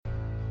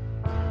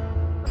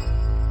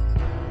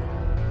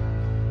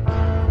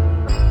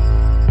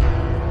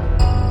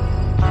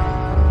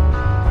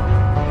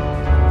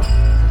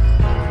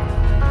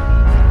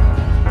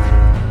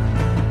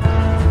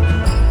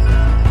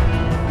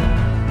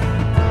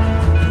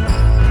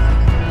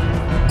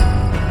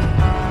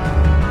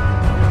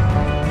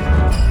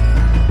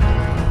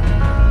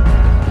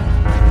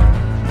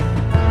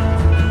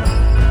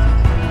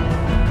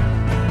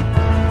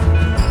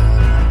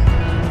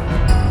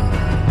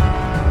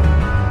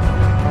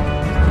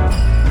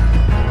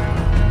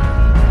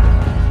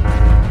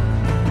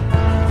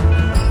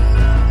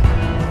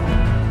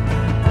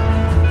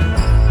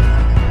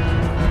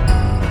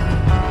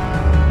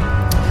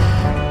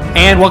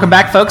welcome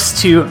back,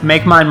 folks, to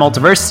Make Mine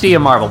Multiversity, a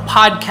Marvel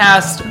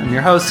podcast. I'm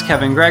your host,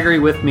 Kevin Gregory.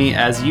 With me,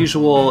 as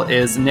usual,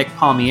 is Nick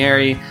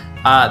Palmieri.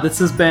 This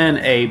has been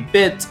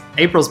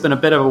April's been a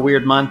bit of a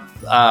weird month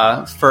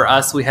for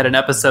us. We had an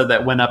episode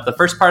that went up the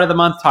first part of the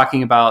month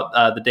talking about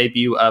the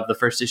debut of the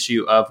first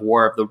issue of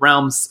War of the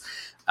Realms.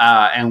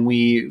 And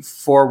we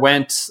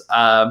forewent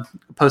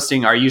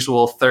posting our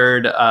usual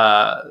third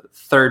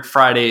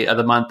Friday of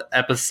the month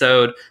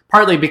episode,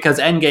 partly because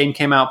Endgame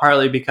came out,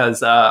 partly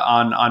because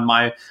on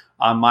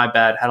my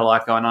bad, had a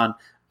lot going on.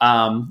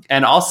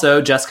 And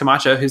also Jess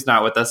Camacho, who's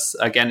not with us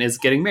again, is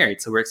getting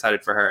married. So we're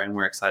excited for her, and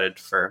we're excited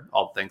for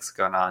all the things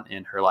going on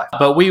in her life.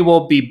 But we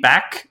will be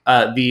back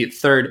the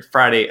third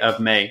Friday of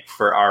May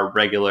for our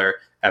regular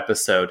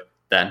episode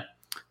then.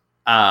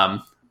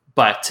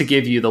 But to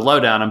give you the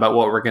lowdown about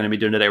what we're going to be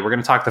doing today, we're going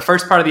to talk the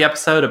first part of the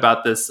episode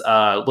about this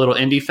little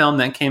indie film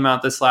that came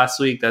out this last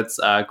week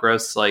that's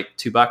gross like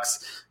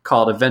 $2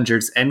 called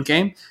Avengers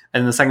Endgame.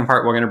 And in the second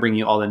part, we're going to bring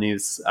you all the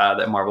news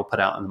that Marvel put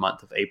out in the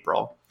month of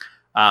April.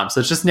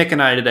 So it's just Nick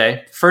and I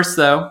today. First,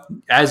 though,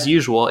 as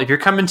usual, if you're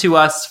coming to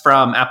us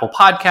from Apple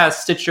Podcasts,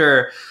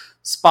 Stitcher,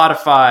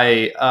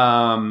 Spotify,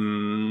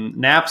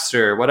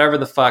 Napster, whatever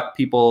the fuck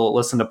people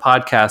listen to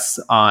podcasts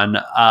on,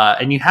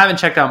 and you haven't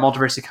checked out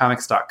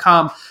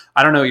multiversitycomics.com,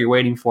 I don't know what you're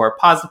waiting for.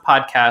 Pause the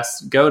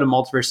podcast, go to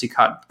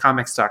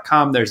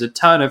multiversitycomics.com. There's a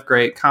ton of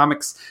great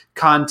comics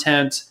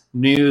content,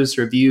 news,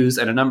 reviews,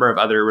 and a number of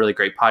other really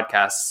great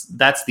podcasts.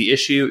 That's the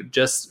Issue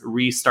just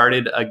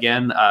restarted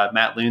again.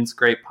 Matt Loon's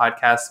great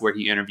podcast where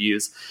he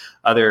interviews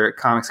other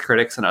comics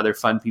critics and other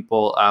fun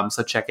people.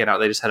 So check it out.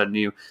 They just had a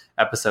new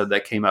episode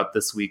that came up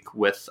this week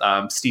with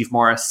Steve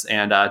Morris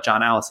and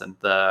John Allison,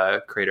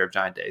 the creator of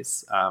Giant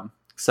Days.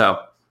 So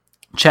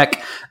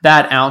check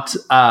that out.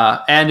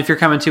 And if you're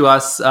coming to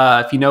us,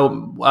 if you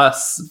know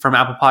us from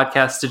Apple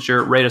Podcasts,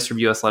 Stitcher, rate us,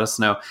 review us, let us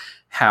know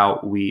how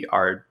we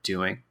are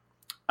doing.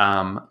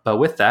 But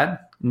with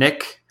that,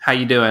 Nick, how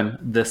you doing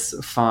this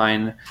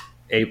fine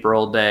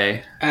April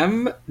day?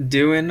 I'm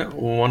doing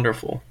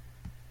wonderful.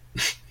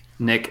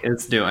 Nick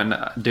is doing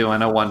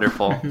a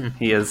wonderful.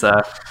 He's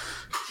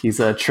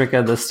a trick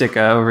of the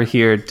sticka over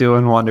here,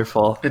 doing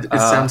wonderful. It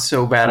sounds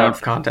so bad out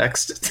of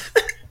context.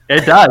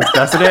 It does,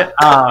 doesn't it?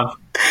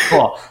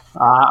 Cool.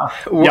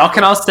 Y'all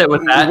can all sit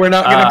with that. We're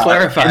not going to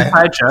clarify.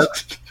 Inside joke.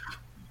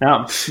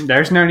 No,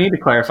 there's no need to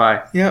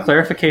clarify. Yep.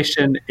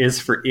 Clarification is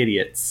for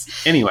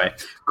idiots. Anyway,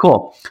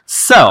 cool.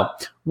 So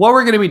what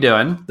we're going to be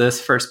doing this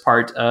first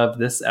part of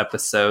this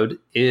episode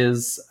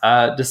is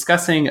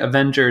discussing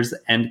Avengers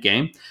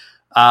Endgame.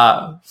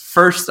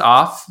 First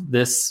off,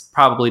 this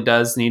probably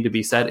does need to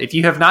be said. If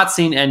you have not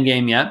seen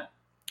Endgame yet,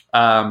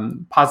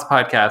 pause the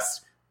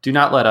podcast. Do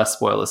not let us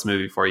spoil this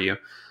movie for you.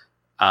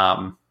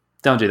 Don't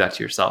do that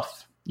to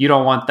yourself. You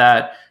don't want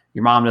that.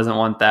 Your mom doesn't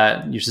want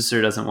that. Your sister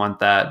doesn't want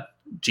that.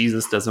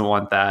 Jesus doesn't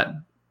want that.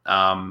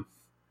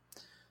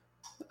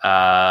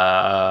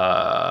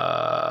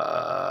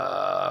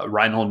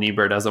 Reinhold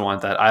Niebuhr doesn't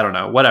want that. I don't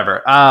know.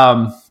 Whatever.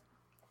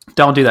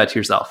 Don't do that to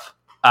yourself.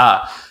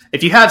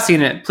 If you have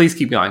seen it, please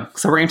keep going.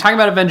 So we're going to talk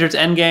about Avengers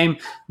Endgame,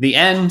 the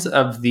end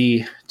of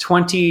the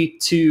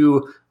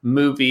 22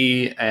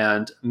 movie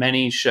and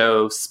many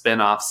show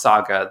spin-off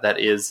saga that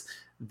is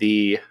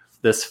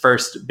this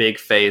first big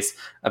phase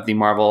of the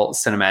Marvel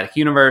Cinematic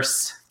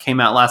Universe.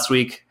 Came out last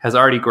week, has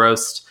already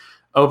grossed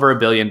over $1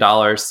 billion.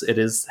 It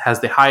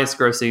has the highest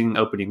grossing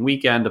opening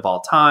weekend of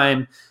all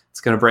time. It's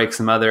going to break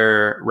some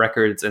other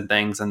records and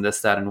things and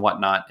this, that, and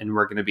whatnot. And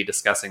we're going to be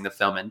discussing the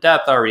film in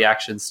depth, our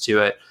reactions to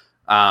it,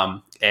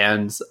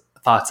 and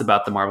thoughts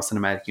about the Marvel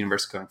Cinematic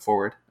Universe going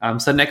forward.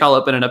 So Nick, I'll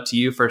open it up to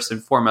you first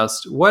and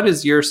foremost. What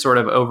is your sort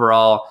of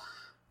overall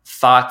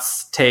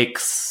thoughts,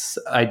 takes,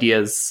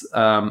 ideas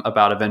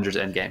about Avengers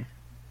Endgame?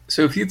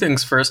 So a few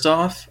things. First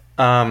off,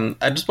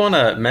 I just want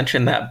to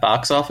mention that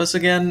box office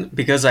again,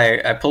 because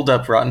I pulled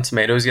up Rotten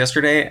Tomatoes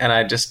yesterday and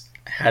I just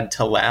had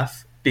to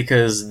laugh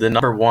because the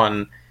number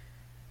one,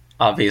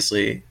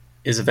 obviously,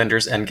 is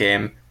Avengers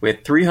Endgame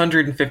with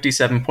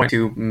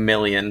 $357.2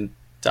 million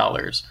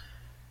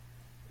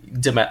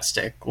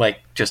domestic, like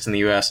just in the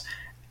US,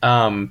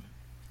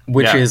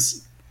 which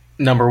is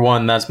number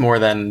one. That's more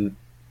than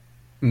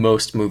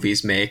most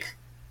movies make,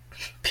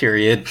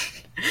 period.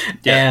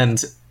 Yeah.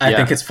 And I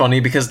think it's funny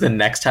because the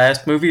next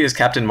highest movie is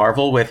Captain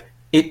Marvel with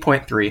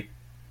 8.3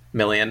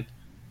 million.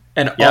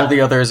 And all the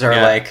others are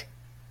like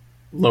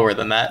lower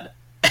than that.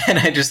 And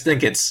I just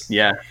think it's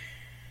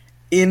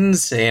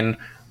insane.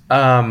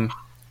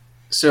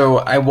 So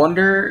I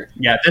wonder...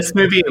 Yeah, this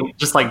movie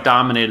just like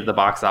dominated the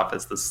box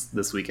office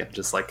this weekend.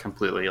 Just like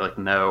completely, like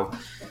no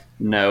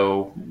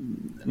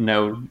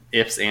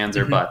ifs, ands,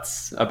 or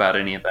buts about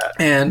any of that.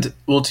 And,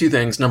 well, two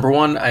things. Number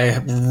one, I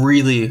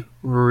really,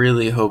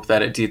 really hope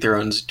that it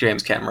dethrones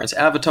James Cameron's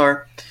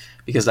Avatar,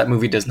 because that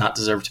movie does not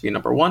deserve to be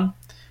number one.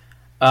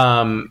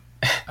 Agreed.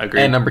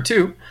 And number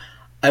two,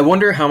 I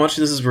wonder how much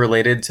this is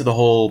related to the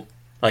whole,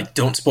 like,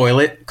 don't spoil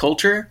it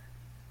culture,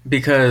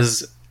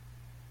 because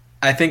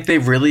I think they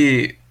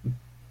really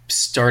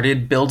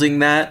started building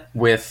that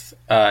with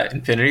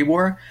Infinity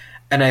War,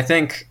 and I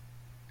think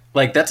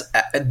Like that's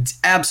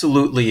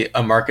absolutely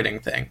a marketing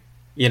thing,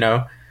 you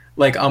know?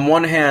 Like on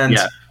one hand,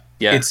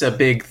 it's a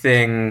big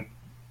thing.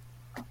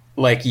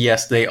 Like,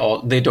 yes, they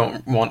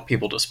don't want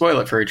people to spoil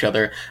it for each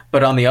other,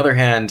 but on the other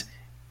hand,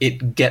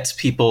 it gets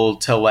people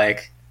to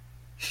like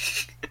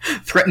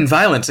threaten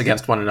violence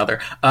against one another.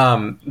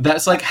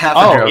 That's like half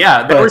a joke.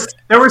 Yeah,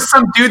 there was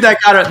some dude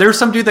that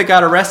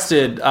got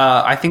arrested.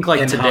 I think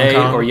like today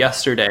or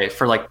yesterday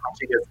for like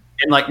punching his.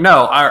 And like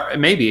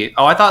maybe.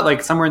 I thought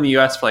like somewhere in the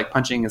U.S. for like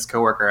punching his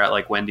coworker at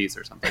like Wendy's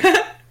or something.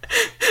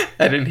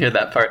 I didn't hear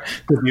that part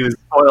because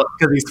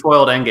he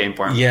spoiled Endgame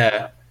for him.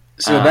 Yeah.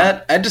 So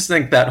I just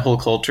think that whole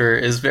culture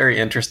is very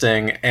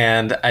interesting,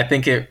 and I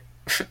think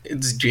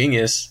it's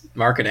genius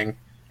marketing.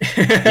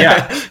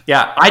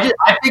 yeah.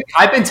 I think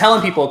I've been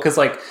telling people because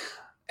like,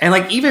 and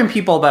like even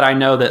people that I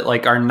know that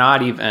like are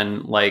not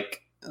even like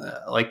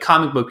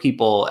comic book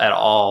people at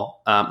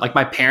all. Like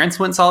my parents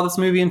went and saw this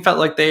movie and felt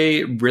like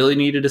they really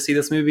needed to see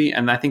this movie,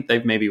 and I think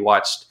they've maybe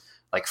watched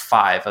like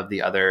 5 of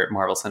the other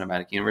Marvel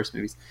Cinematic Universe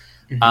movies.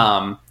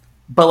 Mm-hmm.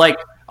 But like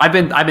I've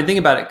been thinking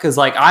about it because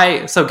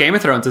like so Game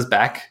of Thrones is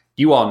back.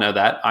 You all know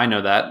that. I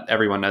know that.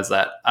 Everyone knows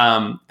that.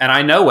 And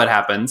I know what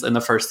happens in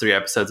the first 3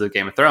 episodes of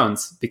Game of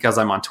Thrones because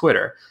I'm on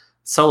Twitter.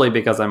 Solely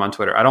because I'm on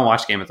Twitter. I don't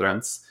watch Game of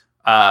Thrones.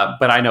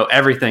 But I know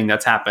everything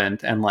that's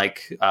happened and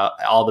like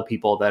all the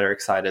people that are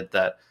excited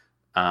that,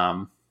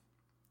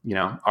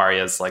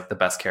 Arya's like the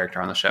best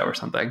character on the show or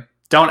something.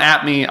 Don't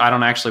at me. I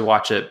don't actually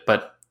watch it,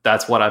 but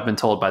that's what I've been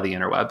told by the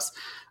interwebs.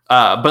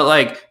 But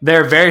like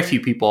there are very few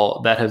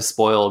people that have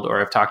spoiled or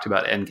have talked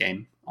about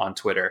Endgame on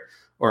Twitter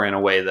or in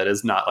a way that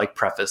is not like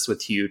prefaced with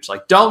huge,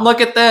 like, don't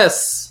look at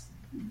this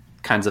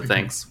kinds of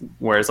things.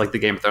 Whereas like the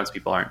Game of Thrones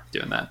people aren't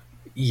doing that.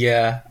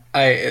 Yeah.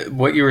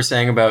 What you were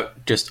saying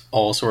about just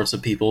all sorts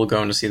of people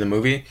going to see the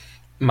movie.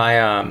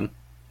 My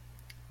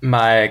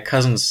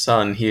cousin's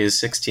son, he is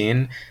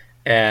 16,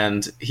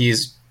 and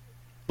he's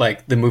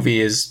like, the movie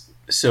is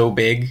so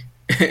big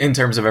in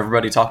terms of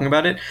everybody talking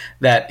about it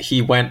that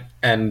he went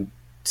and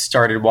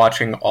started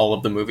watching all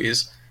of the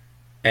movies.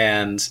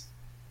 And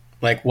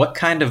like, what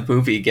kind of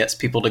movie gets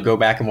people to go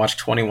back and watch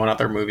 21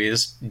 other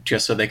movies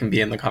just so they can be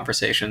in the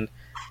conversation?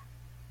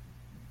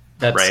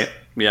 That's right.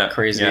 Yeah,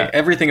 crazy. Yeah.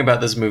 Everything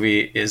about this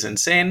movie is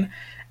insane,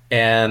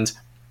 and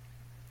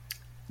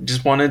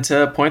just wanted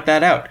to point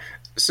that out.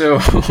 So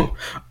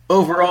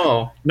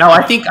overall, no,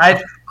 I think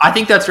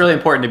that's really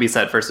important to be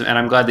said first, and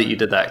I'm glad that you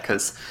did that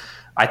because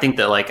I think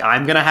that like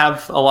I'm gonna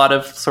have a lot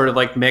of sort of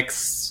like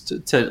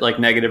mixed to like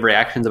negative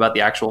reactions about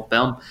the actual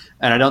film,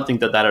 and I don't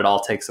think that at all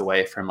takes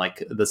away from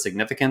like the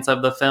significance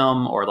of the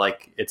film or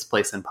like its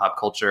place in pop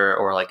culture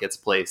or like its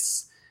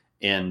place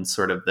in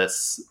sort of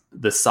this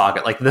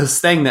saga, like this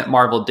thing that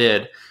Marvel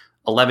did,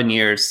 11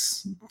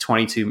 years,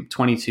 22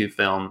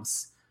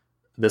 films,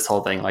 this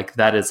whole thing, like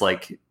that is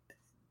like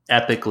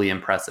epically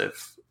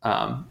impressive.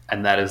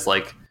 And that is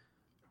like,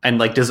 and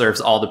like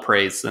deserves all the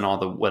praise and all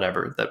the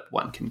whatever that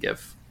one can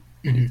give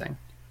anything.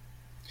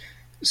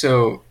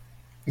 So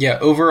yeah,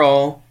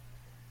 overall,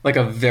 like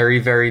a very,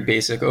 very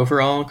basic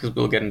overall, because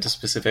we'll get into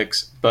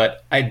specifics,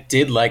 but I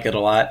did like it a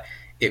lot.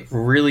 It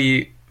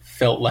really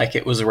felt like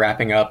it was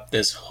wrapping up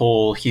this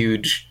whole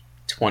huge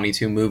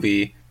 22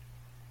 movie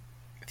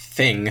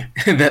thing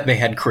that they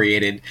had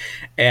created.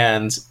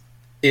 And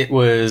it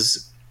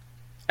was,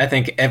 I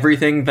think,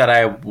 everything that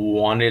I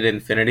wanted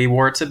Infinity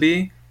War to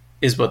be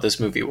is what this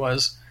movie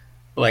was.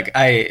 Like,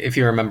 if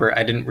you remember,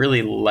 I didn't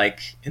really like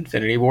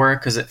Infinity War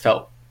because it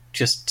felt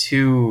just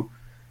too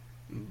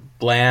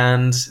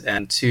bland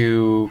and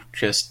too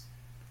just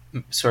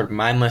sort of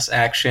mindless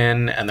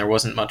action, and there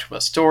wasn't much of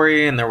a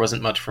story, and there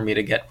wasn't much for me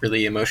to get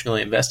really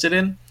emotionally invested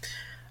in.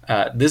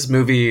 This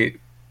movie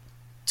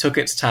took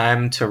its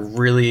time to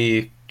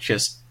really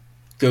just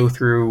go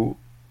through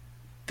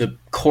the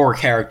core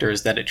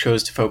characters that it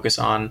chose to focus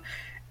on,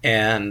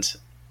 and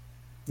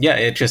yeah,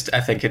 I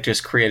think it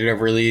just created a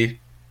really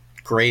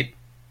great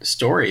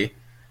story.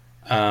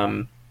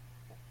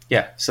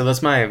 Yeah, so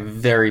that's my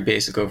very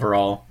basic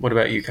overall. What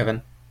about you,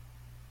 Kevin?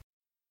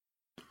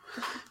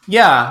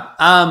 Yeah,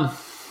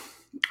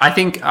 I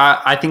think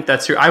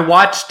that's true. I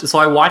watched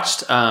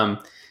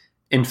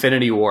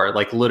Infinity War,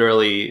 like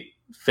literally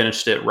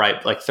finished it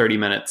right like 30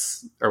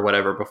 minutes or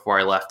whatever before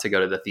I left to go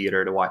to the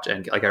theater to watch,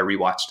 and like I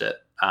rewatched it.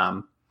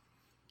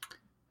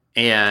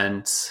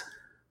 And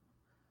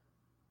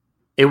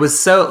it was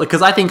so,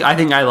 because I think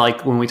I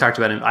like, when we talked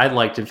about it, I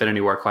liked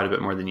Infinity War quite a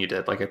bit more than you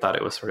did. Like I thought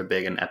it was sort of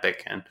big and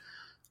epic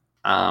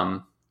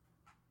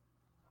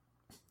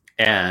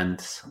and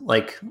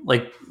like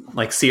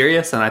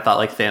serious, and I thought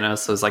like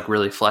Thanos was like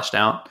really fleshed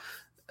out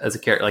as a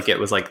character. Like it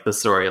was like the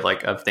story of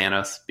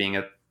Thanos being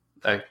a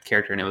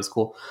character, and it was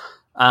cool.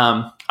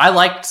 I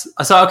liked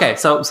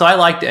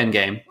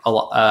Endgame a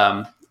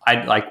lot.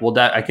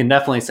 I can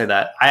definitely say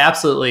that I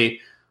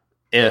absolutely,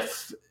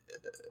 if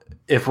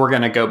we're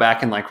gonna go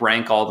back and like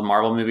rank all the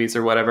Marvel movies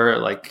or whatever,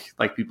 like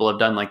people have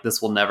done, like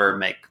this will never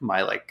make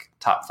my like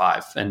top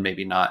 5, and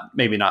maybe not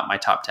my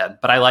top 10,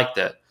 but I liked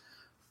it.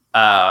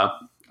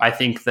 I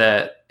think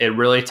that it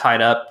really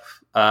tied up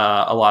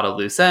a lot of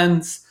loose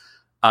ends.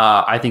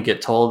 I think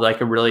it told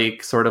like a really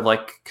sort of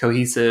like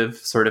cohesive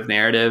sort of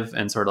narrative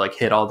and sort of like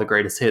hit all the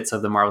greatest hits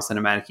of the Marvel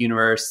Cinematic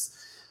Universe,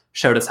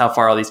 showed us how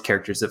far all these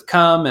characters have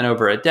come in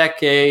over a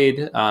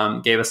decade,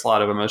 gave us a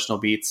lot of emotional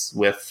beats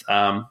with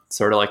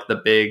sort of like the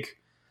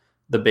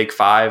big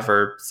 5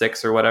 or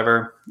 6 or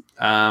whatever,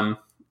 and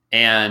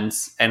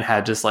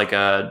had just like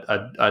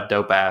a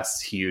dope ass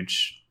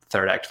huge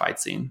third act fight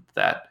scene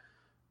that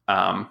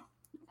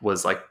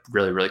was like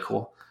really, really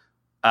cool.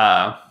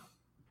 Overall,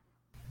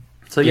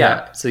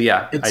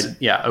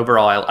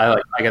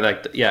 I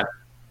like, yeah.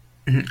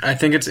 I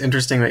think it's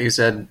interesting that you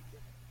said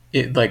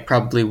it like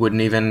probably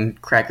wouldn't even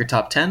crack your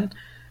top 10,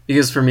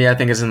 because for me, I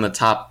think it's in the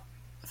top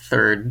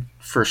third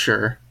for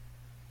sure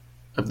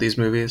of these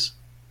movies.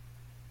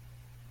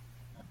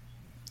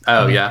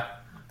 Oh yeah.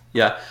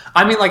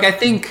 I mean, I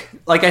think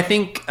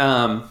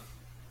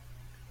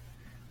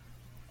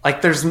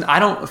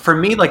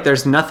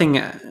there's nothing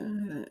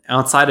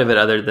outside of it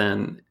other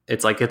than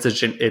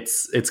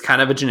it's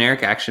kind of a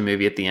generic action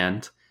movie at the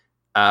end.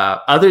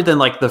 Other than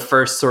like the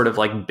first sort of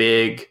like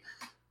big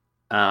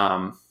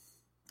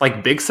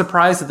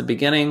surprise at the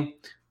beginning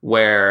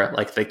where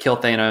like they kill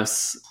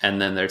Thanos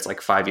and then there's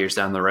like 5 years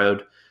down the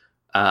road.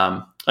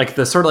 Like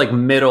the sort of like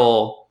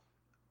middle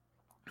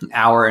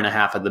hour and a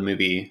half of the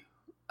movie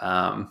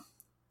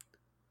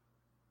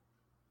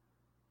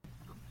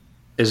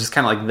is just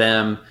kind of like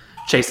them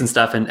chasing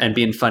stuff and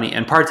being funny.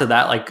 And parts of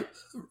that like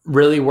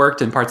really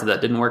worked and parts of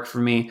that didn't work for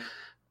me.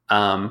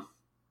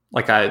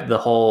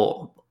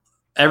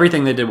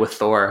 Everything they did with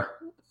Thor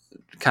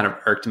kind of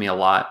irked me a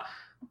lot.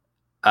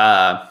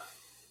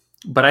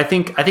 But I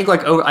think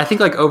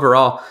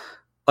overall,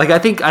 like I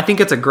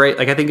think it's a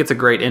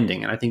great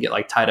ending, and I think it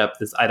like tied up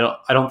this. I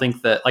don't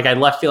think that like I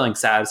left feeling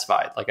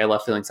satisfied. Like I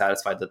left feeling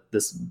satisfied that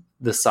this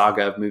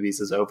saga of movies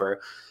is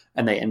over,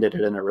 and they ended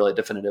it in a really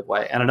definitive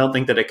way. And I don't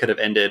think that it could have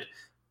ended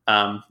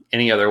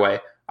any other way.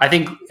 I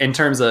think in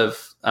terms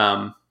of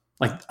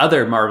like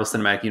other Marvel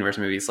Cinematic Universe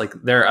movies, like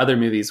there are other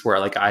movies where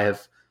like I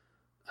have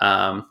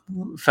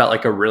felt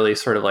like a really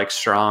sort of like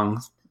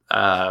strong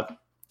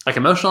like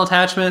emotional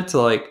attachment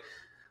to like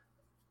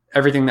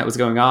everything that was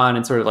going on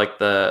and sort of like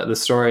the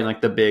story and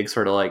like the big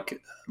sort of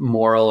like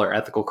moral or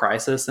ethical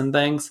crisis and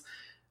things.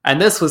 And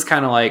this was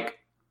kind of like,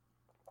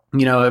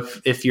 you know,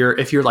 if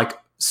you're like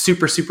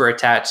super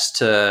attached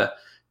to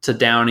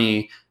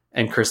Downey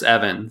and Chris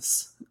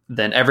Evans,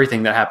 then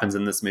everything that happens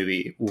in this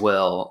movie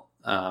will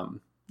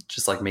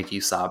just like make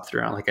you sob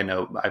throughout. Like I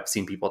know I've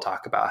seen people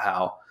talk about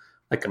how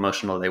like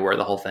emotional they were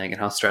the whole thing and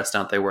how stressed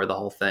out they were the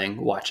whole thing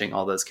watching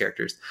all those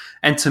characters.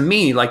 And to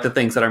me, like the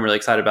things that I'm really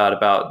excited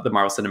about the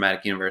Marvel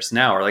Cinematic Universe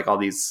now are like all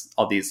these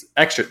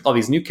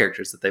new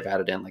characters that they've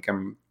added in. Like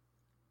I'm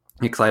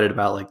excited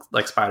about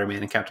like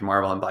Spider-Man and Captain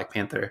Marvel and Black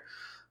Panther.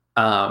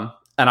 And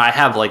I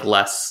have like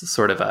less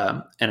sort of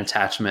an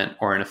attachment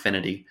or an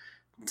affinity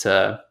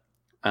to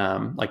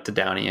like to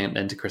Downey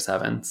and to Chris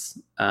Evans,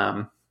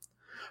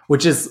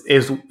 which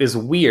is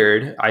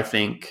weird, I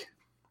think.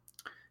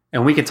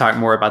 And we could talk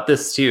more about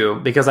this too,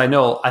 because I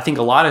think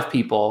a lot of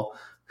people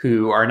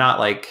who are not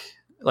like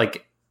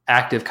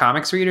active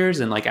comics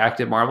readers and like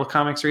active Marvel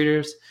comics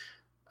readers,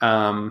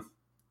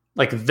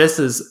 like this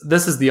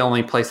is the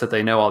only place that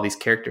they know all these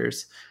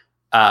characters.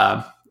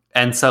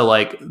 And so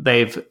like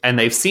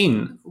they've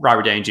seen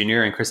Robert Downey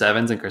Jr. and Chris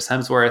Evans and Chris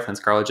Hemsworth and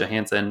Scarlett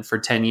Johansson for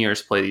 10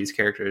 years play these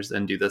characters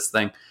and do this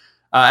thing.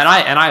 And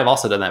I have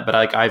also done that, but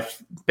like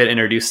I've been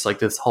introduced to like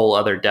this whole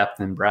other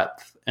depth and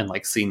breadth and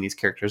like seeing these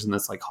characters in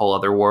this like whole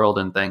other world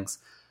and things.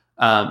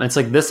 It's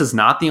like, this is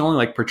not the only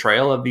like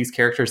portrayal of these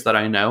characters that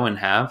I know and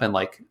have. And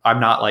like,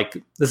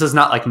 this is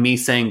not like me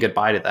saying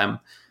goodbye to them,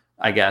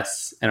 I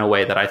guess, in a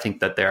way that I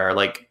think that there are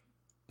like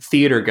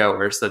theater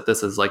goers, that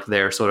this is like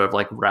their sort of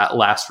like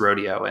last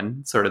rodeo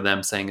and sort of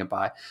them saying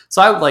goodbye.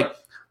 So I would like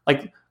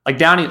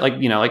Downey, like,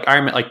 you know, like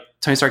Iron Man, like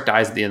Tony Stark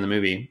dies at the end of the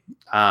movie.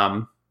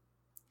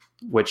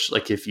 Which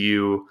if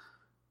you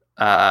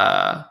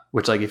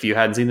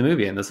hadn't seen the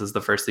movie and this is the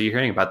first that you're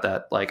hearing about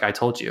that, like I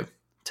told you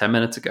 10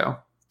 minutes ago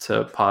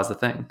to pause the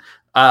thing.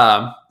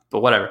 But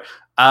whatever.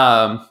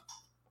 And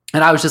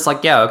I was just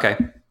like, yeah, okay.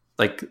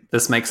 Like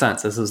this makes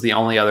sense. This is the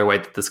only other way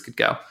that this could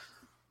go.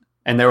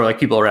 And there were like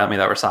people around me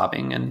that were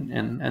sobbing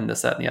and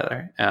this, that, and the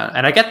other.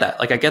 And I get that.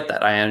 Like, I get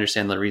that. I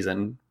understand the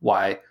reason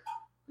why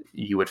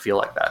you would feel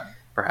like that,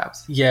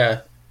 perhaps.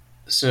 Yeah.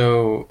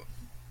 So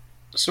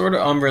sort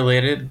of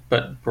unrelated,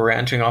 but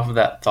branching off of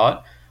that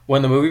thought,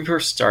 when the movie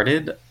first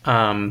started,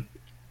 for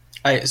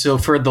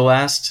the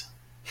last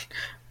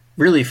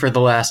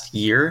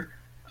year,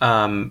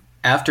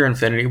 after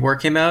Infinity War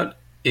came out,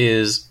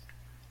 is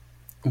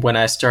when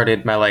I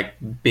started my like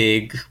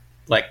big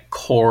like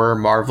core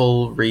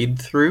Marvel read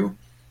through,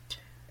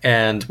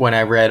 and when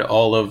I read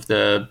all of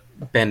the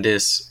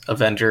Bendis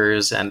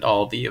Avengers and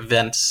all the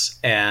events,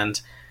 and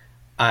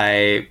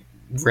I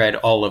read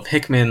all of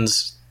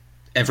Hickman's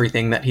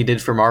everything that he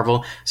did for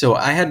Marvel. So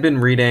I had been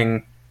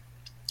reading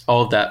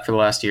all of that for the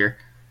last year.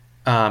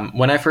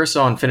 When I first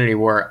saw Infinity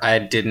War, I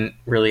didn't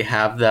really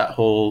have that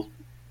whole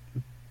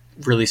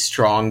really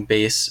strong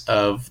base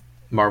of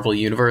Marvel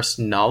Universe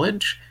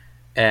knowledge.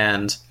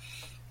 And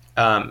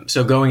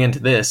so going into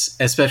this,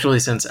 especially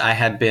since I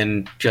had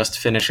been just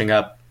finishing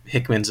up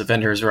Hickman's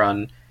Avengers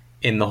run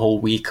in the whole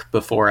week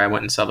before I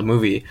went and saw the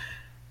movie,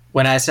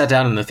 when I sat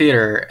down in the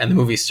theater and the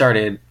movie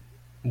started,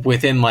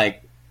 within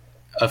like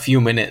a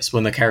few minutes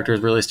when the characters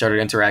really started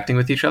interacting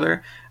with each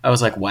other, I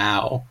was like,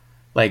 wow,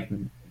 like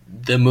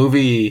the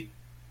movie,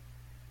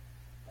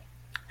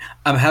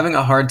 I'm having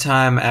a hard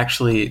time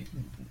actually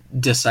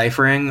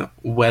deciphering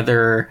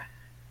whether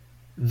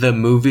the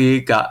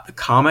movie got the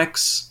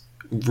comics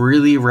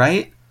really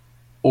right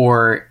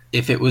or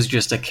if it was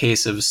just a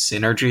case of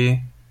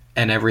synergy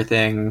and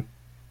everything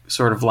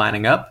sort of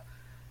lining up.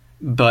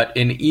 But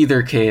in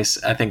either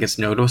case, I think it's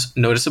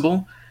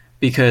noticeable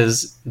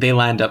because they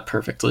lined up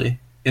perfectly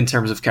in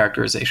terms of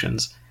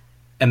characterizations.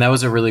 And that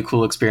was a really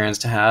cool experience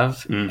to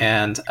have.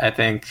 And I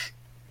think,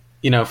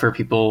 you know, for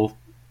people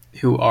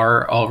who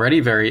are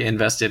already very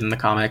invested in the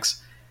comics,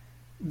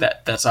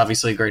 that's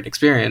obviously a great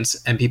experience.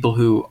 And people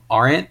who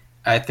aren't,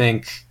 I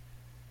think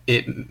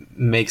it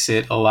makes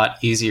it a lot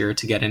easier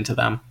to get into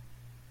them.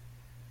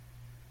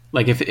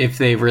 Like if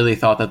they really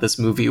thought that this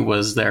movie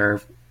was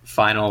their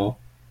final,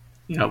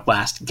 you know,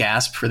 last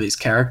gasp for these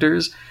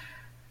characters,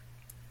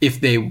 if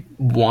they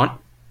want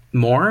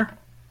more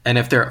and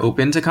if they're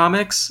open to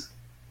comics,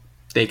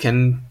 they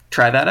can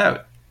try that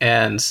out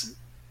and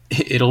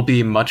it'll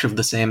be much of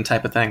the same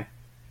type of thing.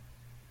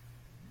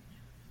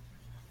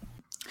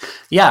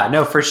 Yeah,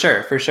 no, for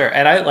sure.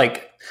 And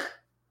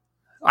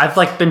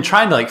I've been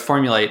trying to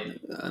formulate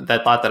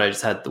that thought that I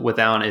just had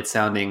without it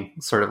sounding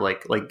sort of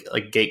like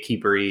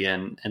gatekeepery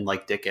and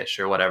like dickish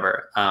or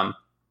whatever.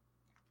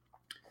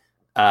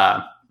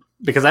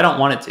 Because I don't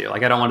want it to. I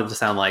don't want it to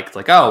sound like,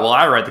 oh, well,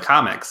 I read the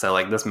comics, so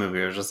this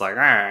movie was just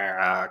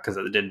because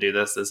it didn't do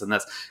this, and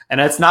this. And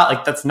it's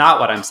not that's not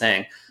what I'm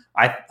saying.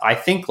 I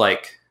think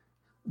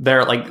there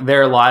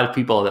are a lot of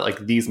people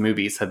that these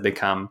movies have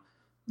become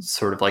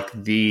sort of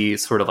the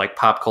sort of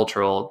pop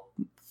cultural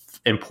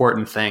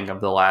important thing of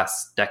the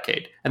last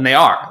decade. And they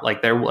are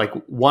they're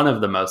one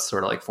of the most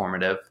sort of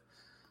formative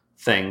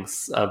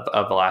things of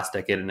the last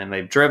decade. And then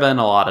they've driven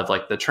a lot of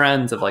the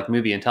trends of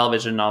movie and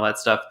television and all that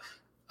stuff.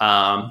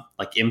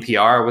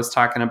 NPR was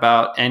talking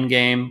about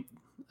Endgame,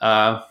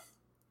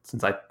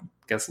 since I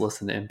guess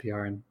listen to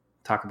NPR and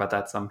talk about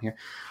that some here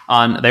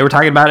they were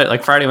talking about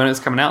it Friday when it was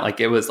coming out.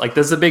 It was this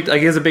is a big,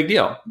 it's a big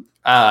deal.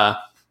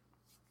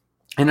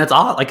 And it's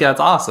all that's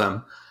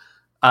awesome.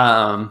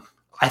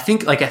 I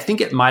think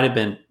it might've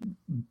been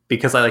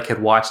because I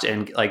had watched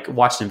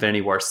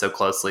Infinity War so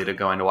closely to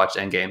go in to watch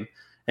Endgame.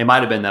 It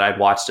might've been that I'd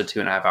watched a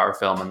 2.5 hour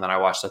film and then I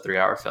watched a 3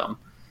 hour film.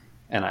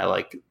 And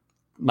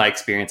my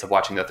experience of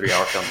watching the 3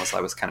 hour film was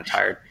I was kind of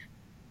tired.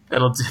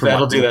 That'll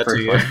do that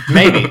to you.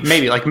 Maybe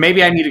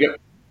maybe I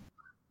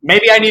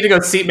need to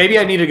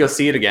go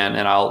see it again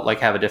and I'll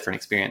have a different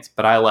experience.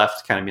 But I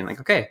left kind of being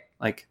okay,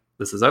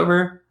 this is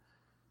over.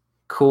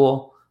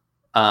 Cool.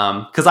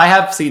 Because I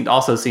have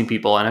also seen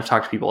people, and I've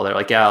talked to people that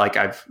are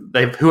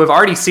who have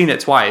already seen it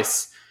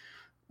twice,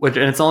 and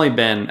it's only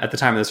been at the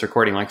time of this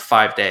recording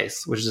 5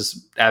 days, which is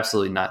just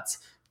absolutely nuts.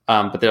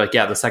 But they're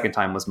the second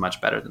time was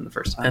much better than the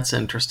first time. That's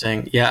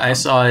interesting. Yeah, I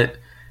saw it.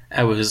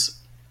 I was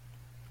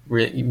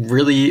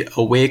really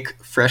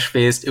awake, fresh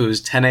faced. It was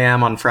 10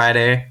 a.m. on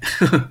Friday.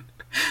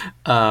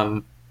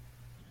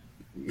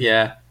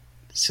 Yeah.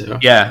 So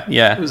yeah,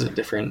 it was a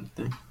different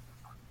thing.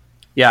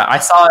 Yeah, I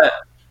saw it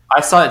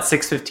at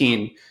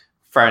 6:15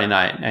 Friday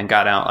night and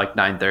got out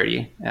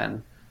 9:30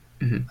 and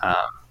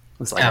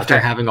was after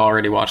having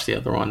already watched the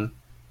other one.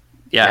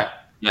 Yeah.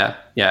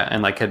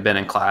 And had been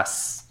in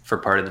class for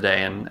part of the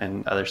day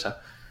and other stuff.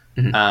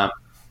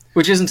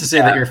 Which isn't to say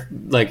that your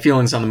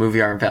feelings on the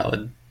movie aren't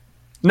valid.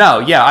 No,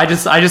 yeah, I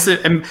just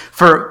am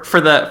for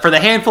the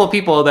handful of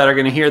people that are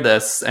going to hear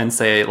this and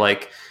say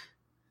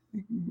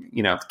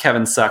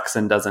Kevin sucks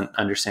and doesn't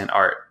understand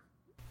art.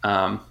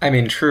 I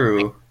mean,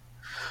 true.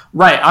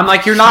 Right. I'm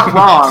you're not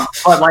wrong,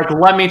 but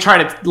let me try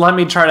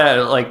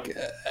to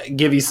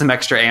give you some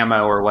extra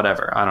ammo or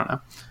whatever. I don't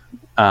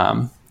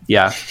know.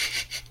 Yeah.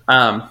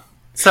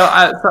 So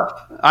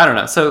I don't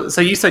know.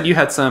 So you said you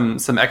had some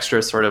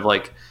extra sort of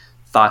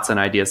thoughts and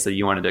ideas that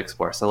you wanted to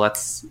explore. So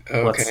let's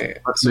move to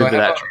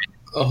that.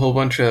 A whole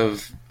bunch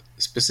of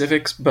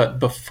specifics, but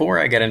before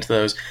I get into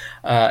those,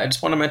 I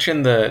just want to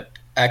mention the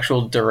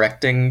actual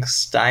directing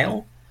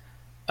style.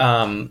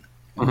 When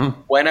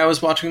I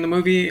was watching the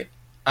movie,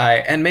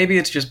 and maybe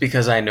it's just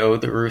because I know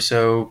the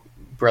Russo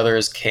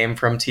brothers came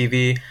from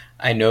TV.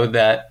 I know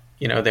that,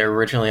 they're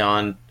originally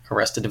on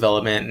Arrested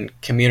Development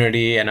and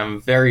Community, and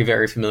I'm very,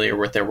 very familiar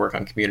with their work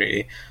on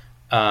Community.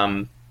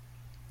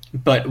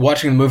 But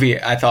watching the movie,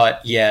 I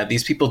thought, yeah,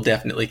 these people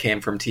definitely came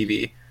from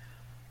TV,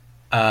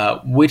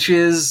 which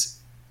is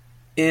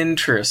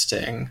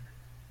interesting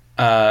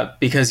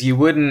because you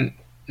wouldn't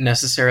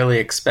necessarily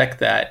expect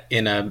that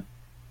in a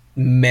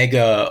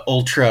mega,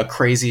 ultra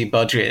crazy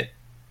budget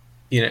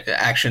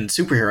action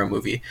superhero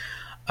movie.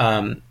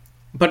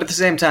 But at the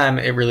same time,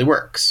 it really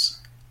works.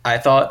 I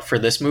thought for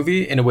this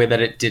movie in a way that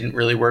it didn't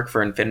really work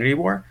for Infinity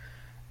War.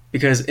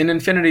 because in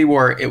Infinity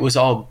War it was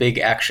all big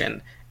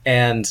action,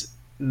 and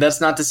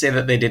that's not to say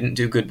that they didn't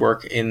do good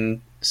work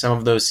in some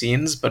of those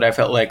scenes, but I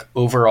felt like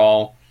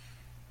overall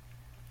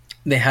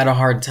they had a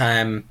hard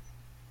time.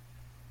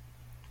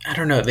 I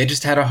don't know, they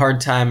just had a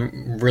hard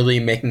time really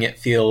making it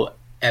feel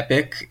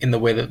epic in the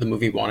way that the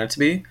movie wanted to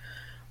be.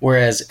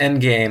 Whereas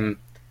Endgame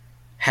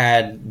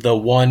had the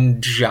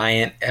one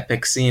giant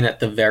epic scene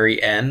at the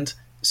very end,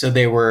 so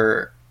they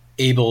were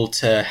able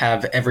to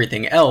have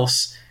everything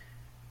else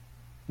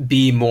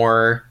be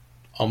more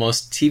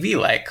almost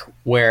TV-like,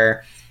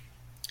 where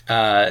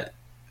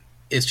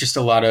it's just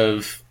a lot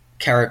of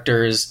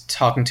characters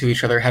talking to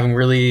each other, having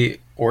really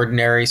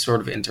ordinary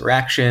sort of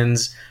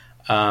interactions,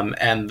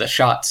 and the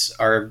shots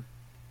are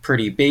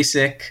pretty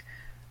basic.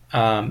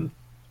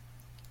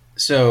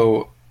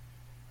 So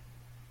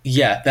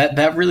yeah,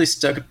 that really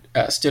stood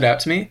out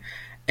to me.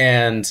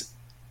 And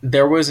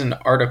there was an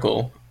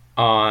article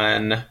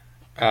on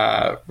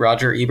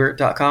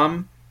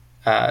RogerEbert.com.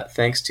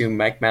 Thanks to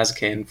Mike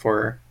Mazzacane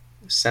for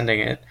sending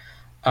it.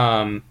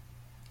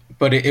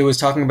 But it was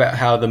talking about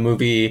how the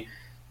movie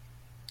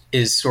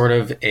is sort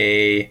of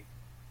a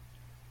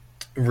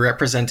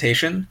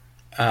representation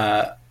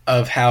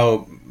of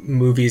how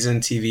movies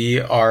and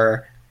TV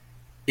are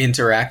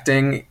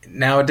interacting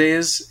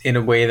nowadays in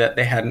a way that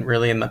they hadn't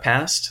really in the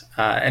past.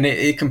 And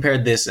it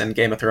compared this and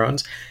Game of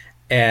Thrones,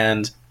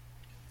 and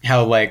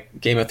how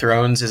like Game of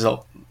Thrones is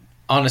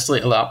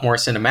honestly a lot more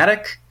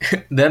cinematic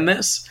than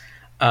this.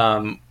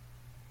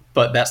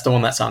 But that's the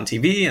one that's on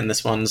TV, and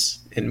this one's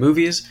in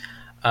movies.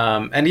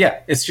 And yeah,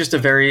 it's just a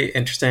very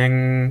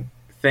interesting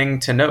thing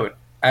to note.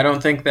 I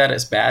don't think that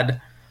it's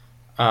bad.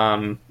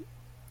 I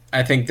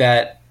think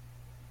that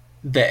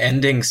the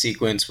ending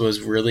sequence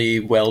was really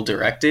well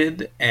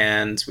directed,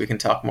 and we can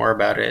talk more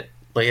about it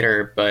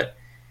later. But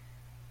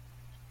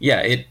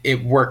yeah,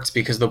 it worked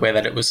because of the way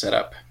that it was set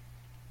up.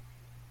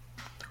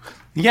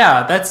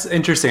 Yeah, that's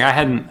interesting. I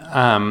hadn't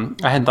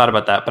thought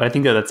about that, but I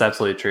think that's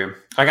absolutely true.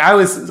 Like I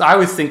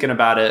was thinking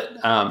about it,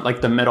 like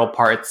the middle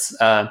parts.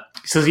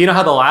 So you know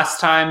how the last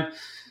time,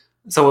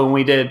 so when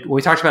we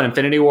talked about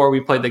Infinity War,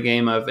 we played the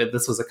game of if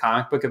this was a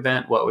comic book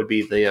event, what would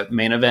be the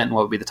main event and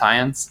what would be the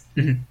tie-ins?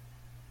 Mm-hmm.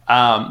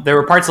 There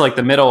were parts of like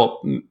the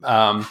middle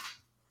of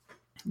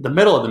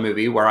the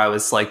movie where I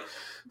was like,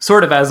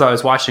 sort of as I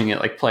was watching it,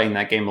 like playing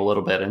that game a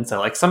little bit, and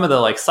so like some of the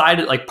like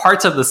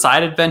parts of the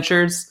side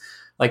adventures.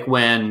 Like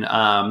when,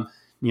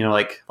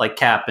 like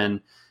Cap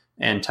and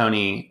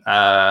Tony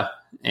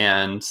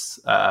and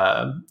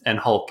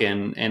Hulk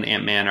and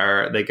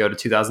Ant-Man they go to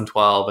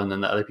 2012, and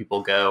then the other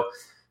people go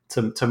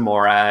to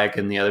Morag,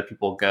 and the other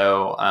people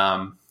go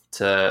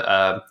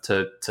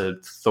to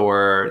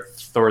Thor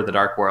the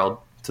Dark World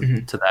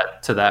to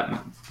that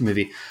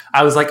movie.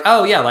 I was like,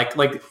 oh yeah,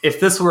 like if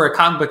this were a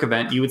comic book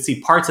event, you would see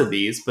parts of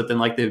these, but then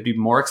like they would be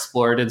more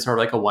explored in sort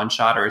of like a one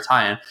shot or a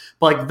tie-in.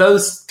 But like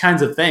those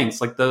kinds of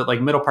things, like the like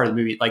middle part of the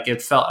movie, like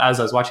it felt as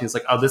I was watching, it's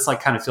like, oh, this like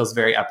kind of feels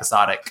very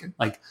episodic.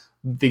 Like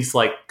these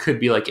like could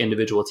be like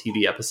individual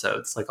TV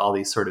episodes, like all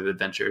these sort of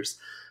adventures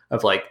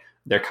of like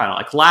they're kind of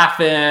like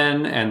laughing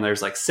and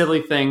there's like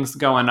silly things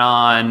going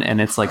on,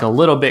 and it's like a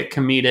little bit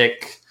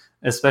comedic,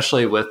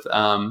 especially with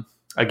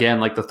again,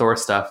 like the Thor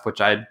stuff,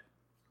 which I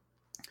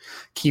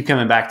keep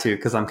coming back to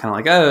because I'm kind of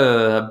like,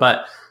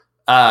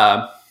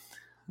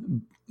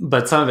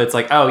 but some of it's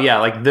like, oh yeah,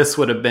 like this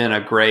would have been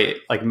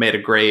made a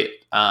great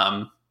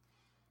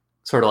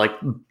sort of like,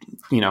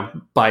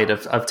 bite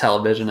of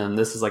television, and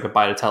this is like a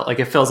bite of like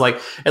it feels like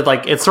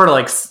it's sort of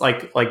like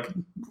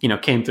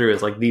came through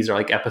as like these are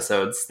like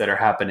episodes that are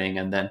happening,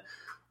 and then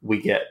we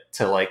get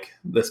to like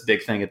this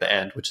big thing at the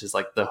end, which is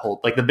like the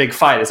whole, like the big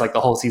fight is like the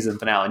whole season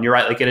finale. And you're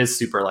right. Like it is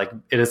super, like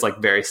it is like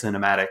very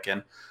cinematic.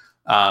 And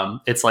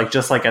it's like,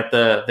 just like at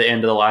the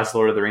end of the last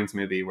Lord of the Rings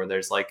movie where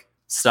there's like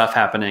stuff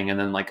happening and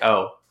then like,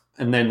 oh,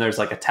 and then there's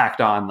like a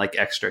tacked on like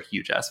extra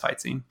huge ass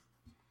fight scene.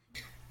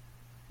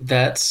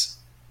 That's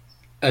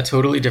a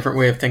totally different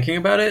way of thinking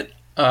about it.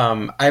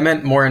 I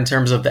meant more in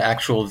terms of the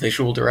actual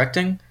visual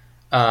directing.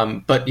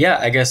 But yeah,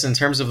 I guess in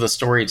terms of the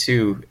story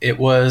too, it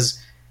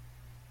was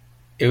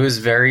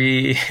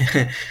very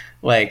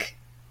like,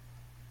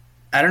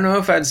 I don't know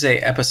if I'd say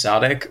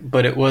episodic,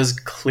 but it was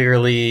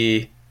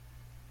clearly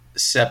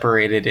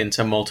separated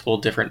into multiple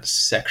different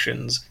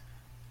sections,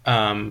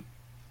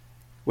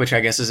 which I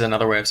guess is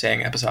another way of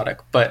saying episodic.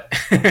 But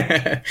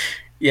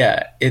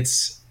yeah,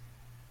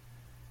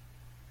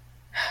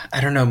 I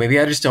don't know, maybe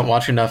I just don't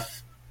watch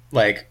enough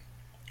like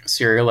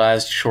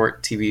serialized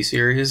short TV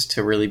series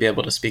to really be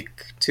able to speak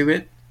to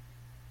it.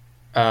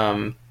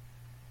 Do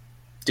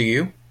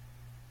you?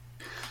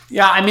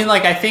 Yeah, I mean,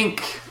 like, I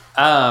think,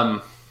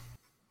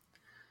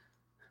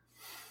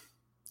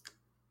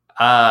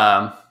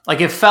 like,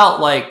 it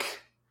felt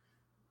like,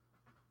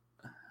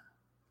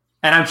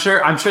 and I'm sure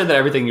that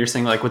everything you're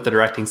saying, like, with the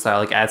directing style,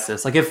 like, adds to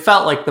this. Like, it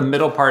felt like the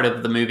middle part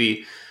of the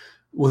movie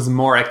was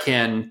more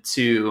akin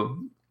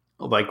to,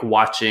 like,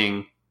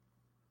 watching,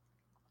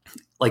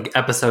 like,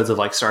 episodes of,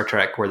 like, Star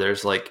Trek where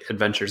there's, like,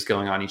 adventures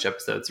going on each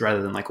episode,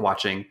 rather than, like,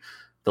 watching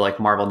the like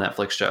Marvel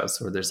Netflix shows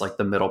where there's like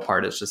the middle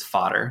part is just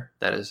fodder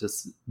that is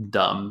just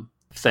dumb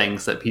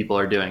things that people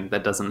are doing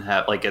that doesn't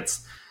have like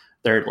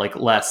they're like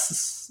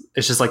less,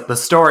 it's just like the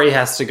story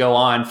has to go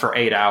on for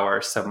 8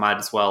 hours, so might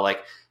as well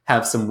like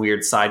have some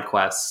weird side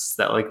quests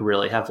that like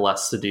really have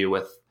less to do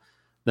with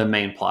the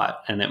main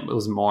plot. And it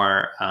was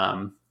more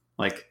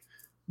like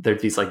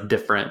there's these like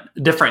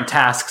different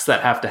tasks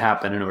that have to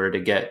happen in order to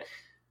get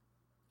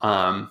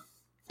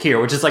here,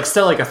 which is like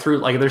still like a through,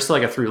 like there's still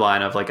like a through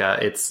line of like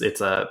it's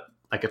a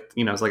like a,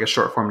 you know, it's like a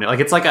short form, like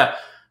it's like a,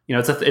 you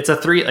know, it's a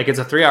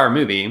 3 hour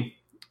movie,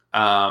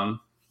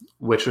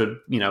 which would,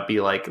 you know, be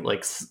like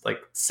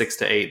 6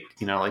 to 8,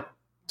 you know, like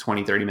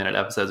 20-30 minute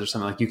episodes or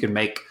something. Like you can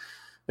make,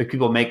 like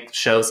people make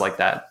shows like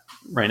that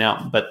right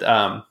now, but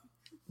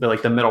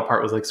like the middle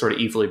part was like sort of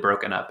easily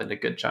broken up into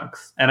good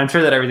chunks. And I'm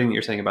sure that everything that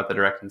you're saying about the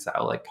directing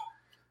style like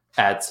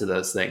adds to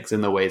those things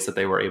in the ways that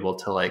they were able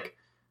to like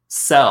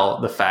sell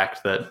the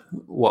fact that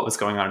what was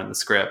going on in the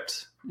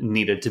script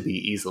needed to be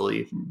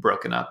easily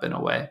broken up in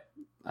a way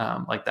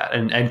like that,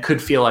 and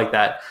could feel like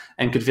that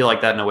in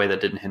a way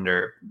that didn't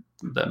hinder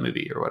the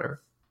movie or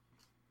whatever.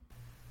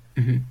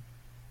 Mm-hmm.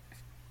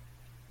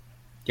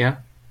 Yeah.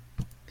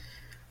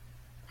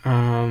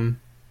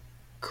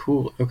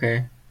 Cool.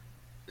 Okay.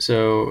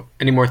 So,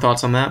 any more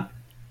thoughts on that?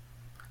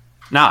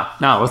 No.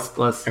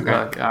 Let's.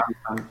 Okay.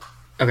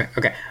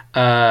 Okay.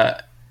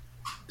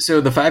 So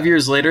the 5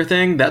 years later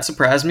thing, that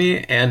surprised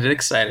me and it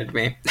excited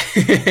me.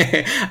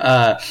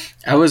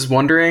 I was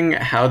wondering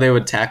how they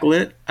would tackle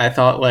it. I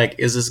thought, like,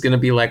 is this going to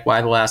be like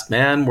Y: The Last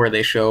Man, where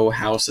they show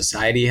how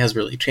society has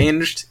really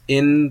changed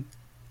in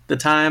the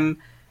time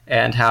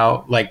and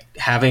how, like,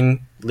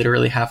 having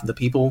literally half of the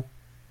people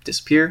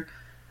disappear?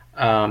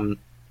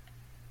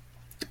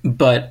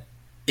 But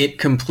it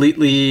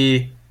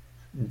completely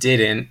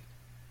didn't.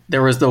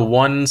 There was the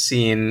one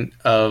scene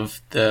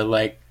of the,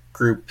 like,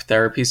 group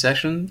therapy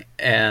session,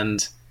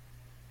 and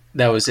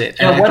that was it.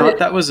 And I thought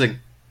that was a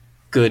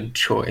good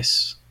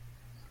choice.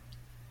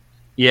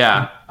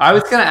 Yeah, I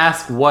was gonna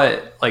ask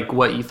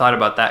what you thought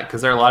about that,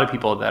 because there are a lot of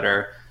people that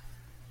are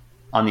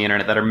on the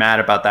internet that are mad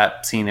about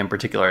that scene in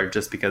particular,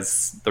 just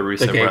because the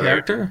Russo the gay brother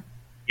character.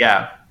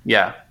 Yeah.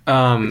 Yeah,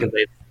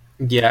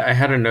 I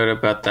had a note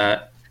about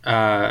that.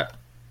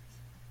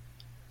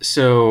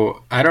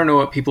 So I don't know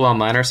what people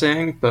online are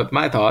saying, but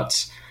my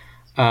thoughts.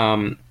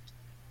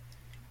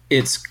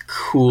 It's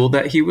cool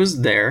that he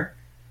was there.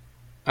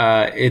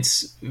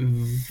 It's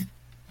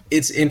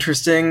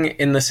interesting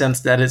in the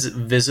sense that it's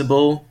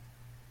visible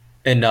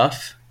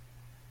enough,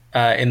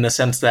 in the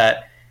sense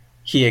that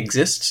he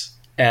exists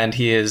and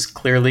he is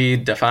clearly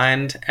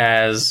defined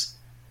as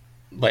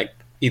like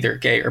either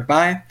gay or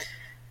bi,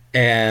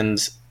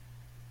 and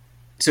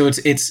so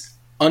it's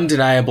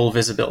undeniable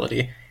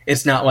visibility.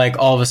 It's not like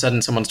all of a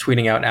sudden someone's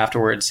tweeting out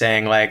afterwards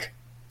saying like,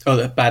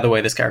 "Oh, by the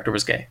way, this character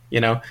was gay," you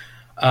know.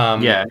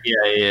 Yeah.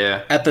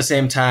 At the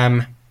same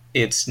time,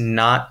 it's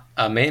not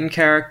a main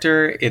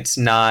character. It's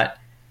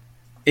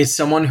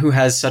someone who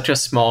has such a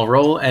small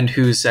role and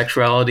whose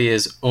sexuality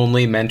is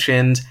only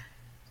mentioned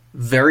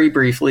very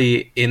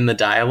briefly in the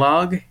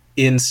dialogue,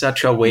 in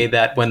such a way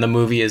that when the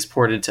movie is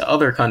ported to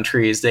other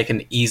countries, they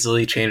can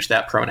easily change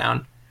that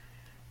pronoun.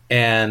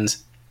 And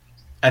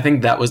I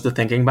think that was the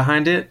thinking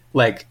behind it.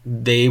 Like,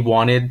 they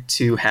wanted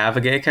to have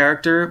a gay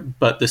character,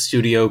 but the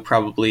studio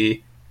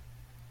probably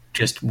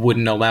just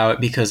wouldn't allow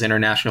it because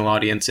international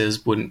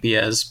audiences wouldn't be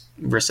as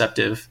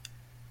receptive.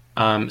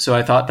 So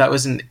I thought that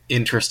was an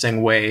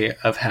interesting way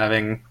of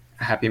having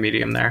a happy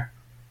medium there.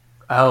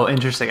 Oh,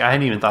 interesting. I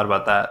hadn't even thought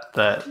about that.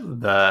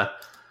 The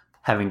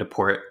having to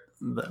port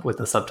with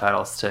the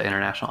subtitles to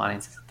international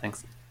audiences and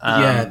things.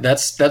 Yeah,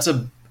 that's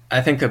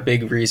I think a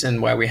big reason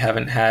why we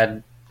haven't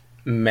had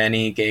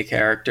many gay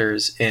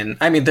characters in.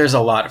 I mean, there's a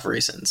lot of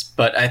reasons,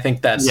 but I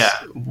think that's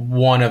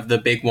one of the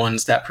big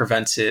ones that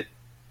prevents it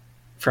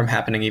from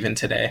happening even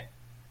today.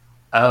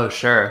 Oh,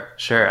 sure,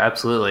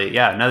 absolutely.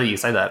 Yeah, now that you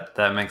say that,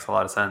 that makes a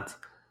lot of sense.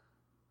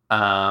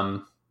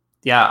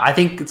 Yeah, I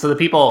think so. The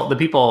people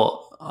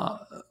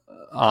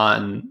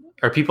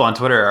on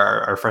Twitter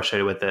are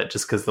frustrated with it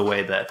just because the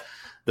way that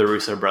the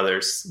Russo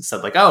brothers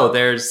said, like, oh,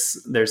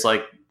 there's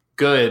like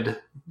good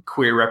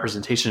queer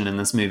representation in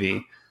this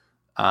movie,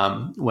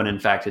 when in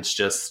fact it's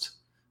just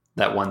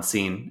that one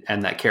scene,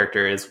 and that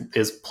character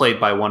is played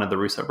by one of the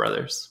Russo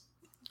brothers.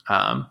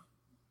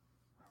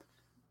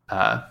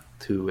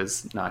 Who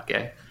is not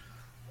gay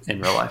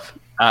in real life.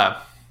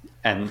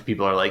 And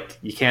people are like,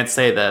 you can't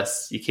say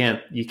this. You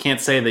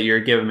can't say that you're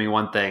giving me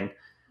one thing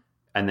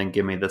and then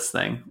give me this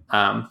thing.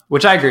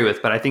 Which I agree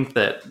with, but I think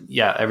that,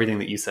 yeah, everything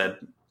that you said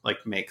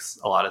like makes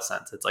a lot of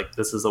sense. It's like,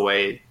 this is a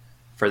way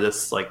for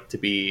this like to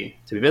be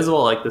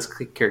visible. Like, this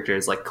character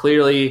is like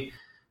clearly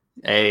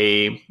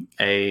a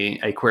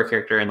queer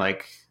character, and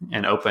like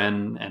an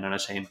open and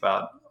unashamed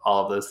about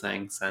all of those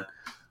things. And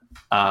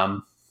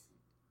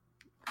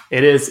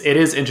It is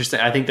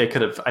interesting. I think they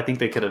could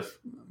have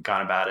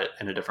gone about it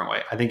in a different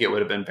way. I think it would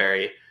have been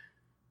very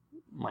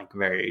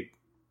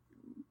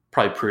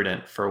probably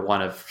prudent for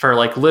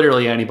like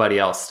literally anybody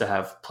else to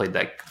have played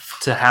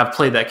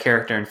that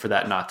character, and for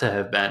that not to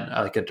have been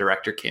like a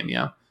director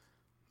cameo.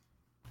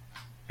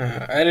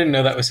 I didn't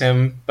know that was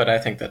him, but I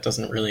think that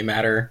doesn't really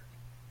matter.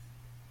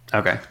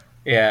 Okay.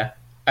 Yeah.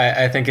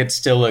 I think it's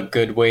still a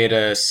good way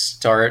to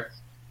start.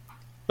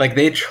 Like,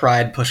 they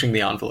tried pushing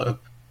the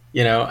envelope,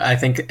 you know, I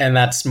think, and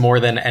that's more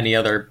than any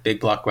other big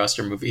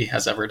blockbuster movie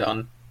has ever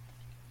done.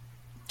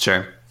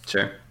 Sure.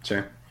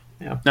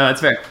 Yeah. No,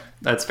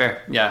 that's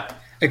fair. Yeah.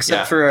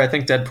 Except for, I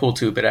think, Deadpool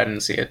 2, but I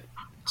didn't see it.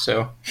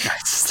 So. I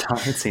still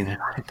haven't seen it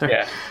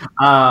either.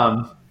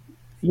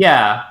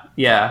 Yeah.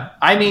 Yeah.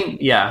 I mean,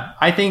 yeah,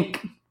 I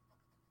think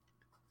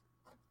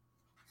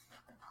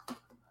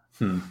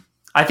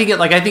I think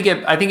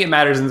it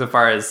matters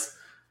insofar as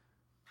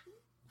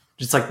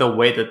just like the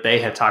way that they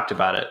had talked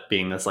about it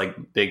being this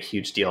like big,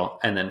 huge deal,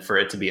 and then for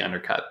it to be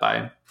undercut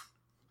by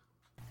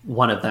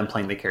one of them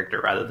playing the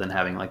character rather than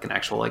having like an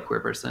actual like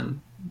queer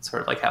person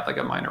sort of like have like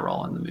a minor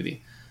role in the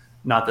movie.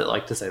 Not that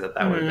like to say that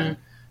would have been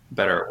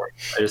better or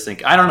worse. I just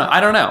think I don't know.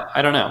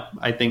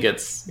 I think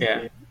it's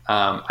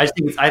I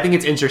think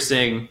it's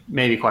interesting,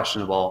 maybe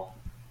questionable.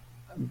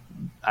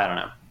 I don't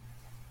know.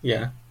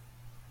 Yeah.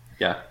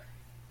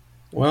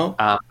 Well,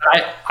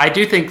 I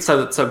do think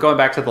so. So going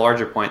back to the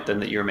larger point then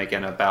that you were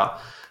making about,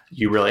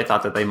 you really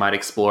thought that they might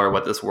explore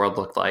what this world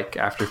looked like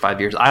after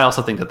 5 years. I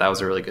also think that was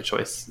a really good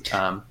choice.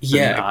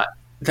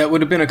 That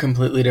would have been a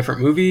completely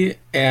different movie,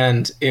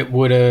 and it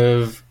would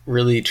have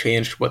really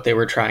changed what they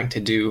were trying to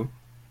do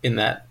in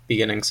that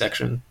beginning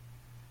section.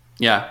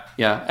 Yeah.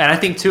 And I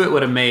think too, it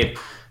would have made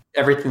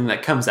everything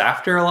that comes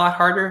after a lot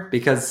harder,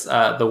 because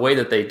the way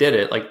that they did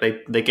it, like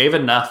they gave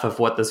enough of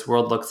what this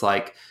world looks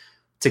like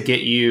to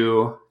get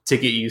you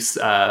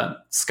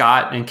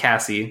Scott and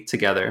Cassie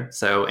together.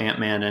 So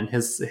Ant-Man and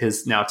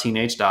his now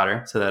teenage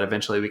daughter, so that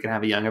eventually we can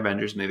have a Young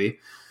Avengers movie.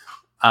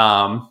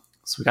 So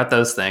we got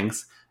those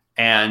things,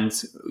 and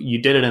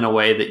you did it in a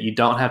way that you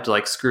don't have to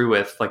like screw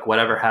with like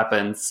whatever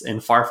happens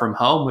in Far From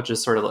Home, which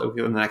is sort of like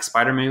in the next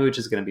Spider-Man movie, which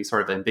is going to be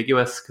sort of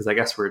ambiguous, because I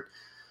guess we're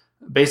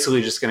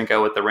basically just going to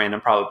go with the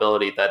random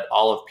probability that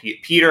all of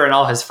Peter and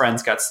all his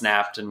friends got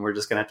snapped, and we're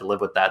just going to have to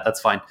live with that.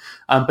 That's fine.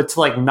 But to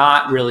like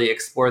not really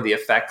explore the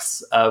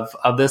effects of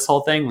this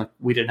whole thing, like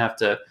we didn't have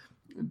to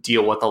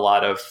deal with a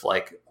lot of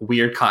like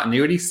weird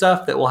continuity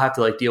stuff that we'll have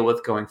to like deal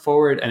with going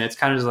forward. And it's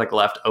kind of just like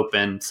left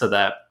open so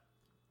that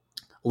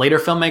later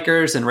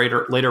filmmakers and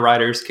later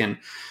writers can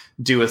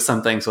do with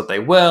some things what they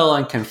will,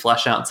 and can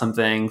flesh out some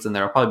things. And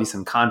there will probably be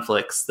some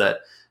conflicts that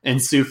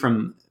ensue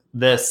from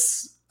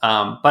this.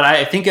 But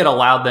I think it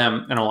allowed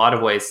them in a lot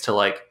of ways to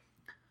like,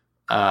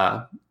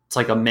 it's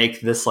like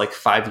make this like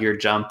 5-year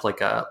jump,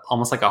 like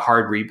almost like a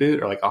hard reboot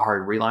or like a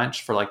hard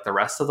relaunch for like the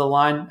rest of the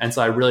line. And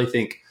so I really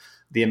think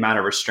the amount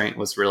of restraint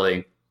was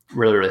really,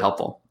 really, really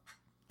helpful.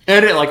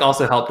 And it like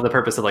also helped for the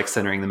purpose of like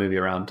centering the movie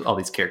around all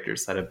these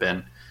characters that have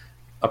been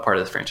a part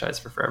of this franchise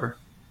for forever.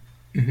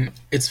 Mm-hmm.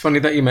 It's funny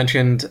that you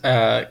mentioned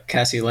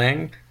Cassie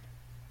Lang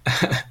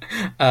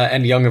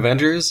and Young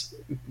Avengers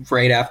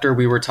right after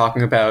we were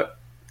talking about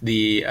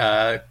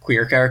the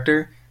queer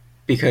character,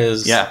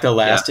 because the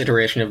last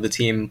iteration of the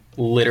team,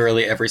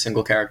 literally every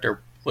single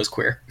character was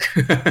queer.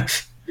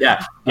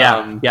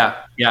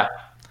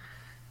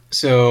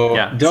 So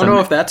don't know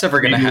if that's ever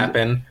going to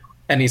happen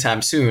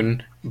anytime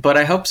soon, but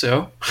I hope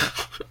so.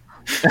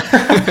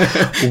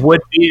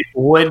 would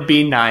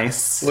be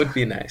nice. Would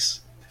be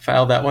nice.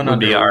 File that one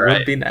under.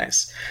 Would be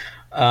nice.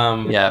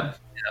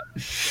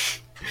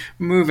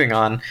 Moving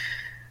on.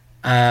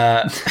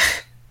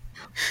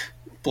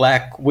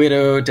 Black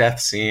Widow death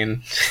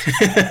scene.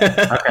 Okay.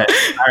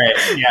 All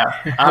right.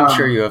 Yeah. I'm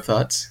sure you have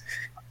thoughts.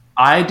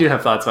 I do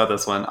have thoughts about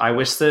this one. I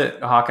wish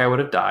that Hawkeye would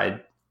have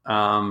died.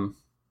 Not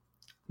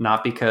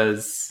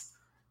because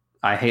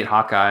I hate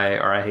Hawkeye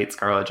or I hate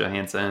Scarlett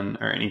Johansson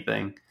or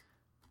anything.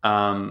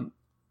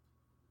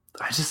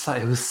 I just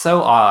thought it was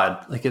so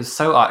odd. Like, it was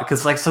so odd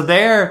because like, so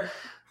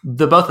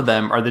both of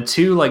them are the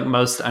two like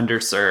most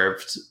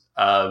underserved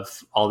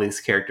of all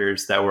these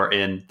characters that were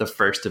in the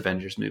first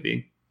Avengers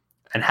movie.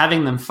 And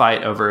having them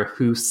fight over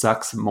who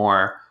sucks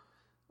more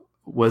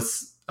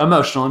was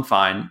emotional and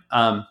fine.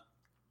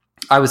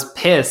 I was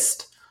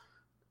pissed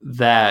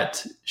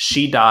that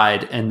she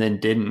died and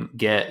then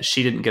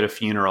she didn't get a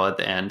funeral at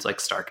the end like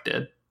Stark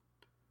did.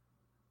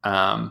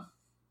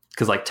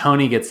 Because like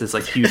Tony gets this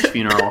like huge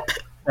funeral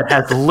that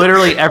has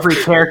literally every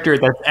character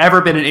that's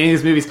ever been in any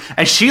of these movies,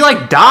 and she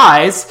like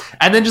dies,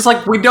 and then just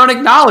like we don't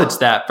acknowledge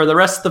that for the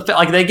rest of the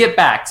like they get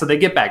back.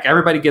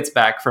 Everybody gets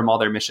back from all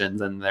their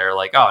missions, and they're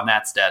like, oh,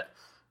 Nat's dead.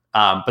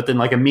 But then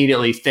like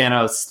immediately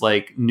Thanos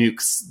like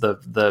nukes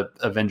the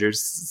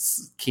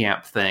Avengers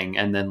camp thing,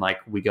 and then like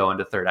we go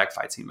into third act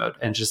fight scene mode,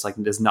 and just like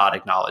is not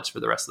acknowledged for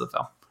the rest of the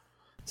film.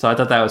 So I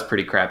thought that was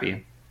pretty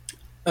crappy.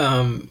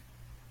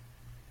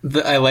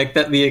 I like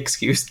that the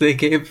excuse they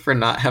gave for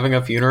not having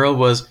a funeral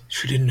was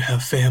she didn't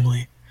have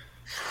family.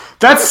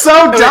 That's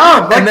so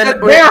dumb. Like, and then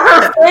they're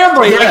her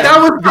family. Yeah. Like that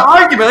was the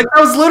argument. Like that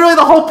was literally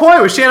the whole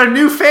point. Was she had a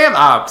new family?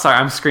 Oh, sorry,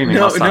 I'm screaming.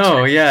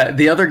 No, yeah.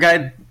 The other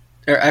guy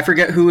I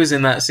forget who was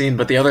in that scene,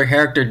 but the other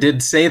character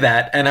did say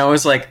that, and I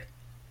was like,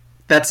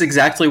 that's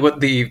exactly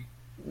what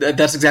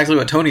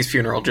Tony's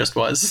funeral just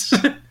was.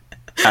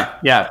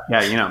 yeah.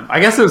 I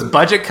guess it was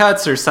budget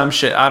cuts or some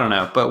shit. I don't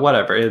know, but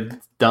whatever. It's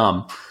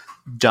dumb.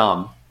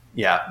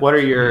 Yeah. What are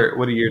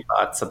your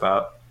thoughts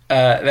about?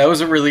 That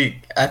was a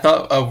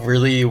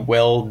really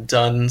well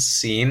done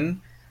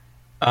scene.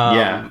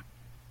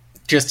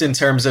 Just in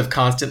terms of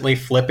constantly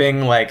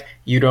flipping, like,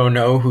 you don't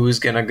know who's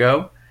gonna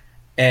go,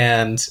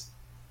 and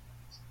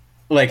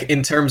like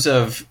in terms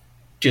of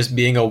just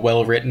being a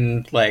well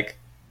written like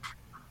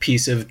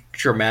piece of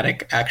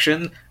dramatic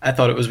action, I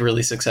thought it was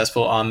really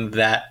successful on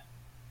that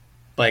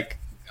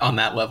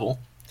level.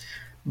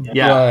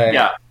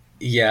 I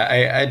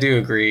do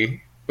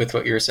agree with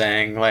what you're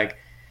saying. Like,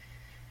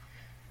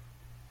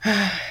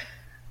 I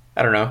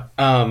don't know.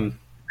 I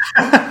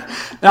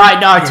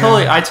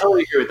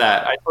totally agree with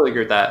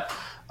that.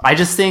 I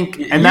just think,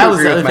 and that was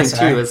the other thing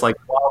too, is like,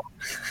 well,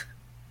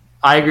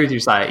 I agree with your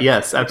side.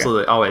 Yes,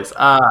 absolutely, okay. Always.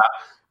 I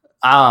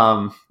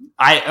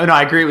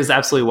agree. It was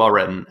absolutely well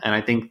written, and I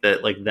think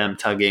that like them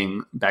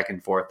tugging back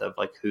and forth of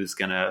like who's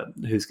gonna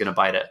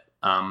bite it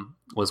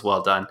was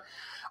well done.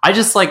 I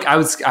just like I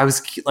was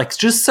like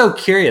just so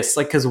curious,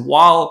 like, because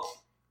while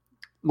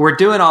we're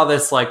doing all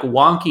this like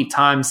wonky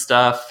time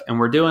stuff and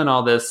we're doing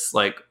all this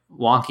like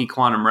wonky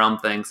quantum realm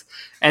things,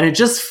 and it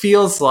just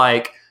feels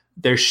like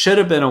there should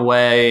have been a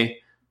way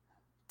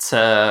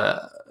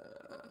to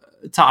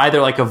either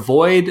like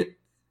avoid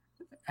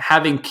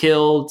having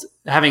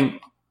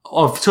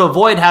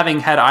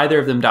had either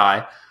of them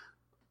die,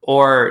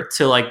 or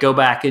to like go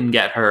back and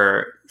get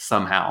her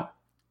somehow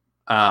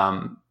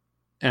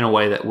in a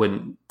way that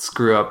wouldn't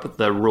screw up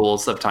the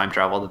rules of time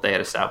travel that they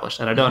had established.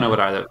 And I don't know what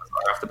either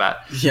are off the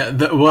bat. Yeah,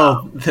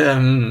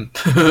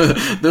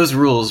 those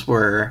rules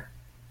were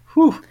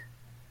whew.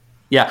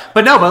 Yeah,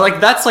 but like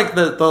that's like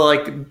the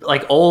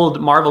like old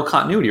Marvel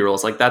continuity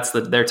rules. Like that's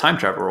their time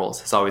travel rules.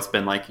 It's always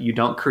been like you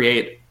don't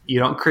create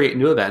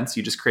new events.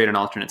 You just create an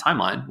alternate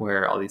timeline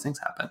where all these things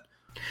happen.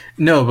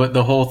 No, but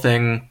the whole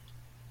thing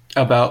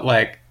about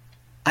like,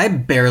 I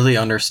barely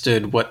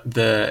understood what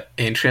the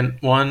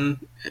Ancient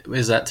One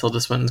is. That Tilda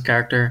Swinton's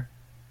character.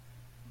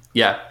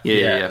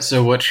 Yeah.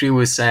 So what she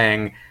was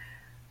saying,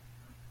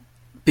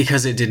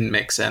 because it didn't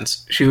make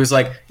sense. She was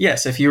like,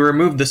 yes, if you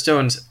remove the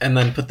stones and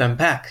then put them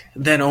back,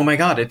 then, oh my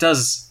god, it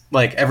does,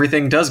 like,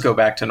 everything does go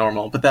back to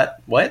normal. But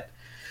that, what?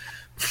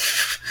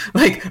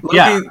 Like,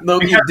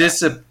 Loki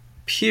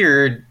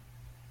disappeared,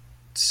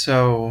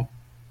 so...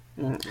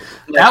 Like,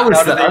 that was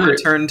how did they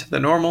return to the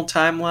normal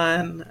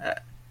timeline?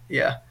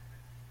 Yeah.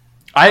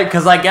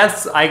 Because I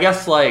guess,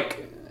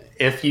 like,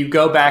 if you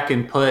go back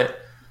and put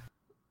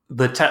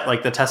the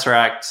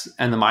Tesseract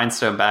and the Mind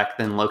Stone back,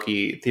 then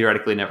Loki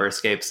theoretically never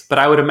escapes. But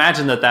I would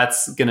imagine that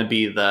that's going to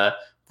be the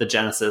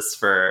genesis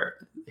for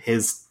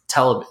his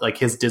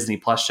his Disney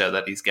Plus show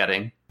that he's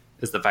getting,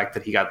 is the fact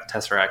that he got the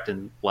Tesseract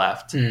and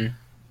left.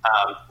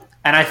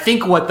 And I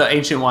think what the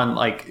Ancient One,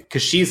 like,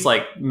 because she's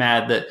like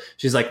mad that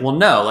she's like, well,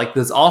 no, like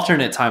this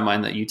alternate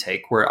timeline that you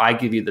take where I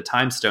give you the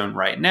Time Stone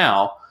right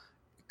now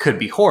could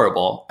be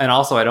horrible. And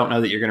also, I don't know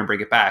that you're going to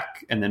bring it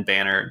back. And then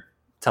Banner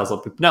tells them,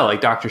 no,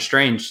 like Doctor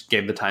Strange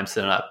gave the Time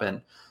Stone up.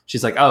 And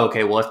she's like, oh,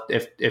 okay, well,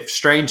 if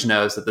Strange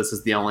knows that this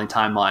is the only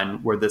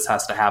timeline where this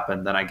has to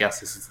happen, then I guess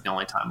this is the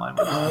only timeline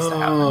where this has to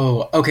happen.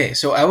 Oh, okay.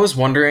 So I was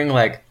wondering,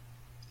 like,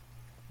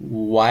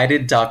 why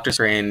did Doctor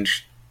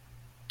Strange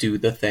do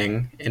the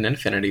thing in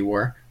Infinity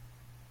War?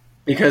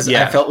 Because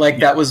I felt like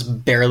that was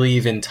barely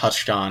even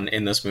touched on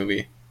in this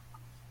movie.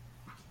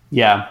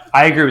 Yeah,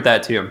 I agree with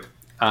that too.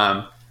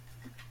 And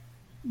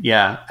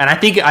I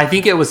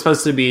think it was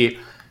supposed to be,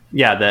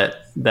 that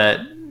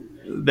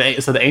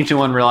the Ancient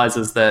One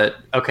realizes that,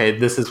 okay,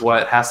 this is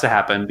what has to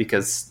happen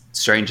because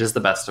Strange is the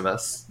best of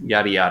us,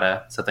 yada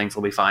yada, so things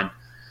will be fine.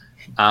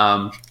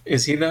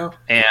 Is he though?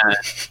 And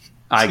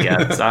I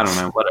guess I don't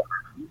know,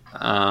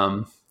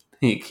 whatever.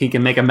 He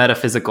can make a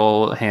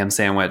metaphysical ham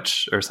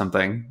sandwich or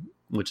something,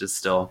 which is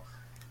still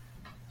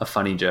a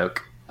funny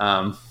joke.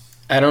 I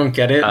don't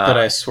get it, but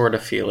I sort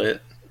of feel it.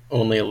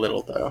 Only a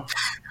little, though.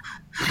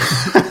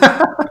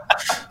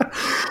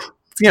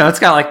 It's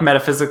got like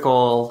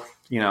metaphysical,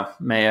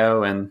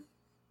 mayo and.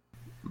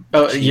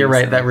 Oh, you're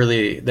right. That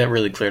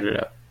really cleared it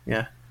up.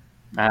 Yeah.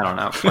 I don't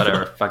know.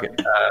 Whatever. Fuck it.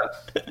 Yeah.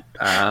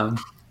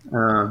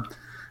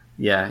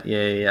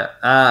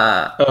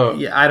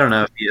 I don't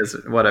know if he is.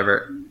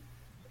 Whatever.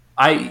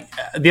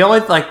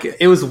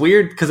 It was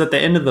weird because at the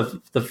end of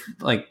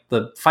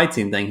the fight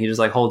scene thing, he just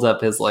like holds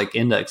up his like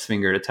index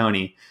finger to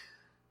Tony,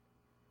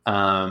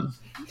 as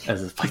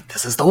if like,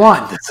 this is the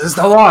one,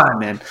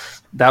 and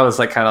that was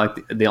like kind of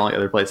like the only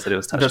other place that it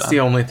was touched on. That's the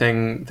only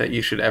thing that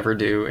you should ever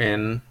do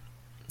in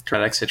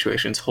dramatic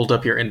situations: hold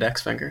up your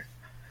index finger.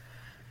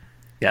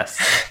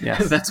 Yes,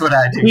 that's what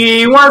I do.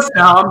 He was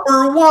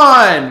number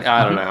one.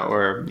 I don't know,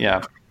 or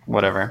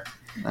whatever.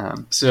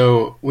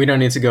 So we don't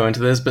need to go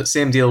into this, but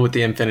same deal with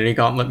the Infinity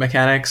Gauntlet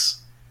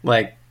mechanics.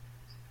 Like,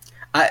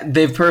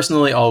 they've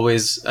personally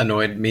always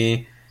annoyed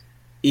me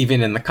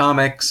even in the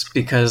comics,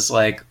 because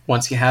like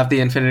once you have the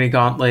Infinity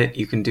Gauntlet,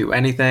 you can do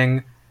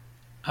anything.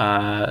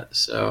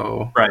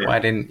 So why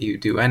didn't you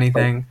do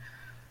anything?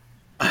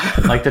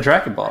 Like the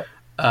Dragon Ball.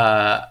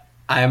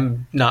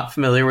 I'm not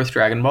familiar with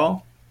Dragon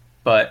Ball,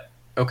 but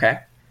okay.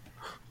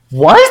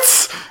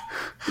 What?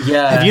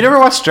 Yeah. Have you never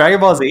watched Dragon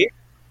Ball Z?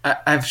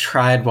 I've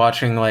tried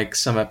watching like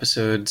some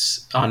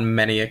episodes on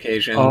many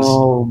occasions.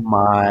 Oh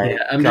my! Yeah,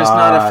 I'm just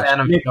not a fan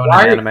of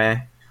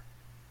anime.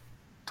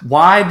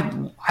 Why?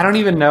 I don't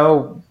even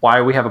know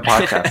why we have a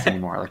podcast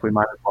anymore. Like, we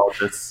might as well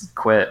just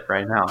quit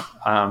right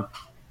now.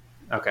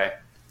 Okay,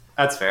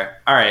 that's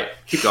fair. All right,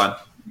 keep going.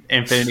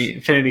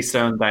 Infinity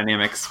Stone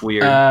dynamics,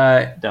 weird.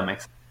 That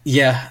makes sense.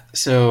 Yeah.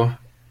 So,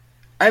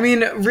 I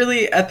mean,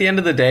 really, at the end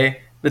of the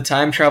day, the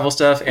time travel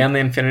stuff and the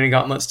Infinity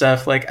Gauntlet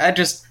stuff, like, I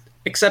just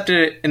accepted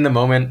it in the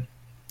moment,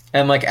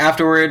 and like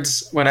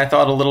afterwards, when I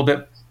thought a little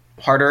bit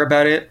harder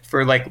about it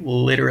for like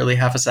literally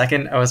half a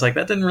second, I was like,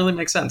 that didn't really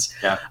make sense.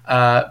 Yeah.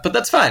 But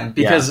that's fine,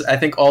 because I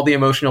think all the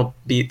emotional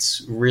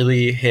beats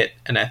really hit,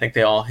 and I think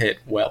they all hit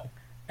well.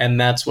 And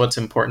that's what's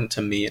important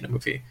to me in a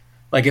movie.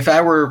 Like, if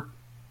I were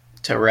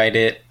to write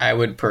it, I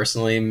would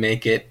personally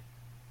make it,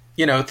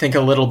 think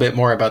a little bit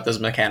more about those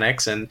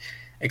mechanics and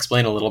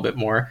explain a little bit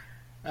more,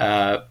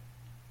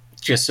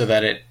 just so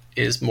that it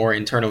is more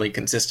internally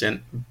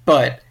consistent.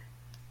 But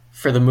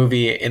for the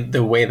movie, in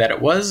the way that it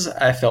was,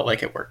 I felt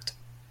like it worked.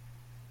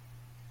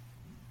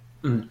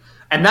 And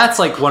that's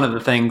like one of the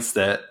things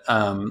that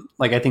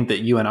like I think that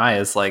you and I,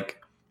 as like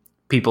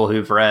people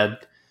who've read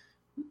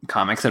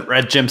comics and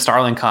read Jim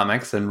Starlin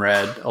comics and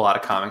read a lot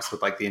of comics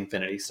with like the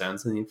Infinity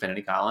Stones and the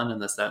Infinity Gauntlet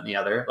and this, that, and the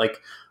other,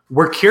 like,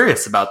 we're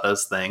curious about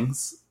those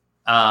things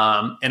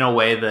in a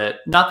way that,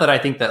 not that I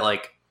think that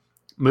like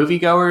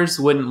moviegoers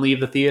wouldn't leave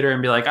the theater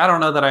and be like, I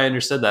don't know that I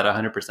understood that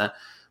 100%,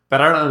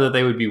 but I don't know that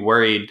they would be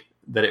worried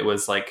that it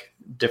was like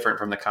different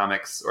from the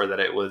comics, or that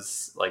it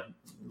was like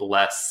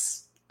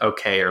less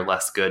okay or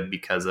less good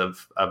because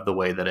of the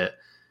way that it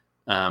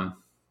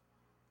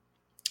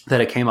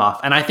came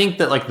off. And I think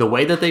that like the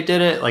way that they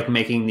did it, like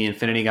making the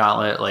Infinity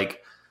Gauntlet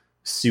like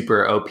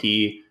super OP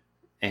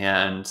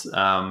and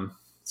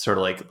sort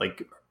of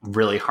like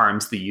really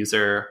harms the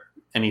user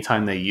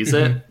anytime they use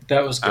it.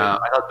 That was good.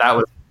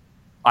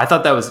 I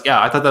thought that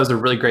was a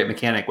really great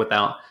mechanic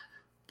without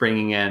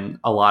bringing in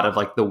a lot of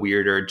like the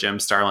weirder Jim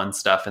Starlin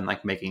stuff and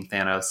like making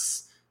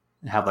Thanos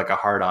have like a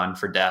hard on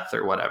for death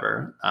or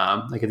whatever.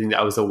 Like, I think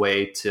that was a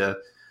way to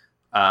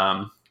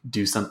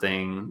do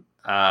something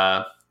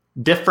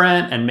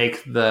different and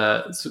make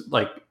the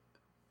like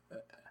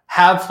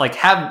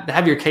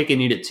have your cake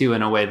and eat it too,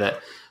 in a way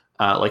that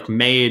like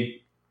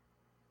made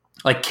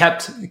like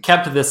kept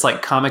this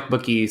like comic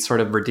booky sort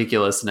of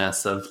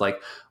ridiculousness of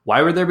like,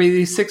 why would there be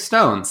these 6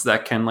 stones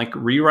that can like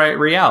rewrite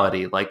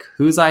reality? Like,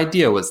 whose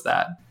idea was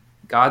that?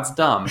 God's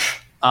dumb.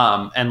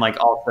 And like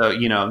also,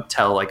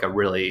 tell like a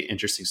really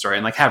interesting story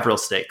and like have real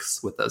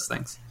stakes with those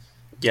things.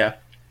 Yeah,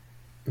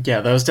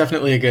 that was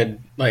definitely a good,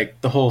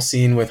 like, the whole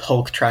scene with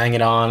Hulk trying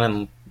it on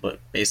and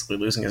basically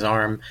losing his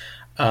arm.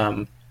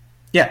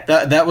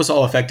 That was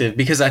all effective,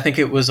 because I think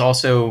it was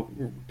also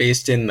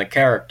based in the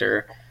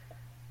character.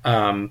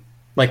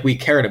 Like, we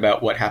cared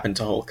about what happened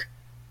to Hulk,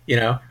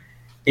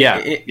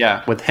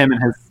 with him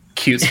and his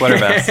cute sweater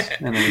vest.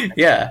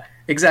 Yeah,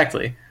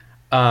 exactly.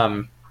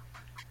 So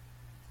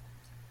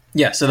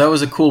that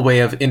was a cool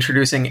way of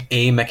introducing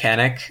a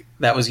mechanic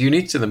that was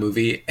unique to the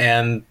movie,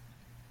 and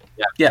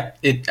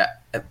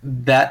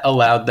that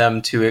allowed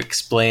them to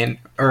explain,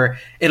 or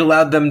it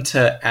allowed them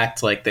to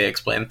act like they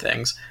explained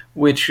things,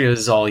 which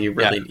is all you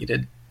really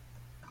needed.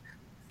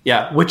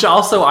 Yeah, which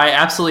also I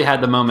absolutely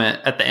had the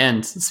moment at the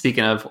end,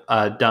 speaking of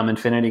dumb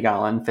Infinity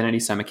Gauntlet, Infinity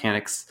Stone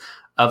mechanics,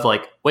 of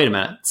like, wait a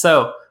minute.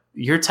 So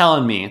you're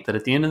telling me that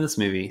at the end of this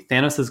movie,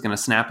 Thanos is going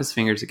to snap his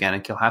fingers again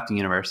and kill half the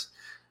universe,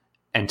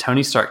 and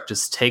Tony Stark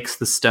just takes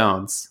the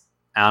stones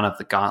out of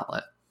the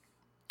gauntlet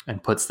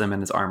and puts them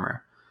in his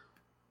armor.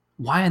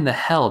 Why in the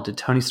hell did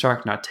Tony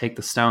Stark not take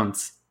the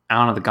stones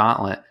out of the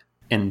gauntlet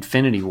in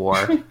Infinity War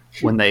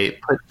when they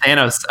put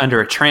Thanos under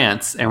a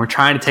trance and were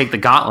trying to take the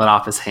gauntlet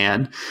off his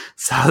hand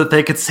so that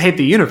they could save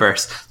the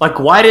universe? Like,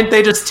 why didn't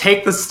they just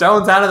take the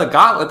stones out of the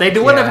gauntlet? They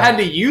wouldn't have had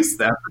to use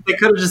them, but they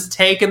could have just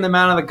taken them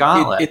out of the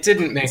gauntlet. It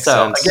didn't make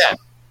sense. Again,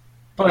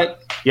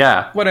 but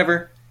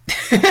whatever.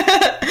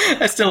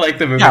 I still like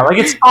the movie. Yeah, like,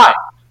 it's fine.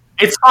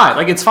 It's fine.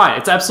 Like, it's fine.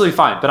 It's absolutely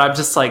fine. But I'm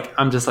just like,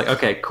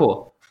 okay,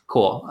 cool.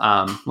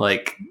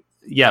 Like,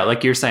 yeah,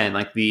 like you're saying,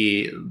 like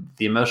the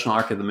emotional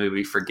arc of the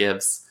movie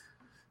forgives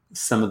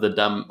some of the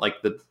dumb, like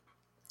the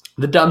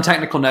dumb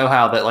technical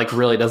know-how that like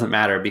really doesn't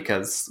matter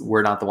because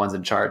we're not the ones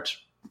in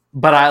charge.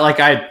 But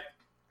I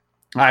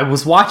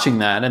was watching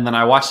that, and then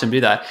I watched him do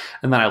that,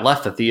 and then I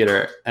left the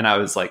theater and I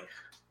was like,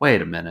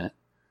 wait a minute.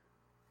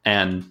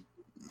 And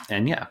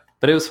yeah,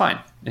 but it was fine.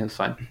 It was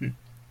fine.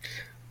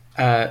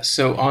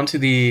 So on to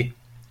the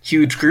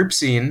huge group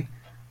scene.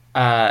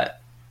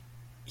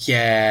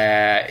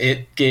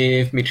 It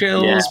gave me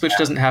chills, which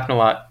doesn't happen a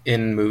lot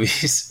in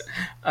movies.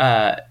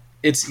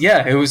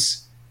 It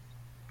was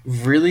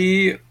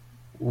really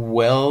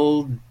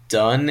well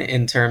done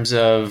in terms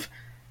of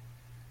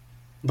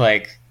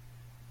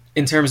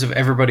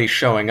everybody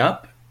showing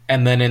up,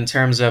 and then in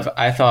terms of,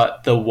 I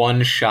thought the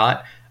one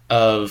shot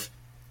of,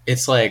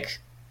 it's like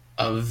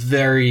a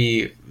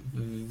very,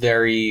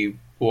 very,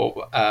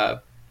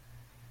 like,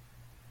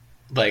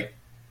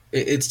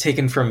 it's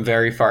taken from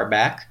very far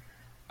back,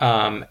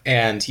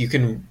 and you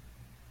can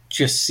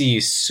just see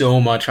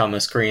so much on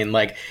the screen,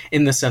 like,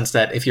 in the sense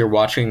that if you're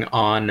watching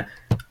on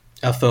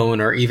a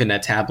phone or even a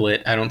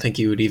tablet, I don't think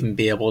you would even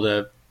be able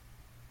to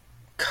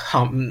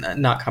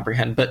not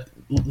comprehend, but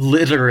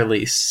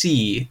literally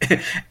see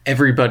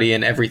everybody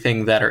and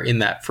everything that are in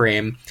that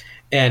frame.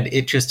 And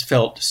it just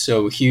felt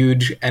so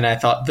huge. And I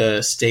thought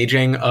the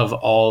staging of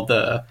all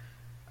the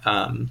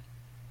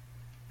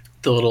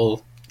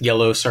little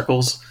yellow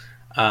circles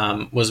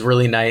was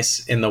really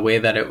nice, in the way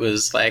that it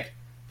was like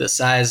the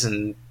size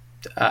and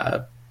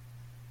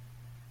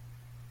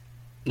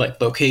like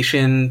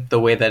location, the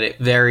way that it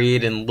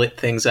varied and lit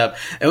things up.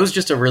 It was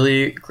just a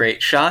really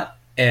great shot.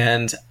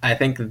 And I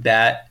think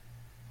that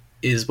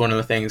is one of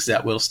the things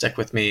that will stick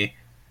with me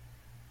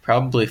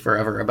probably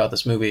forever about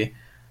this movie.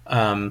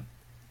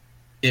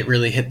 It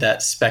really hit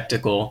that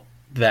spectacle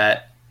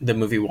that the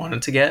movie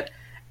wanted to get,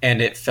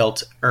 and it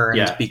felt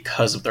earned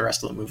because of the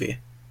rest of the movie.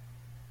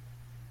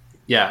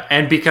 Yeah,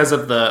 and because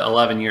of the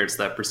 11 years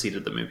that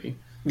preceded the movie.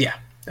 Yeah,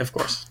 of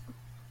course.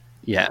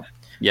 Yeah.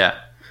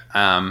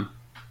 I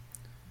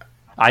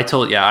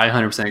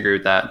 100% agree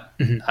with that.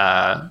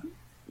 Mm-hmm.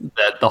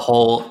 That the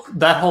whole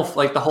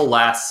like the whole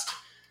last,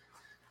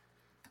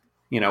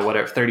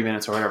 whatever 30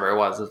 minutes or whatever it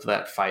was of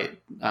that fight,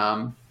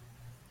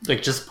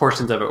 like just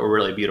portions of it were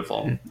really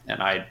beautiful. Mm-hmm.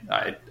 And I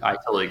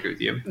totally agree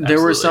with you. Absolutely.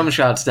 There were some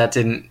shots that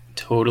didn't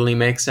totally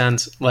make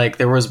sense. Like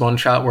there was one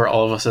shot where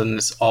all of a sudden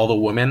it's all the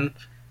women,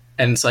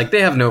 and it's like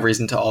they have no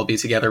reason to all be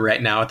together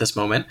right now at this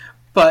moment,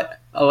 but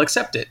I'll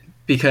accept it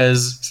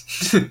because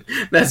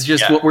that's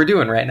just what we're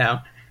doing right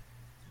now.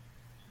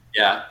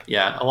 Yeah.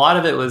 A lot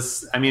of it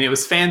was, it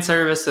was fan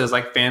service. It was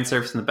like fan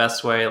service in the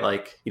best way.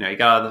 Like, you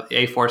got all the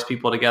A-Force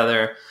people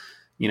together,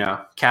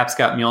 Cap's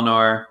got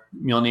Mjolnir.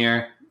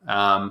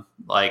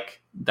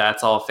 Like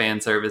that's all fan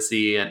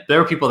servicey. And there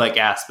were people that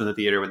gasped in the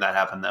theater when that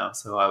happened though.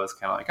 So I was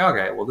kind of like,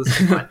 okay, well this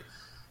is fine.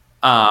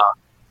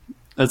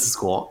 This is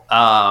cool.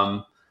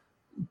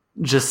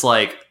 Just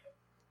like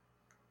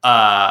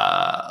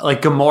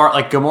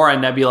Gamora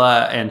and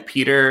Nebula and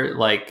Peter,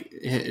 like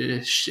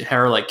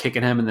her like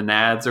kicking him in the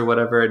nads or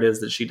whatever it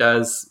is that she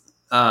does,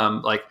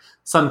 like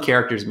some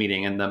characters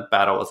meeting in the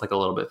battle was like a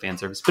little bit fan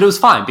service, but it was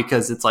fine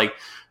because it's like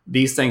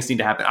these things need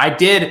to happen. I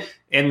did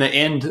in the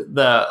end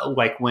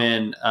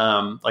when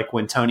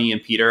Tony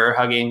and Peter are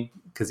hugging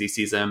because he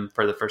sees him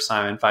for the first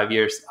time in 5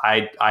 years.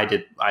 I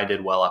did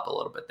well up a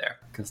little bit there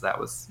because that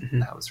was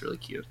really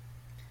cute.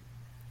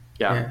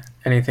 Yeah.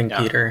 Anything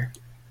yeah. Peter,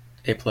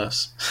 A+.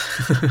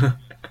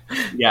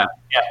 Yeah.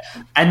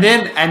 And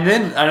then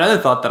another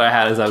thought that I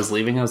had as I was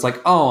leaving, I was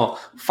like, oh,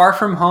 Far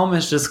From Home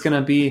is just going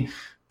to be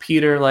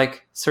Peter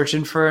like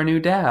searching for a new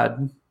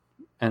dad.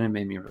 And it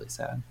made me really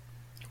sad.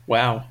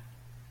 Wow.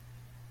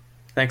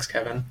 Thanks,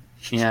 Kevin.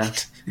 Yeah.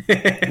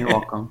 You're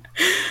welcome.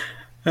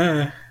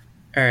 All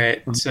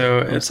right. So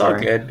it's all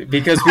good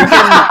because we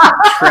can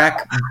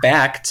track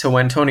back to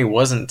when Tony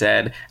wasn't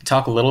dead,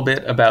 talk a little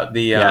bit about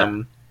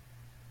the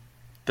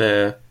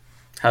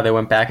how they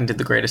went back and did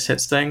the greatest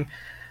hits thing.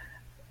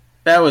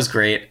 That was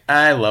great.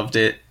 I loved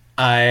it.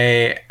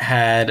 I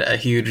had a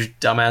huge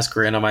dumbass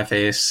grin on my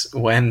face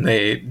when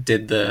they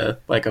did the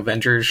like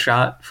Avengers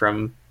shot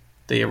from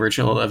the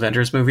original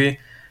Avengers movie,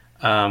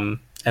 and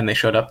they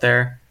showed up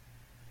there.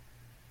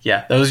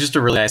 Yeah, that was just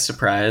a really nice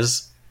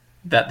surprise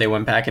that they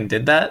went back and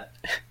did that.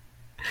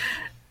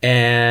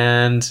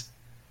 And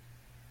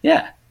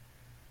yeah,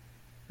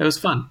 it was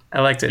fun.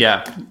 I liked it.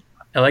 Yeah,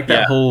 I liked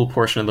that whole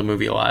portion of the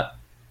movie a lot.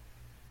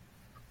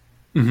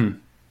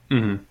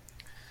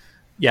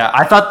 Yeah,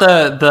 I thought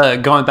the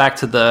going back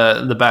to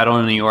the battle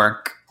in New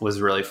York was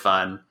really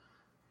fun.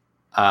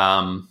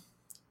 I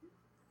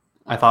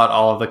thought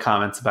all of the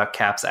comments about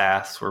Cap's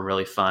ass were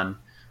really fun.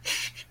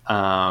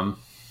 America's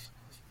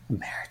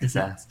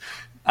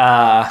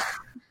ass.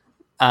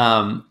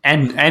 And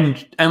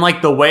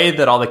like the way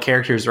that all the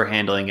characters were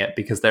handling it,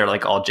 because they're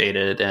like all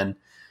jaded and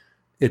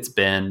it's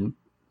been,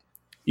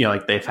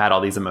 like they've had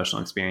all these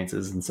emotional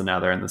experiences, and so now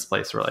they're in this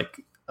place where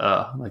like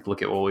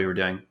look at what we were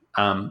doing.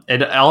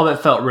 All of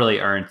it felt really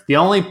earned. The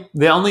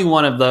only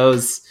one of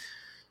those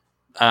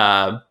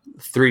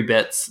 3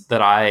 bits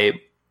that I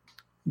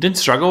didn't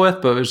struggle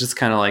with, but it was just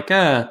kind of like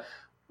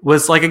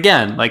was like,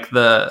 again, like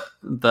the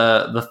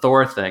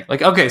Thor thing.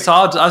 Like, okay, so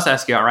I'll just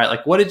ask you outright,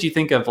 like, what did you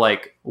think of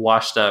like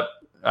washed up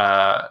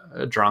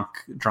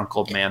drunk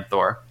old man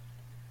Thor?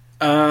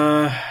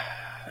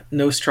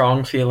 No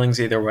strong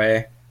feelings either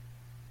way.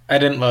 I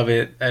didn't love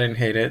it. I didn't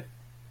hate it.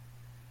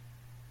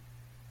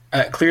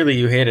 Clearly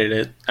you hated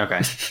it.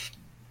 Okay.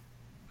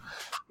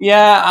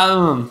 Yeah,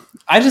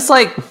 I just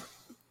like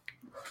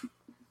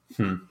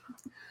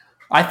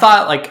I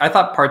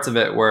thought parts of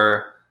it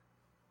were,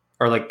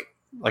 or like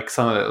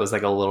some of it was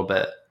like a little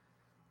bit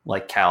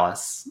like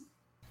callous.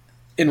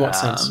 In what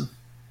sense?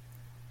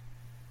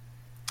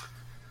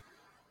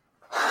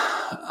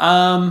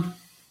 I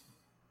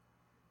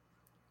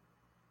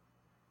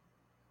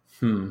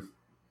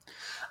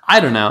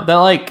don't know.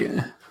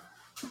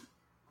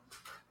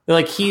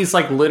 That he's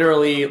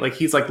literally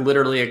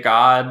a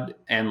god,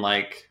 and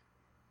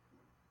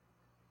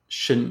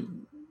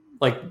shouldn't,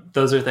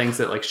 those are things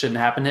that shouldn't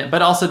happen to him.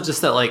 But also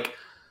just that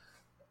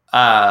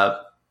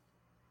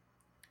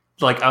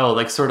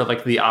sort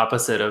of the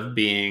opposite of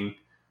being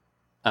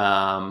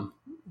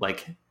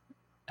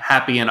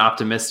happy and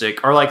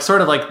optimistic, or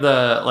sort of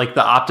the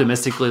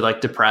optimistically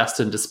depressed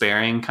and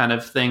despairing kind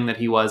of thing that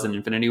he was in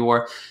Infinity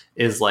War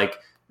is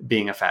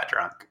being a fat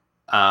drunk.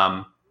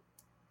 And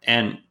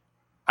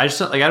I just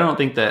don't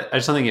think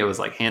it was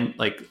I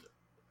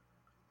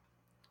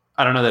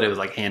don't know that it was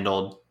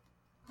handled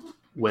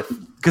with,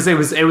 because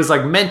it was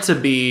meant to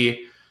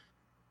be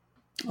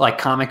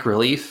comic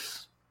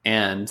relief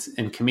and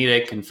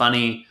comedic and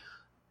funny.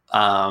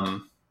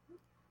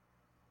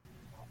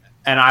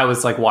 And I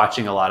was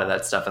watching a lot of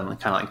that stuff and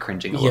kind of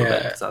cringing a little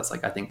bit, because I was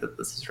I think that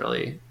this is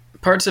really,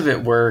 parts of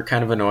it were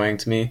kind of annoying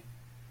to me,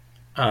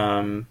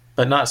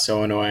 but not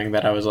so annoying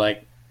that I was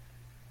I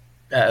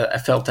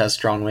felt as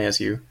strongly as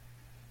you.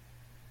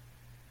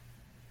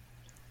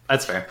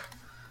 That's fair.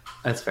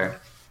 It's it felt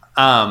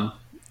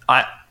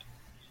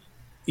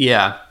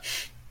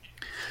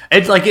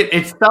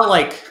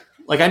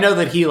I know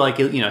that he he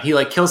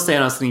kills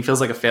Thanos and he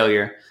feels like a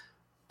failure.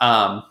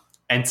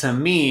 And to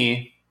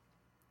me,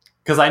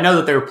 because I know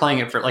that they were playing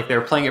it for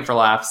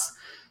laughs,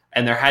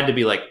 and there had to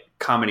be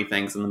comedy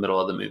things in the middle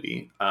of the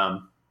movie,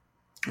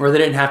 or they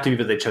didn't have to be,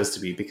 but they chose to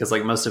be, because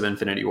most of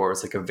Infinity War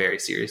was a very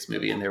serious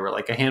movie, and there were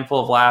a handful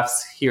of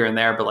laughs here and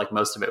there, but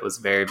most of it was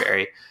very,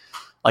 very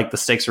the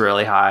stakes were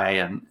really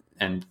high,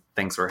 and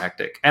things were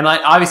hectic. And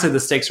obviously the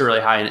stakes were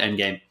really high in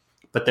Endgame,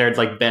 but there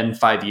had been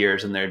 5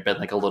 years, and there had been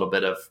a little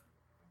bit of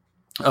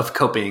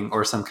coping,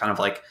 or some kind of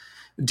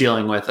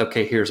dealing with,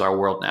 okay, here's our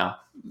world now.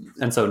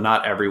 And so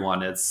not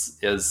everyone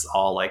is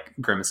all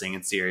grimacing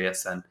and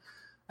serious and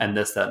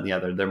this, that, and the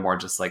other. They're more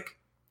just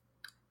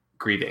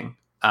grieving.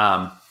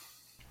 But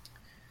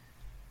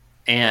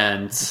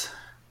I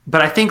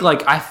think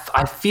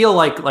I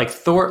feel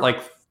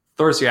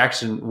Thor's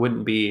reaction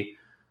wouldn't be,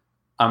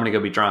 I'm going to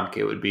go be drunk.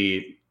 It would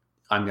be,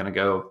 I'm going to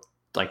go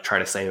try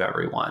to save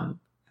everyone,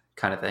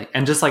 kind of thing.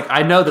 And just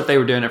I know that they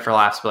were doing it for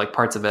laughs, but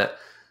parts of it,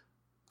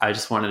 I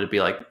just wanted to be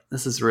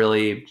this is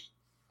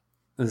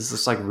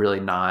just really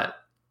not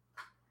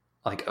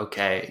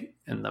okay.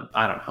 And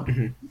I don't know.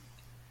 Mm-hmm.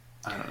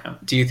 I don't know.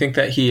 Do you think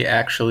that he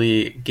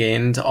actually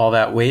gained all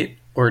that weight,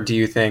 or do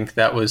you think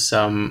that was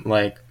some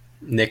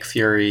Nick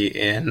Fury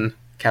in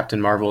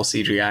Captain Marvel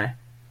CGI?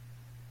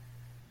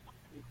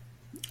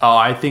 Oh,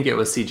 I think it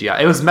was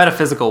CGI. It was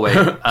metaphysical weight.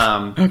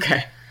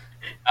 Okay.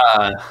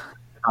 I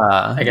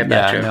get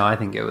that joke. No, I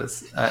think it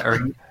was,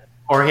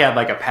 or he had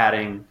a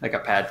padding, a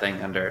pad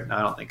thing under. No,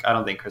 I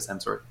don't think Chris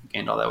Hemsworth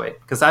gained all that weight,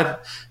 because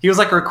he was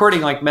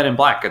recording Men in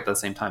Black at the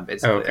same time,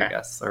 basically. Okay. I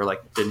guess, or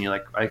didn't he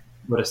I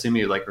would assume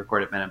he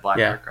recorded Men in Black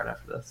right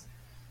after this.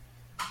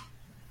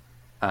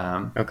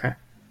 Okay.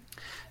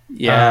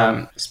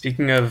 Yeah.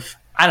 Speaking of,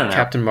 I don't know,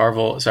 Captain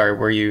Marvel.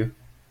 Sorry,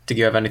 did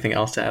you have anything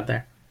else to add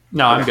there?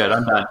 No, I'm good.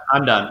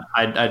 I'm done.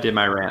 I did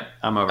my rant.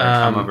 I'm over it.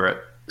 I'm over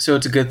it. So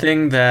it's a good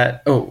thing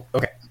that... Oh,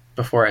 okay.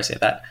 Before I say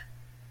that,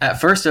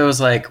 at first I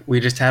was we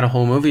just had a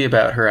whole movie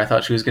about her. I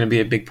thought she was going to be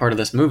a big part of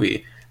this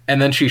movie.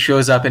 And then she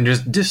shows up and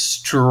just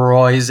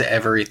destroys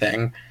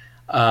everything.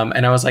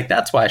 And I was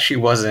that's why she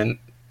wasn't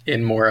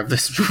in more of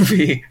this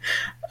movie.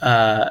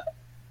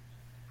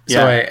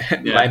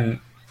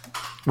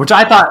 Which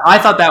I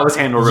thought that was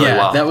handled really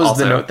well. That was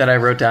also the note that I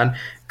wrote down.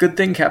 Good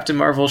thing Captain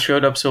Marvel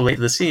showed up so late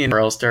in the scene, or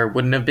else there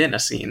wouldn't have been a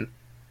scene.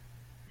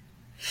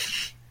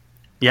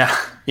 Yeah.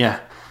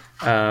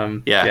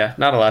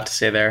 Not a lot to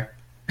say there.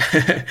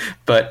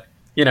 But,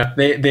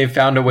 they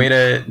found a way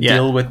to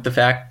deal with the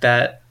fact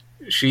that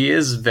she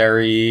is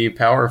very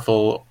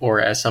powerful,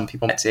 or as some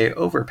people might say,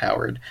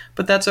 overpowered.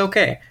 But that's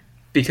okay,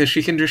 because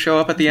she can just show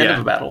up at the end of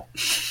a battle.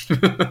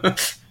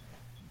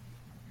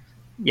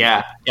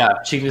 Yeah.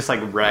 She can just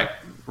wreck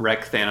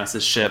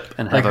Thanos' ship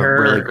and have a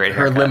really great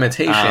haircut. Her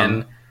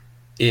limitation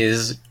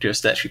is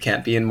just that she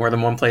can't be in more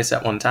than one place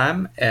at one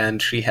time,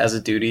 and she has a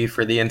duty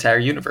for the entire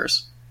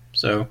universe.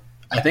 So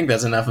I think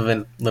that's enough of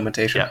a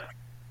limitation.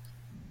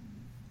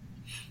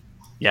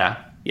 Yeah.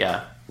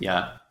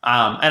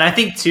 And I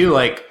think too,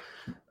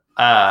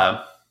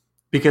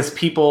 because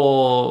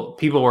people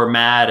were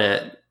mad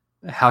at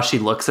how she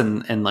looks in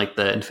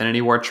the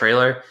Infinity War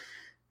trailer,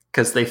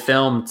 because they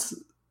filmed,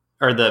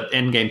 or the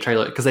Endgame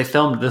trailer, because they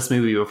filmed this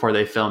movie before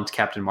they filmed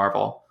Captain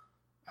Marvel,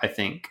 I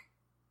think.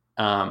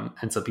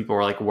 And so people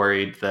were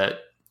worried that,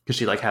 because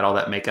she had all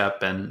that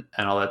makeup and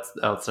all that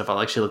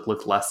stuff, she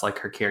looked less like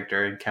her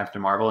character in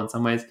Captain Marvel in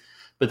some ways.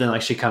 But then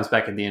she comes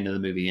back at the end of the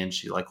movie and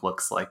she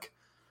looks like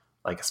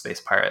a space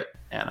pirate,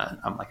 and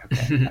I'm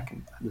okay,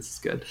 this is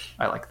good.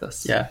 I like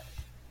this. Yeah.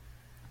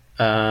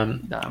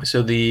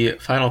 So the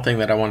final thing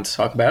that I wanted to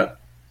talk about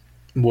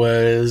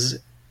was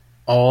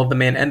all the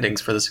main endings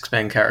for the 6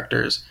 main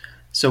characters.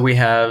 So we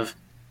have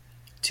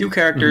 2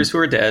 characters who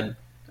are dead.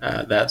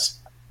 That's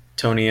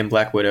Tony and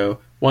Black Widow.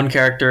 1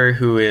 character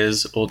who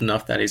is old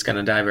enough that he's going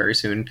to die very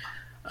soon,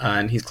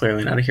 and he's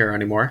clearly not a hero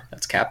anymore.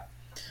 That's Cap.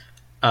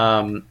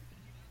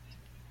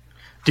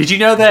 Did you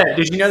know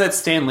that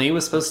Stan Lee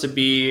was supposed to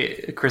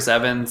be Chris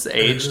Evans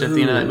aged at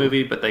the end of that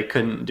movie, but they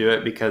couldn't do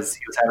it because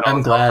he was having all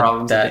the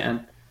problems at the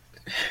end?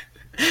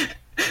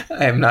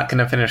 I am not going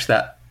to finish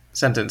that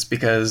sentence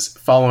because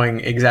following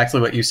exactly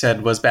what you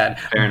said was bad.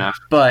 Fair enough.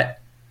 But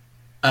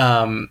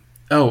I'm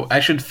going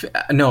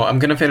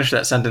to finish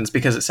that sentence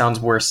because it sounds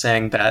worse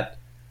saying that.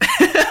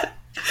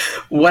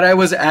 What I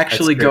was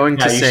actually going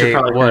to say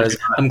was,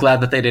 I'm glad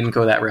that they didn't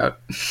go that route.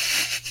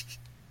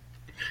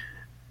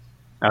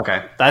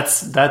 Okay,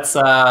 that's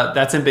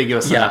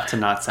ambiguous enough to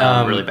not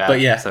sound really bad.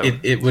 But yeah, so.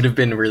 it would have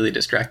been really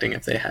distracting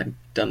if they had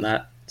done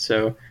that.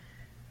 So,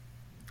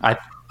 I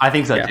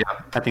think so too.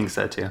 I think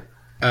so too.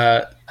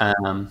 I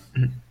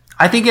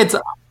think that's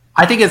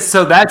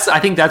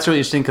really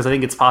interesting because I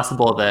think it's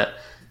possible that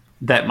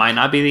might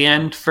not be the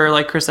end for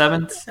like Chris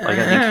Evans. Like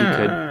I think he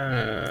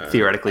could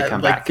theoretically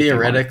come back.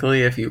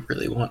 Theoretically, if you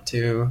really want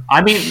to.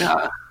 I mean,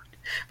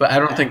 but I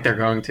don't think they're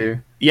going to.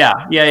 Yeah.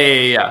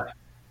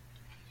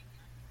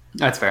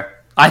 That's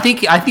fair. I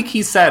think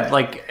he said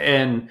like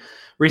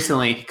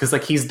recently because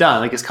like he's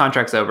done, like his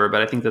contract's over,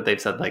 but I think that they've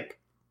said like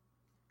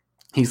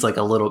he's like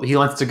he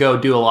wants to go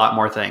do a lot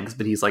more things,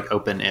 but he's like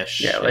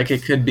open-ish. Yeah, like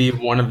it could be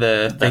one of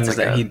the things like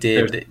that he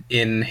did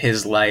in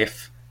his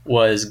life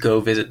was go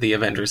visit the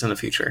Avengers in the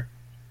future.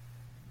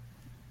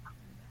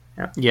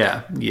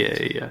 Yeah.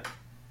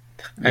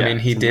 I mean,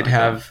 he did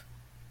have.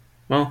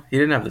 Well, he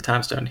didn't have the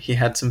time stone. He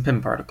had some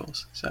Pym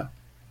particles, so.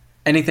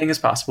 Anything is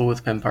possible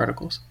with Pym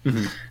particles.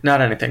 Mm-hmm. Not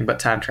anything, but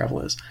time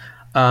travel is.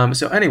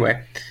 So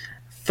anyway,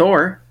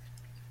 Thor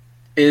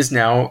is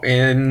now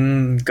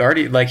in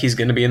Guardian. Like he's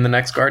going to be in the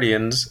next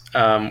Guardians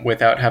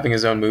without having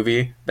his own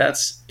movie.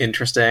 That's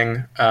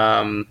interesting.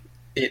 I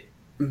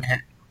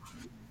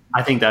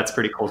think that's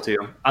pretty cool too.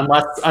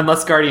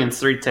 Unless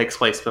Guardians 3 takes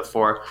place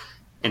before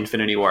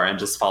Infinity War and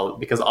just follow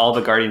because all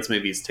the Guardians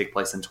movies take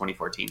place in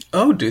 2014.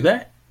 Oh, do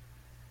they?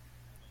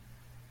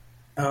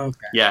 Oh,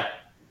 okay. Yeah.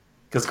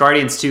 Because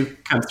Guardians 2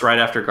 comes right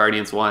after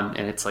Guardians 1,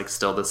 and it's like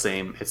still the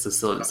same. It's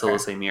still the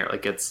same year.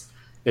 Like it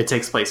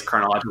takes place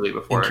chronologically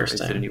before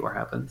Infinity War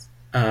happens.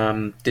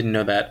 Didn't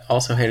know that.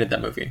 Also hated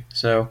that movie.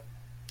 So,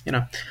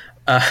 Yep.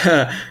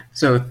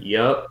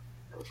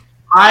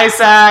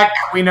 Isaac,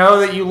 we know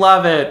that you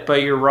love it,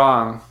 but you're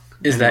wrong.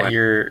 Is that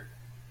your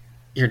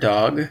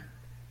dog?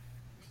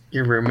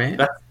 Your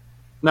roommate?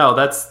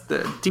 That's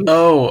the.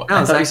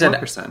 I thought you said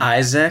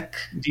Isaac.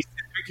 DC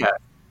Cat.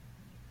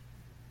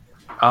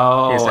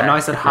 Oh, Zach, no, I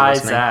said hi,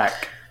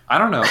 Zach. I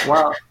don't know.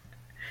 Well,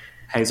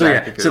 hey,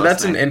 Zach, so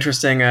that's an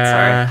interesting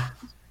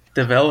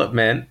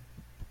development.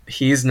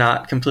 He's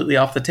not completely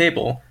off the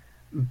table,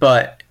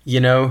 but you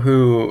know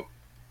who?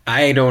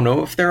 I don't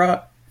know if they're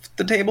off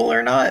the table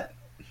or not.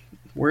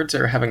 Words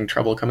are having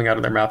trouble coming out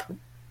of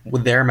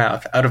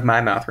out of my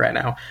mouth right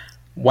now.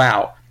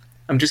 Wow.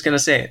 I'm just going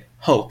to say it.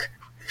 Hulk.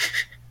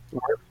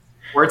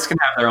 Words can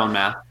have their own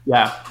math.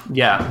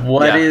 Yeah.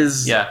 What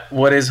is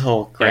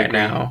Hulk right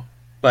now?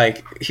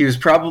 Like, he was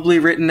probably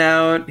written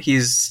out.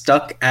 He's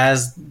stuck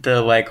as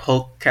the, like,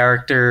 Hulk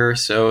character,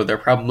 so they're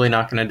probably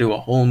not going to do a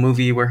whole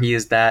movie where he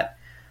is that.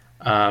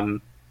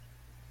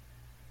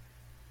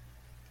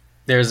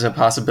 There's a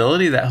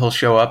possibility that he'll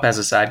show up as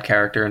a side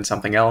character in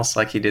something else,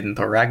 like he did in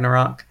Thor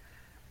Ragnarok.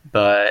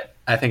 But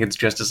I think it's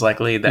just as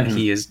likely that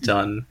he is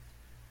done.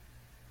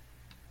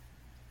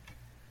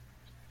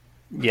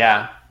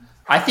 Yeah.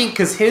 I think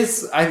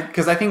because I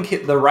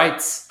think the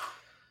rights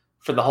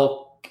for the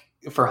Hulk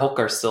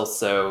are still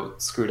so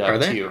screwed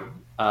up too.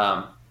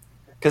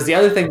 Because the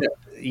other thing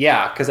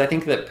because I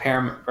think that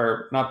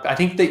I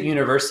think that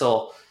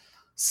Universal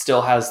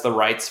still has the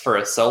rights for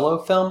a solo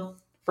film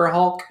for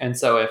Hulk, and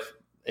so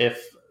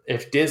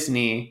if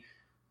Disney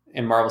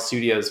and Marvel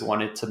Studios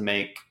wanted to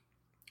make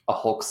a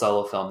Hulk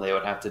solo film, they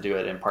would have to do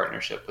it in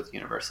partnership with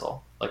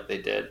Universal, like they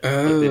did.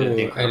 Oh, like they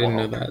did I didn't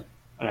know that,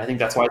 and I think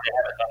that's why they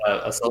haven't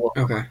done a solo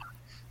film. Okay.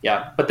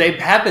 Yeah, but they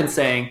have been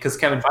saying, because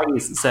Kevin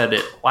Feige said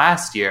it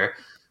last year.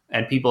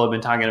 And people have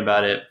been talking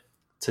about it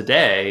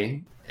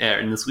today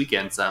and this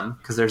weekend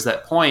because there's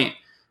that point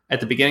at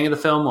the beginning of the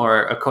film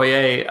where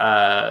Okoye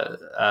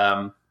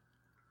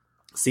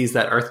sees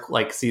that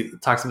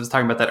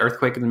talking about that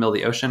earthquake in the middle of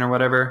the ocean or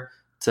whatever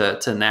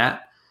to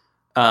Nat,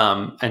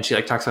 and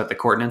she talks about the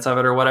coordinates of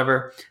it or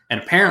whatever. And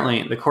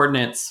apparently the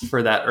coordinates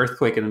for that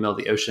earthquake in the middle of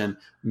the ocean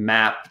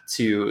map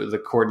to the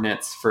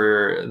coordinates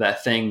for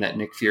that thing that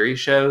Nick Fury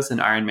shows in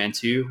Iron Man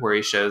 2, where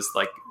he shows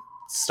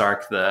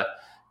Stark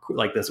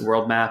this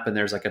world map, and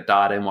there's a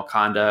dot in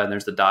Wakanda, and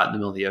there's a dot in the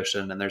middle of the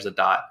ocean, and there's a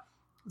dot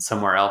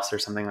somewhere else or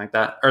something like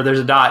that, or there's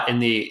a dot in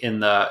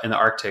the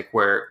Arctic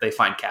where they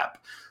find Cap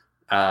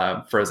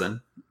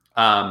frozen.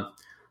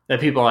 That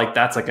people are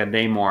that's a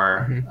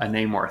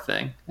Namor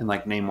thing, and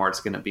Namor's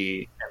going to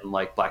be in in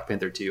like Black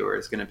Panther 2 or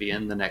is going to be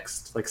in the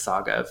next like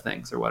saga of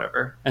things or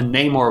whatever. And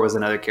Namor was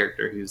another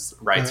character whose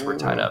rights were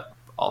tied up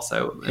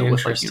also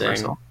with like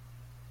Universal.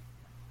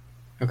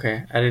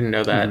 Okay, I didn't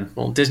know that. Mm-hmm.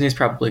 Well, Disney's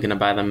probably going to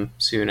buy them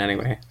soon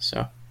anyway,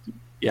 so.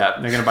 Yeah,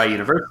 they're going to buy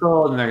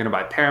Universal, and they're going to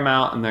buy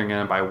Paramount, and they're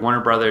going to buy Warner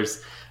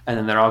Brothers, and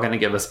then they're all going to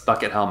give us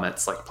bucket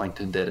helmets like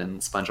Plankton did in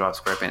SpongeBob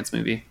SquarePants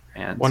movie.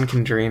 And one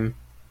can dream.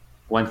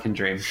 One can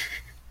dream.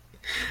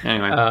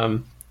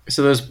 Anyway.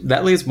 So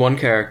that leaves one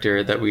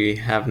character that we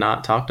have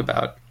not talked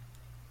about.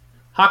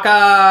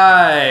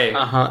 Hawkeye!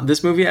 Uh-huh.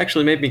 This movie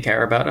actually made me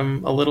care about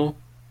him a little,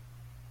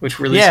 which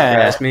really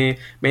surprised me,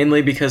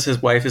 mainly because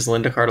his wife is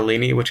Linda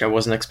Cardellini, which I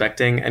wasn't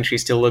expecting, and she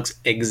still looks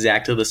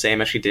exactly the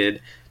same as she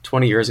did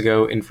 20 years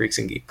ago in Freaks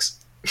and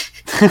Geeks.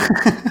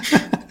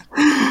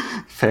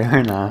 Fair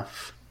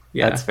enough.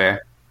 Yeah. That's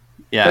fair.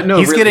 Yeah, no,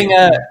 he's getting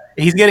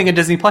a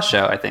Disney Plus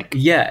show, I think.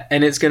 Yeah,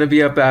 and it's going to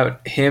be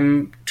about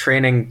him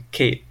training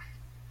Kate,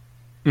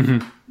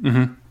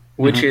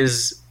 which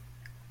is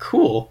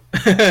cool.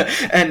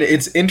 And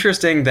it's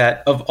interesting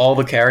that of all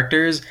the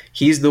characters,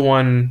 he's the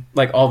one,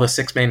 like all the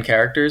 6 main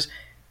characters,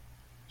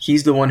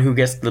 he's the one who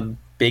gets the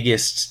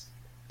biggest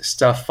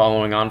stuff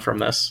following on from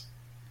this.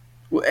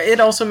 It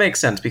also makes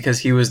sense because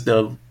he was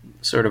the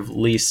sort of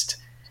least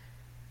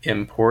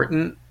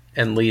important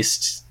and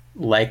least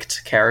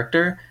liked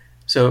character.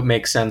 So it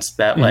makes sense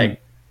that like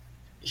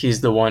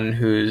he's the one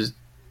who's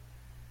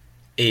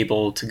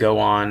able to go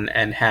on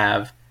and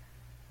have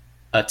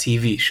a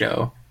TV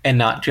show and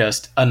not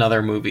just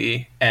another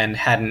movie and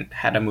hadn't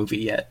had a movie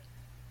yet.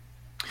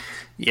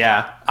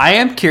 Yeah, I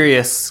am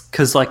curious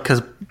because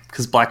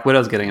Black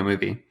Widow's getting a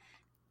movie,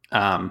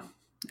 and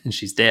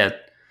she's dead.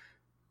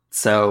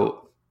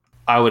 So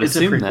I would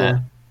assume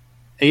that,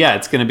 yeah,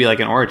 it's going to be like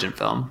an origin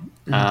film.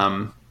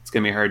 Mm-hmm. It's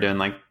going to be her doing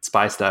like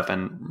spy stuff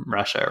in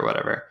Russia or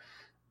whatever.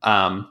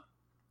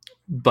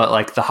 But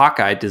like the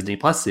Hawkeye Disney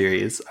Plus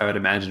series, I would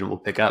imagine will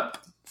pick up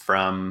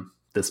from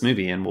this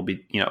movie and will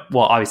be,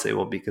 well, obviously it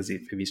will be because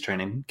if he's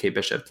training Kate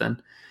Bishop,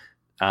 then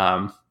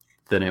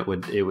it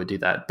would do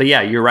that. But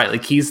yeah, you're right.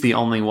 Like he's the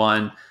only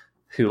one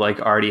who like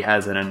already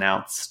has an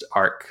announced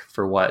arc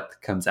for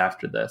what comes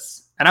after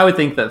this. And I would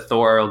think that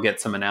Thor will get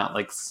some kind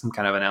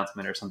of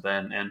announcement or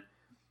something. And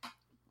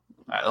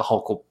the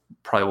Hulk will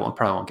probably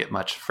won't get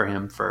much for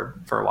him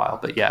for a while.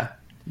 But yeah.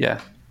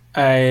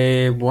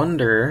 I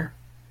wonder,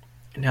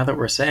 now that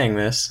we're saying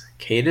this,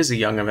 Kate is a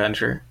young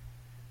Avenger.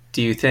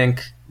 Do you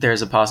think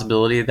there's a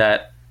possibility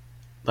that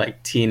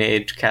like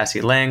teenage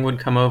Cassie Lang would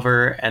come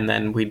over and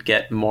then we'd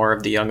get more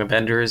of the Young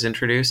Avengers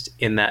introduced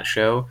in that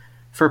show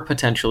for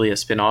potentially a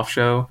spin-off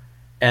show?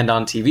 And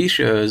on TV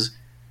shows,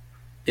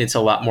 it's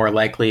a lot more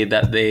likely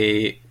that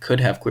they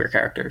could have queer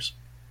characters.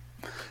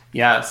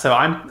 Yeah, so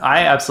I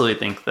absolutely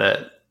think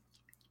that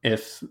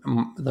if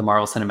the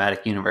Marvel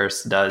Cinematic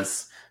Universe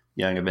does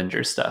Young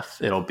Avengers stuff,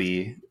 it'll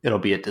be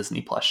a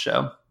Disney Plus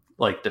show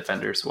like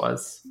Defenders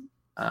was,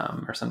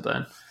 or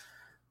something.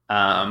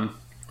 Or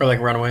like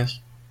Runaways.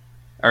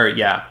 Or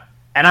yeah.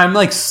 And I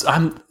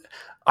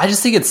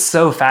just think it's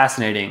so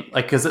fascinating.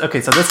 Like, so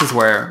this is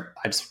where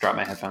I just dropped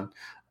my headphone.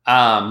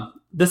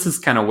 This is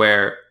kind of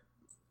where,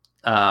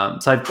 so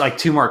I've like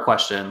 2 more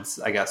questions,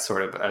 I guess,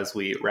 sort of as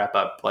we wrap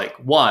up. Like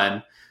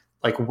one,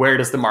 like where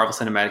does the Marvel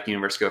Cinematic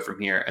Universe go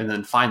from here? And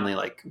then finally,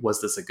 like,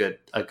 was this a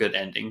good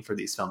ending for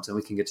these films? And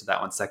we can get to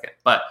that one second.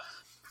 But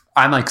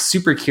I'm like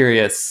super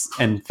curious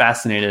and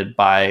fascinated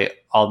by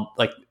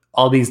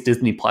all these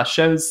Disney Plus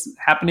shows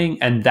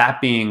happening, and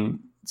that being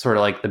sort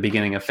of like the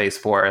beginning of Phase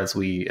 4 as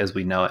we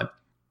know it.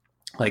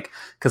 Like,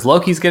 because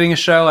Loki's getting a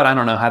show, and I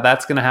don't know how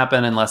that's going to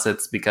happen unless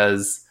it's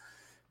because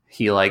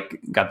he like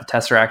got the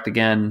Tesseract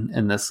again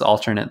in this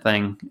alternate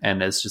thing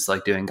and is just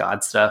like doing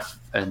God stuff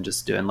and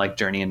just doing like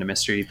Journey into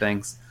Mystery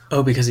things.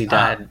 Oh, because he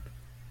died.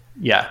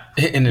 Yeah.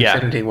 In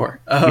Infinity War.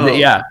 Oh,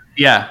 yeah.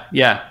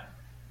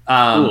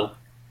 Cool.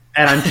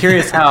 And I'm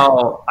curious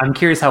how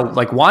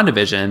like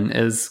WandaVision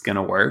is going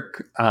to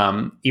work.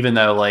 Even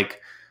though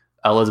like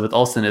Elizabeth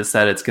Olsen has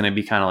said it's going to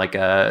be kind of like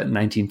a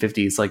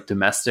 1950s like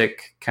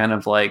domestic kind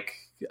of like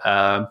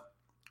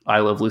I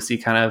Love Lucy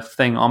kind of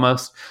thing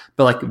almost.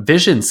 But like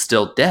Vision's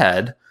still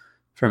dead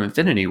from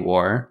Infinity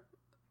War.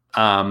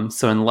 So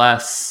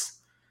unless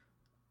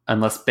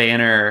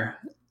Banner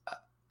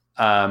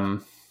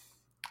and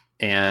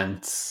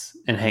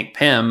Hank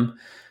Pym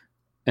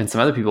and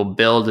some other people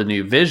build a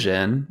new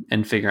Vision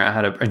and figure out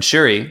how to, and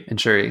Shuri,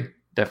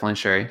 definitely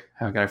Shuri.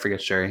 How can I forget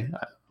Shuri?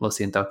 Lo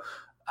siento.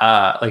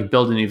 Like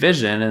build a new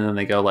Vision, and then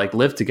they go like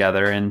live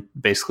together and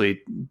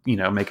basically,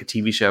 make a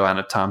TV show out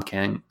of Tom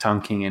King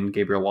and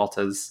Gabriel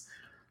Walta's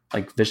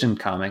like Vision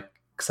comic,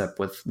 except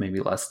with maybe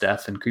less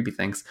death and creepy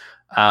things.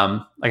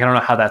 Like I don't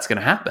know how that's going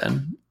to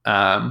happen.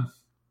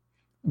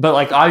 But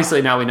like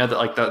obviously now we know that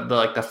like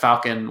the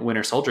Falcon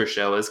Winter Soldier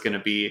show is going to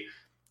be,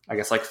 I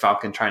guess, like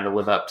Falcon trying to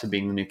live up to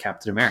being the new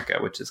Captain America,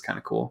 which is kind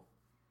of cool.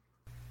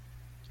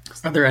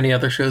 Are there any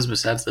other shows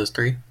besides those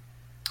 3?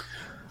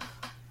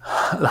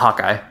 The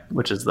Hawkeye,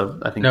 which is the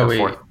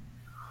 4th.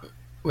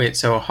 Wait,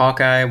 so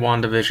Hawkeye,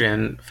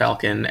 WandaVision,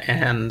 Falcon,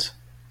 and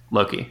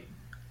Loki.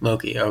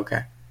 Loki,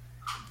 okay.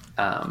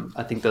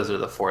 I think those are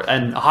the four.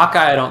 And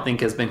Hawkeye, I don't think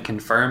has been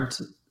confirmed.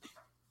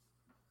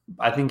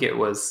 I think it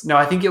was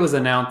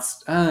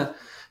announced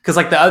because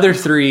like the other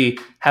three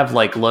have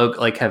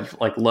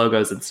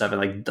logos and stuff,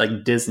 and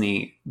like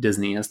Disney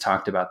has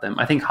talked about them.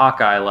 I think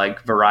Hawkeye,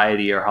 like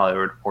Variety or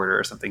Hollywood Reporter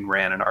or something,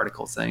 ran an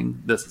article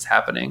saying this is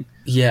happening.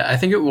 Yeah, I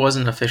think it was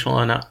an official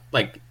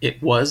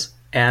it was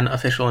an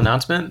official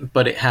announcement,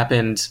 but it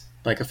happened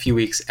like a few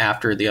weeks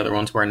after the other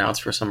ones were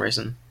announced for some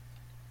reason.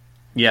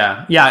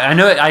 Yeah,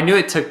 I knew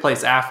it took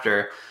place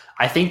after.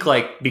 I think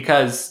like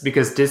because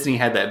Disney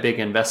had that big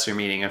investor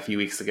meeting a few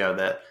weeks ago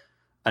that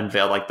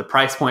unveiled like the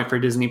price point for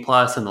Disney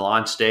Plus and the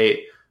launch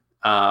date.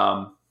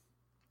 And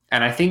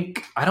I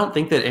don't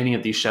think that any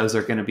of these shows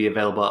are going to be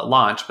available at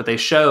launch, but they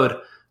showed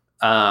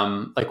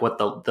like what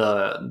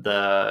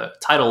the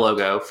title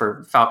logo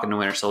for Falcon and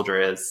Winter Soldier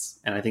is,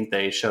 and I think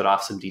they showed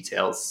off some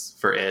details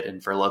for it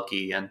and for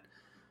Loki, and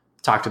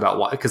talked about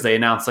why, because they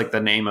announced like the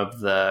name of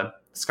the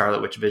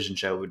Scarlet Witch Vision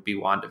show would be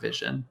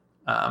WandaVision.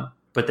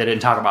 But they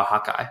didn't talk about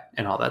Hawkeye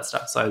and all that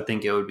stuff. So I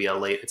think it would be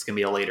it's going to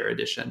be a later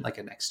edition, like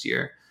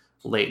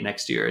late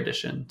next year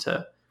edition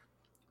to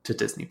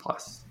Disney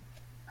Plus.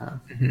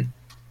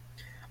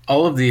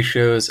 All of these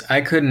shows,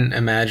 I couldn't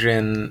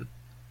imagine,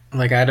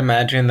 like I'd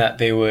imagine that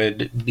they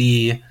would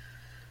be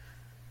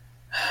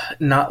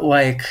not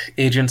like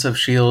Agents of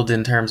S.H.I.E.L.D.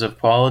 in terms of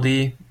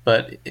quality,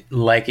 but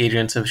like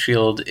Agents of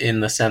S.H.I.E.L.D.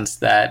 in the sense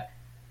that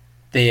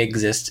they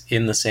exist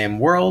in the same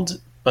world,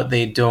 but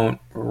they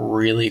don't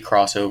really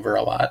cross over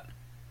a lot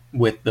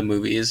with the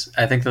movies.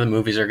 I think that the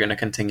movies are going to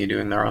continue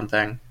doing their own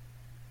thing.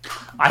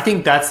 I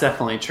think that's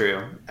definitely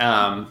true.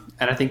 And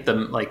I think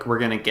we're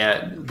going to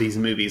get these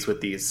movies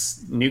with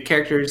these new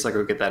characters. Like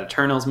we'll get that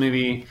Eternals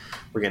movie.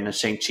 We're getting a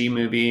Shang-Chi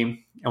movie,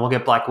 and we'll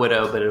get Black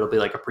Widow, but it'll be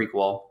like a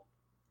prequel.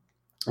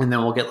 And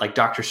then we'll get like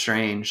Doctor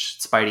Strange,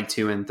 Spidey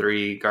 2 and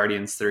 3,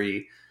 Guardians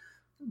 3,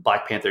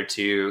 Black Panther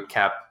 2,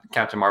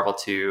 Captain Marvel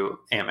 2,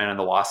 Ant-Man and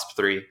the Wasp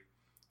 3.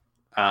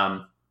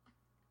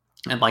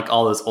 And like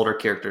all those older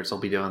characters will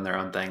be doing their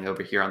own thing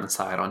over here on the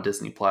side on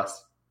Disney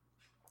Plus.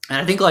 And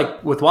I think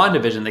like with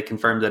WandaVision, they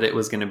confirmed that it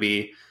was going to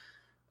be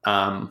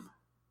I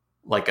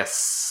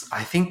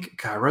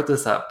wrote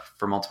this up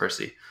for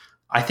Multiversity.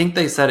 I think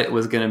they said it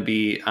was going to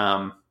be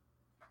a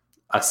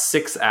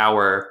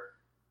 6-hour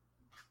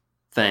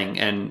thing,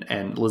 and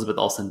Elizabeth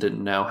Olsen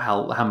didn't know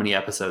how many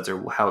episodes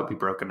or how it'd be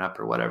broken up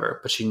or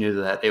whatever, but she knew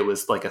that it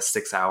was like a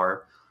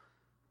 6-hour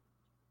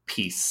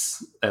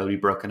piece that would be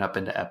broken up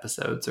into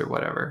episodes or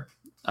whatever.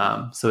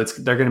 So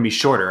they're going to be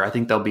shorter. I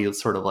think they'll be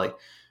sort of like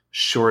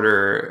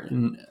shorter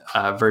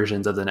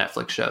versions of the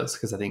Netflix shows,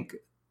 because I think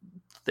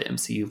the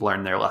MCU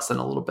learned their lesson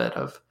a little bit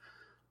of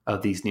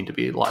these need to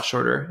be a lot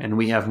shorter, and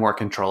we have more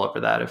control over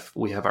that if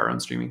we have our own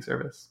streaming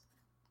service.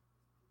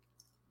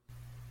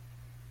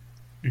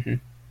 Mm-hmm.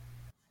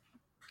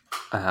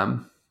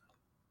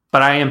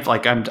 But I am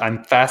like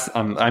I'm fast.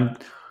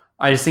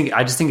 I just think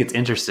it's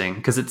interesting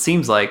because it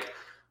seems like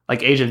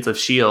Agents of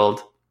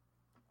S.H.I.E.L.D.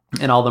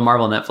 and all the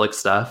Marvel Netflix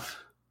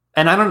stuff,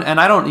 and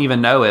I don't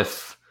even know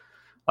if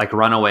like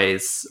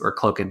Runaways or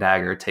Cloak and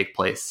Dagger take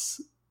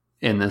place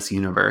in this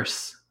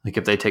universe. Like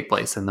if they take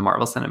place in the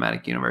Marvel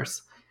Cinematic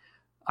Universe,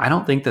 I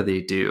don't think that they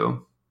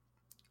do.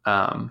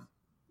 But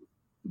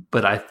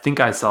I think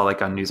I saw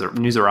like on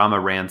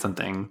Newsarama ran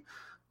something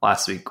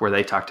last week where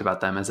they talked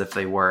about them as if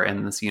they were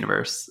in this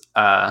universe.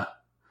 But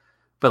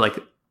like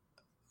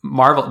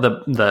Marvel,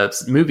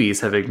 the movies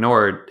have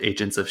ignored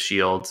Agents of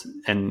S.H.I.E.L.D.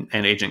 and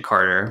Agent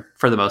Carter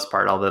for the most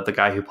part, although the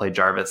guy who played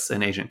Jarvis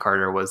in Agent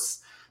Carter was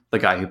the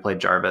guy who played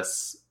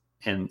Jarvis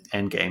in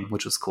Endgame,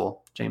 which was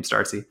cool, James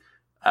Darcy.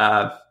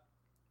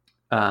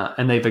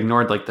 And they've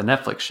ignored like the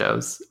Netflix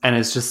shows. And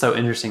it's just so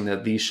interesting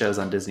that these shows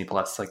on Disney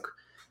Plus, like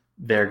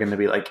they're going to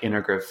be like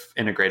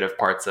integrative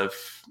parts of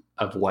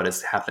what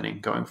is happening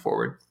going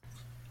forward.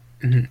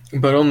 Mm-hmm.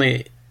 But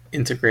only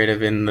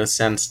integrative in the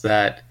sense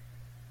that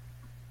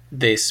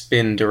they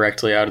spin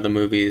directly out of the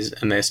movies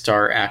and they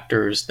star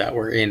actors that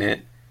were in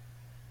it,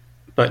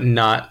 but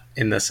not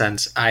in the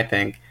sense, I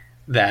think,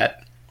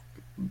 that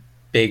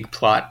big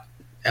plot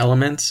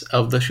elements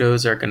of the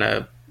shows are going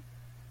to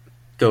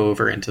go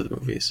over into the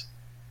movies.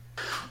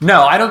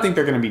 No, I don't think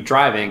they're going to be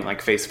driving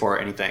like Phase 4 or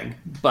anything,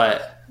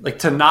 but like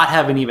to not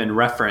have even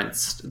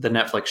referenced the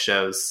Netflix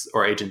shows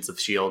or Agents of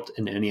S.H.I.E.L.D.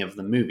 in any of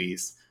the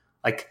movies,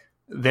 like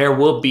there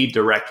will be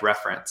direct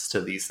reference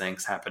to these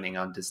things happening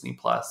on Disney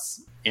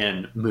Plus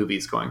in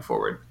movies going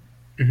forward.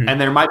 Mm-hmm. And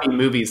there might be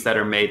movies that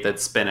are made that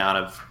spin out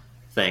of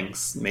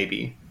things,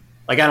 maybe.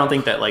 Like, I don't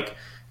think that like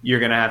you're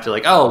going to have to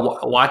like,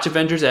 watch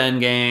Avengers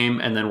Endgame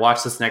and then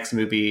watch this next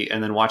movie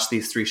and then watch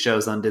these 3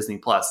 shows on Disney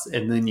Plus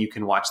and then you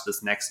can watch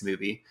this next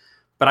movie.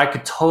 But I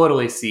could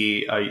totally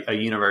see a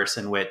universe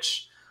in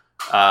which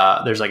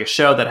there's like a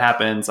show that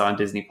happens on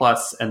Disney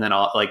Plus and then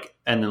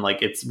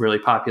it's really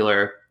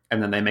popular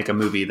and then they make a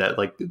movie that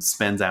like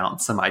spins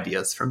out some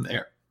ideas from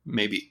there,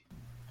 maybe.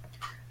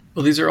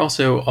 Well, these are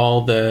also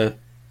all the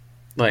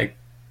like,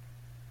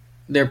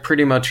 they're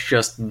pretty much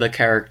just the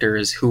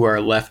characters who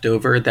are left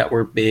over that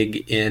were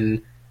big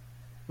in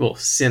well,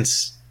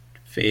 since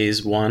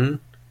Phase 1.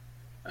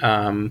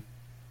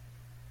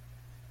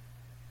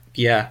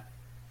 Yeah.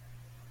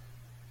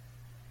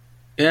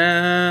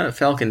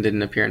 Falcon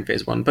didn't appear in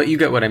Phase 1, but you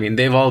get what I mean.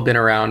 They've all been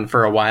around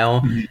for a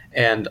while,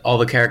 and all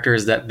the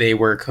characters that they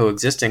were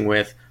coexisting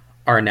with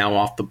are now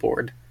off the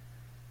board.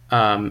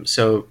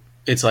 So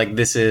it's like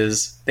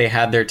they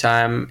had their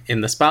time in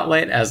the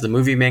spotlight as the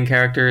movie main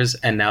characters,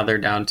 and now they're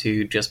down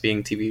to just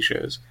being TV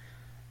shows.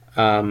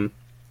 So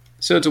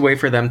it's a way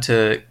for them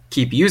to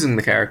keep using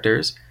the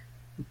characters,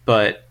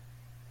 but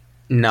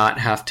not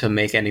have to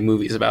make any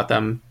movies about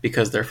them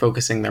because they're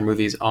focusing their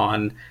movies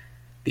on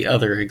the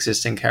other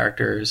existing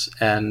characters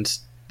and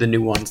the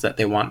new ones that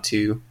they want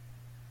to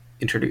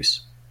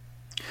introduce.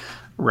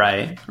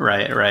 Right.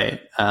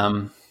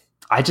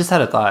 I just had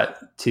a thought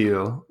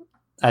too,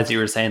 as you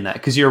were saying that,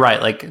 because you're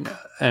right. Like,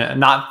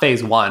 not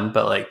Phase 1,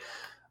 but like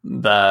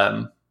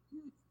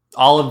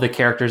all of the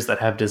characters that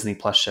have Disney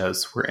Plus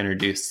shows were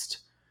introduced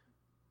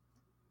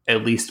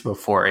at least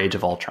before Age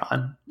of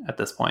Ultron at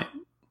this point.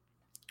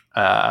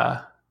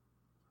 I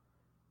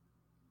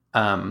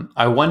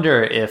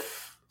wonder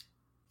if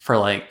for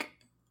like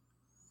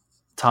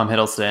Tom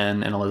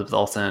Hiddleston and Elizabeth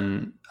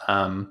Olsen,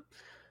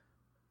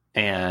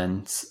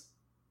 and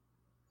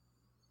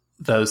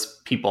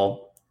those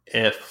people,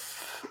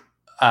 if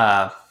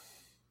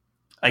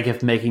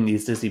making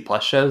these Disney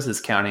Plus shows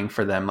is counting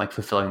for them, like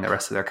fulfilling the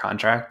rest of their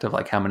contract of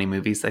like how many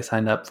movies they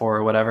signed up for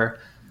or whatever,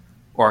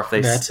 or if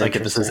they like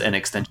if this is an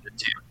extension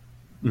too.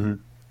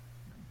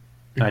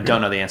 I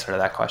don't know the answer to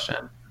that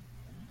question.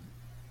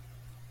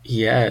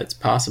 Yeah, it's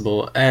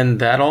possible. And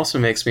that also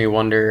makes me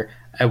wonder,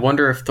 I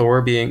wonder if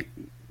Thor being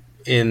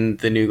in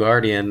the New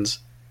Guardians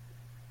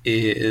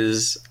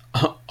is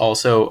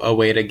also a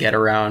way to get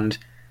around,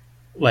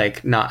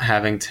 like, not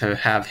having to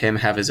have him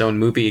have his own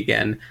movie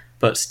again,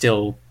 but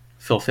still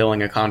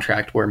fulfilling a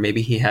contract where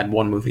maybe he had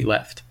one movie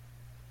left.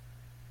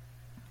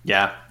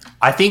 Yeah,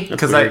 I think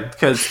because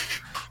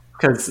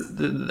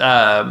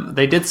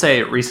they did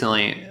say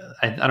recently,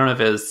 I don't know if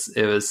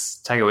it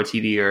was Taika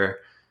Waititi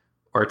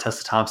or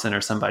Tessa Thompson or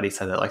somebody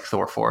said that like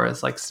Thor 4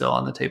 is like still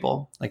on the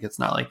table. Like it's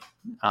not like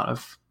out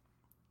of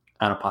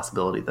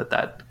possibility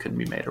that couldn't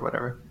be made or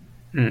whatever.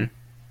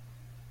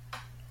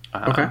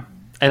 Okay.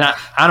 And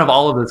out of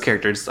all of those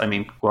characters, I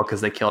mean, well,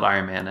 because they killed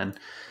Iron Man and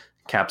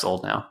Cap's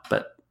old now,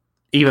 but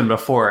even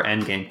before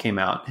Endgame came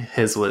out,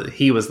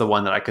 he was the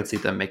one that I could see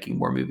them making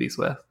more movies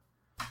with.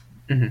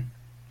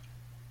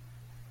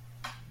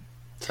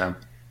 So,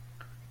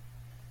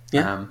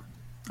 yeah,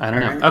 I don't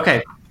know. Right.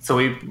 Okay. So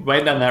we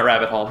went down that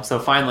rabbit hole. So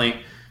finally,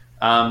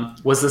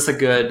 was this a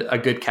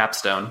good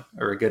capstone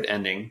or a good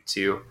ending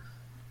to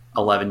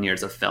 11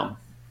 years of film?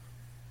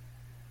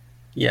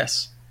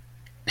 Yes.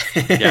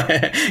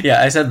 Yeah,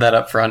 I said that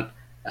up front.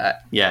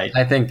 Yeah.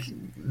 I think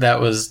that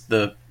was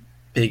the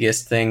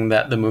biggest thing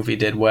that the movie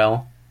did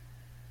well.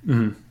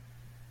 Mm-hmm.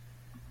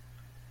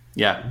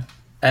 Yeah.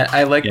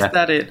 I liked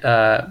that it,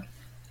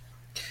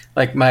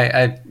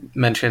 I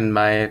mentioned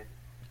my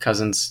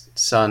cousin's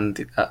son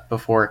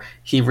before.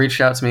 He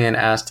reached out to me and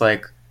asked,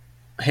 like,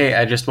 hey,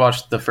 I just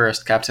watched the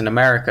first Captain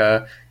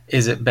America.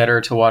 Is it better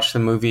to watch the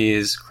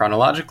movies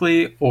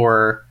chronologically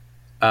or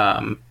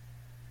in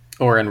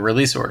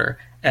release order?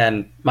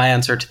 And my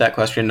answer to that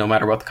question, no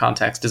matter what the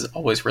context, is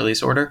always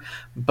release order.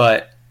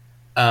 But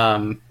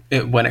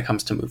when it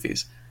comes to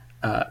movies,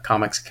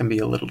 comics can be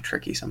a little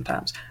tricky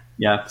sometimes.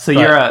 Yeah. So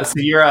you're a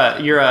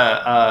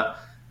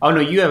oh no,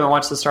 you haven't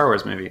watched the Star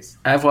Wars movies.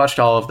 I've watched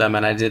all of them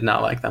and I did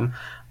not like them.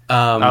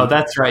 Oh,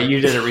 that's right.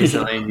 You did it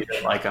recently and you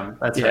didn't like them.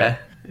 That's right.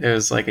 It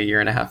was like a year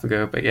and a half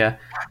ago, but yeah.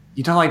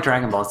 You don't like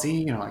Dragon Ball Z?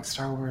 You don't like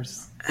Star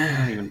Wars?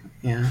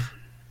 Yeah.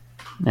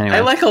 Anyway. I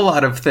like a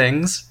lot of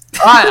things.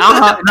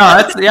 No,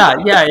 that's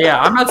yeah.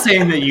 I'm not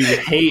saying that you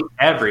hate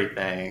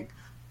everything.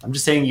 I'm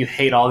just saying you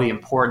hate all the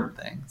important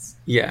things.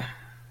 Yeah,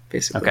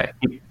 basically. Okay,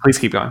 please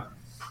keep going.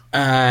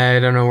 I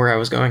don't know where I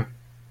was going.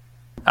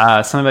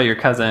 Something about your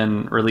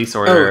cousin release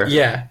order. Oh,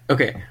 yeah.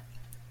 Okay.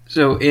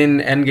 So in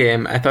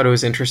Endgame, I thought it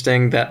was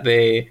interesting that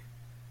they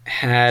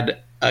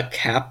had a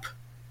cap.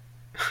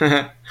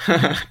 I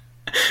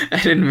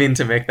didn't mean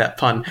to make that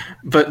pun,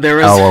 but there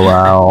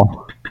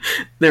was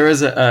there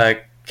was a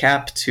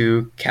cap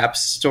to Cap's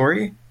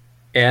story,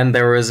 and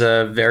there was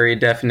a very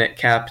definite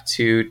cap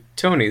to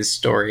Tony's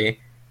story,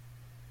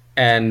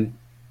 and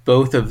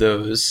both of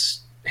those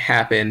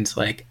happened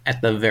like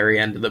at the very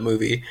end of the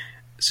movie.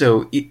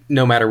 So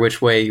no matter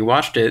which way you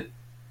watched it,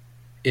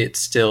 it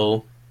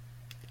still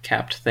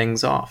capped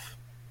things off.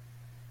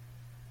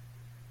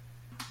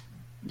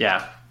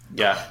 Yeah,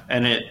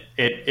 and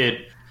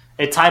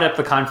it tied up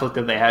the conflict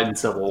that they had in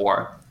Civil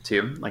War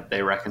too. Like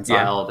they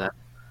reconciled,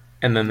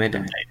 and then they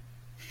died.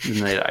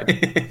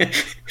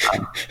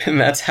 And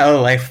that's how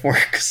life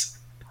works.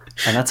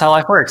 And that's how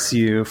life works.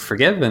 You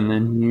forgive, and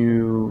then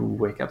you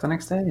wake up the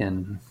next day,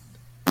 and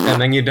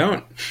then you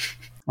don't.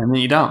 And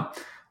then you don't.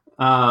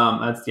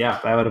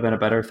 That would have been a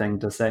better thing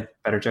to say.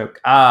 Better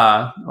joke.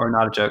 Or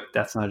not a joke.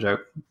 That's not a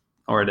joke.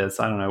 Or it is.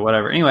 I don't know.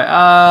 Whatever. Anyway.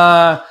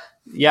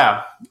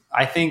 Yeah.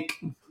 I think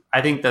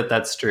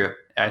that's true.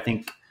 I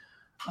think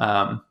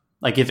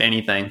Like, if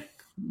anything,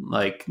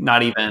 like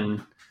not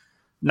even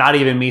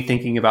me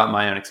thinking about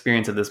my own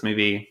experience of this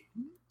movie,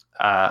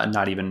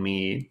 not even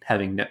me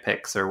having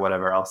nitpicks or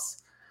whatever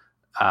else.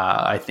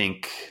 I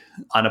think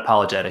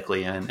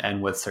unapologetically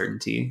and with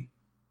certainty,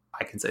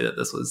 I can say that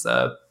this was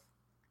a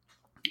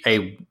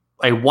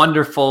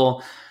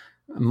wonderful,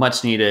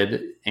 much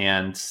needed,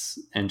 and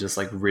just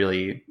like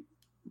really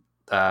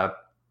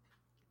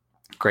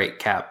great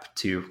cap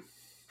to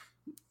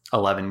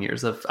 11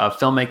 years of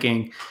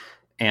filmmaking,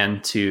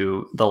 and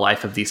to the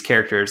life of these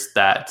characters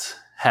that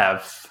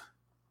have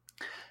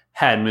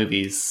had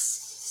movies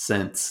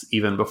since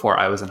even before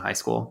I was in high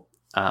school.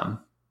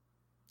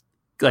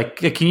 Like,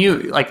 can you,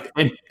 like,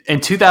 in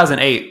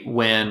 2008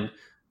 when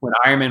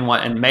Iron Man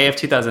 1, in May of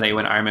 2008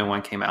 when Iron Man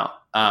 1 came out,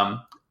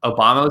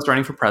 Obama was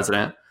running for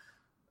president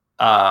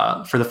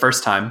for the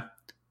first time.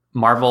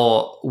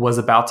 Marvel was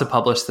about to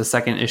publish the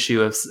second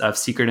issue of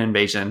Secret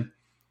Invasion.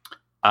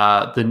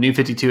 The New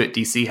 52 at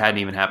DC hadn't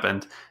even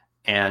happened,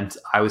 and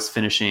I was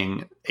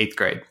finishing 8th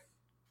grade.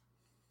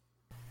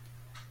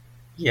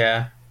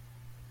 Yeah.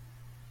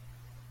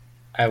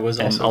 I was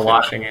also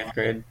finishing 8th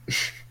grade.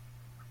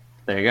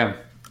 There you go.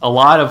 A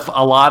lot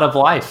of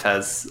life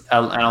has,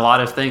 and a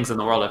lot of things in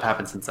the world have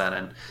happened since then,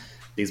 and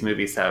these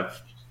movies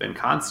have been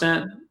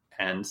constant,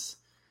 and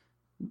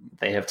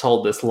they have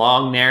told this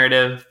long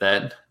narrative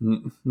that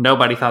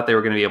nobody thought they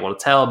were going to be able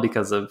to tell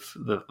because of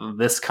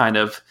this kind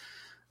of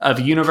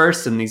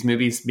universe, and these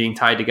movies being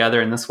tied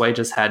together in this way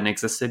just hadn't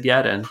existed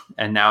yet,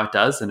 and now it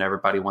does, and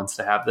everybody wants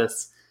to have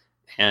this,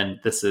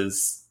 and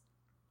it's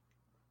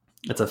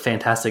a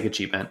fantastic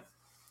achievement,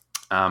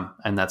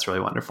 and that's really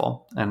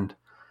wonderful, and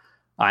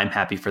I'm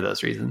happy for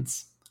those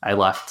reasons. I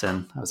left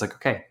and I was like,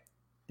 okay,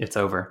 it's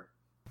over.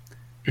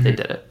 Mm-hmm. They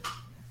did it.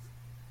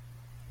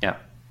 Yeah.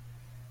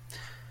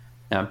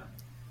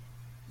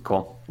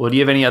 Cool. Well, do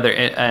you have any other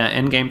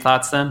in-game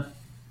thoughts then?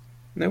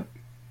 Nope.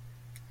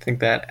 I think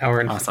that hour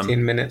and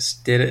 15 minutes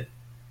did it.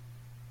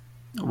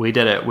 We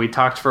did it. We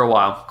talked for a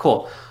while.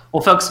 Cool.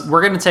 Well, folks,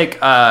 we're going to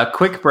take a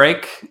quick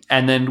break,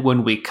 and then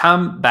when we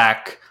come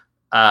back,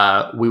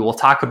 we will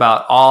talk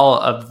about all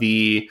of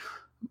the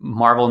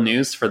Marvel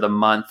news for the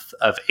month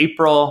of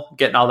April,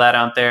 getting all that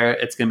out there.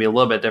 It's going to be a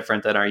little bit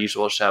different than our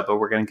usual show, but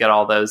we're going to get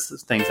all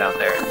those things out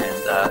there, and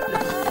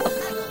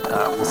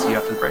we'll see you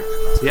after the break.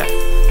 So yeah.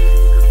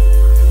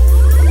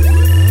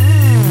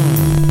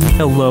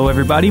 Hello,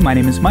 everybody. My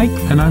name is Mike.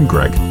 And I'm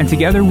Greg. And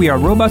together we are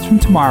Robots from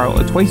Tomorrow,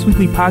 a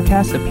twice-weekly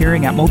podcast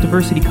appearing at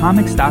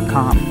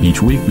multiversitycomics.com.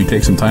 Each week, we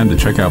take some time to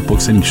check out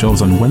books hitting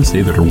shelves on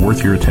Wednesday that are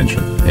worth your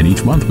attention. And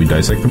each month, we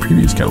dissect the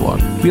previews catalog.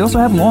 We also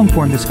have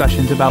long-form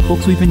discussions about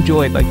books we've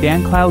enjoyed, like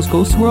Dan Clow's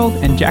Ghost World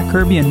and Jack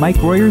Kirby and Mike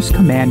Royer's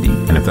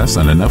Commanding. And if that's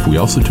not enough, we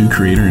also do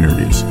creator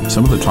interviews.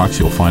 Some of the talks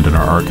you'll find in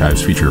our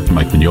archives feature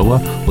Mike Mignola,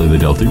 Leila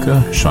Del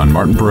Duca, Sean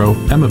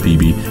Martinborough, Emma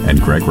Beebe, and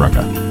Greg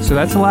Rucka. So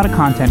that's a lot of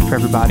content for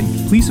everybody.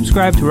 Please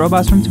subscribe to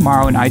Robots from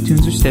Tomorrow in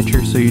iTunes or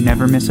Stitcher so you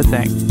never miss a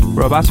thing.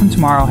 Robots from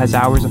Tomorrow has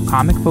hours of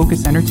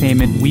comic-focused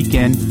entertainment week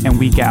in and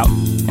week out.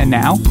 And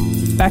now,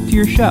 back to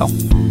your show.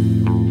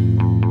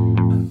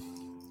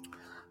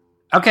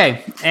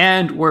 Okay,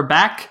 and we're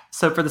back.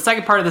 So for the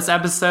second part of this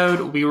episode,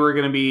 we were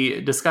going to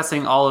be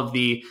discussing all of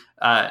the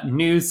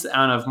news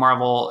out of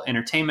Marvel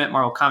Entertainment,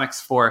 Marvel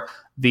Comics for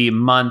the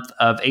month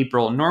of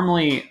April.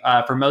 Normally,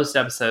 for most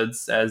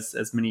episodes,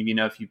 as many of you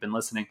know if you've been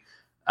listening,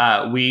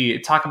 we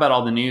talk about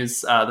all the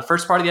news the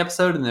first part of the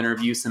episode and then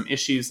review some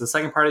issues the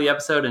second part of the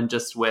episode. And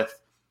just with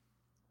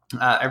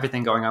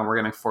everything going on, we're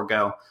going to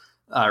forego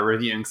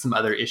reviewing some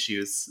other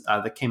issues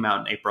that came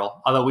out in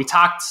April. Although we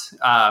talked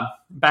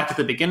back at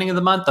the beginning of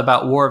the month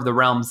about War of the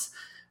Realms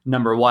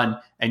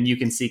 #1, and you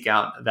can seek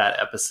out that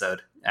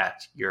episode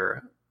at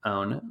your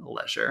own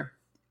leisure.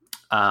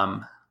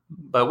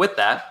 But with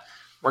that,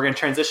 we're going to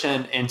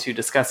transition into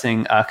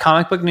discussing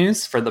comic book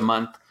news for the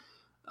month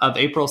of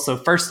April. So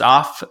first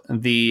off,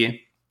 the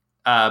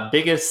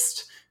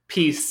biggest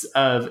piece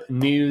of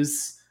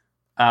news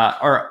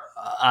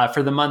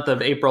for the month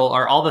of April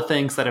are all the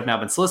things that have now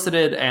been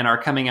solicited and are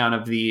coming out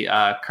of the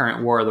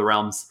current War of the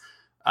Realms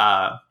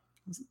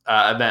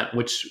event,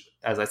 which,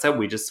 as I said,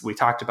 we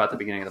talked about at the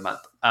beginning of the month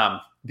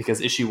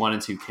because issue 1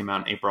 and 2 came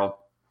out in April.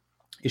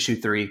 Issue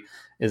 3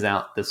 is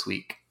out this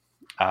week.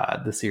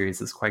 The series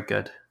is quite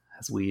good,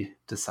 as we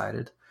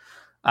decided.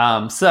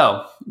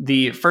 So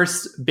the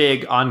first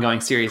big ongoing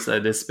series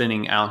that is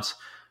spinning out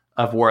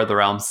of War of the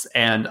Realms,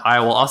 and I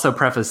will also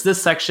preface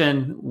this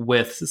section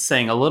with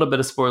saying a little bit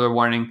of spoiler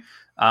warning,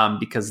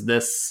 because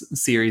this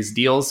series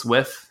deals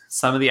with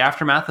some of the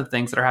aftermath of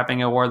things that are happening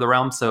in War of the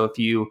Realms. So if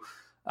you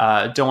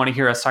don't want to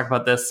hear us talk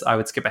about this, I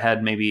would skip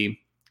ahead maybe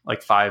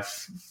like five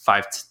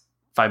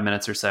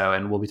minutes or so,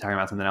 and we'll be talking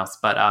about something else.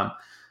 But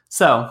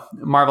so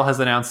Marvel has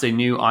announced a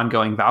new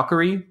ongoing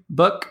Valkyrie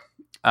book,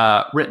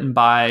 written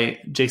by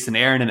Jason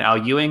Aaron and Al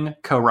Ewing,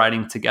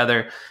 co-writing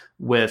together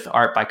with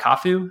art by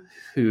Kafu,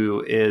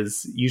 who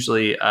is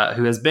usually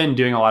who has been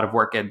doing a lot of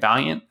work at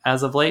Valiant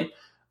as of late.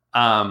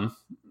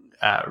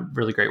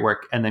 Really great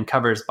work, and then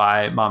covers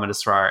by Mohamed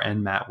Asrar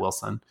and Matt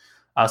Wilson.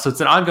 So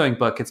it's an ongoing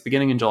book. It's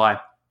beginning in July.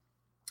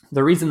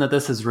 the reason that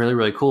this is really,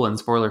 really cool and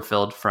spoiler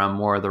filled from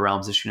War of the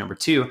Realms issue number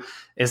 2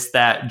 is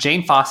that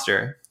Jane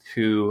Foster,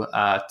 who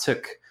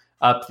took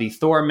up the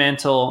Thor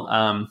mantle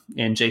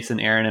in Jason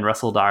Aaron and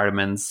Russell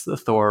Darman's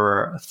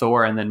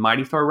Thor and then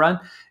Mighty Thor run,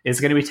 is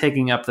going to be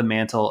taking up the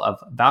mantle of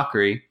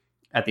Valkyrie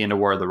at the end of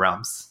War of the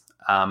Realms.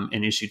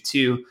 In issue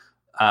 2,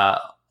 a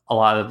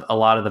lot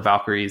of the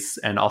Valkyries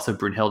and also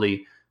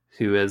Brunhilde,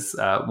 who is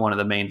one of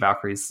the main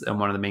Valkyries and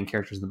one of the main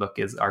characters in the book,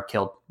 are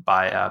killed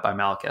by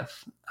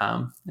Malekith.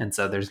 And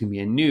so there's going to be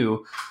a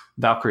new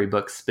Valkyrie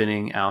book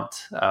spinning out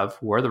of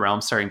War of the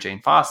Realms starring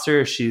Jane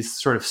Foster. She's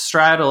sort of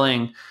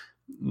straddling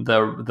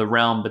the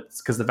realm, but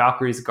because the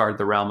Valkyries guard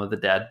the realm of the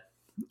dead.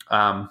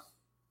 And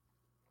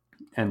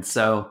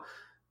so,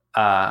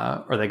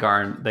 or they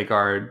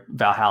guard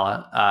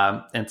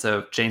Valhalla. And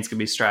so Jane's going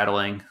to be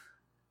straddling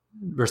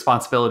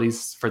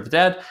responsibilities for the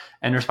dead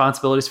and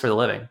responsibilities for the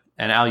living.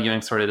 And Al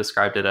Ewing sort of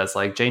described it as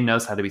like, Jane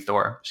knows how to be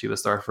Thor. She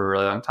was Thor for a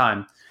really long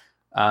time.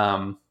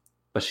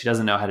 But she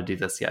doesn't know how to do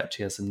this yet.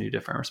 She has some new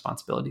different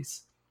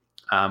responsibilities.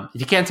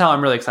 If you can't tell,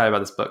 I'm really excited about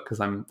this book because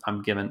I'm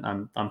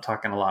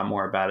talking a lot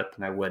more about it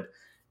than I would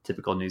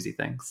typical newsy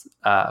things.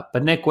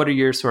 But Nick, what are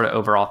your sort of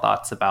overall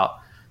thoughts about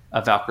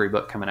a Valkyrie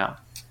book coming out?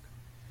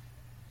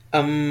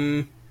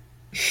 Wow.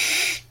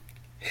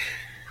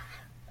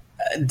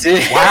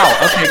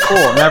 Okay,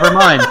 cool. Never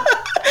mind.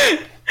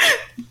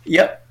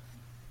 Yep.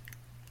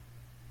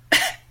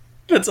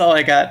 That's all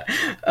I got.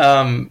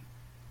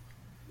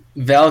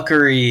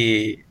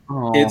 Valkyrie,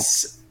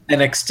 it's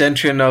an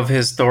extension of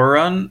his Thor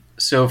run.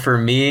 So for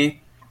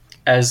me,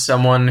 as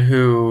someone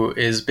who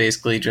is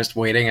basically just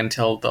waiting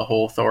until the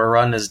whole Thor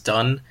run is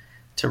done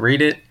to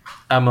read it,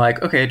 I'm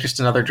like, okay, just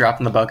another drop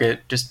in the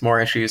bucket, just more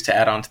issues to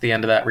add on to the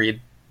end of that read.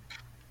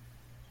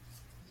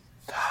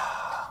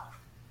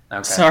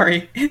 Okay.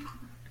 Sorry.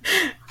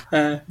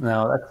 No,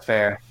 that's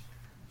fair.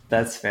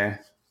 That's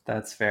fair.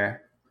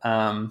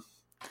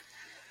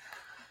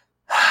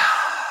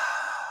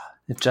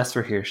 If Jess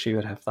were here, she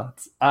would have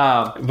thoughts.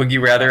 Would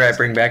you rather I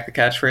bring back the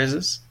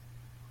catchphrases?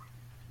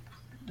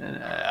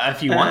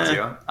 If you want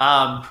to.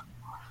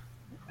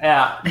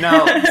 Yeah,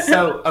 no.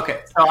 So,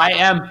 okay. So I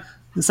am.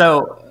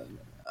 So,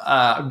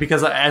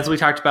 because as we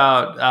talked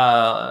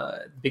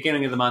about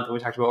beginning of the month, when we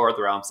talked about War of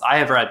the Realms, I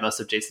have read most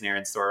of Jason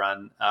Aaron's Thor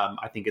run.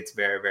 I think it's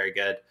very, very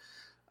good.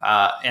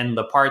 And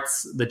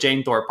the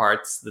Jane Thor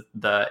parts,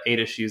 the 8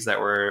 issues that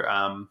were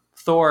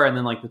Thor, and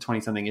then like the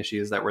 20-something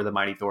issues that were the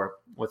Mighty Thor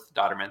with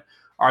Dodderman,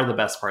 are the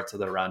best parts of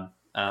the run,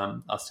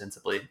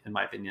 ostensibly, in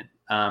my opinion.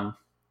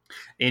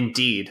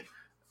 Indeed.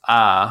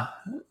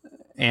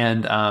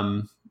 And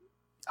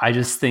I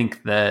just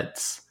think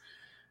that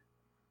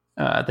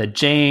that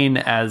Jane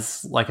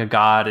as like a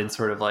god and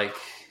sort of like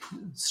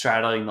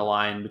straddling the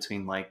line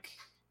between like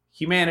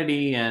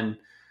humanity and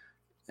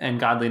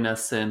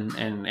godliness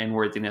and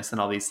worthiness and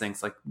all these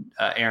things, like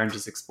Aaron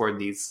just explored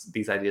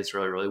these ideas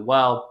really, really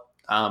well.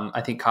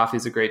 I think Coffey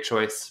is a great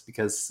choice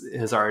because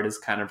his art is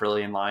kind of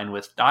really in line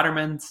with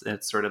Dodderman's.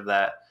 It's sort of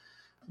that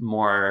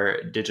more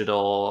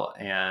digital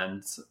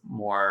and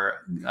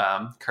more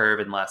curve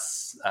and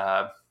less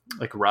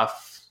like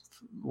rough,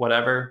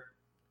 whatever.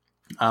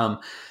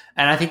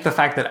 And I think the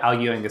fact that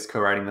Al Ewing is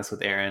co-writing this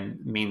with Aaron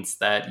means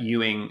that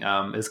Ewing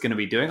is going to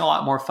be doing a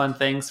lot more fun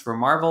things for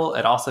Marvel.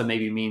 It also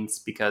maybe means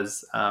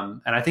because,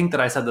 and I think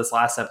that I said this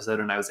last episode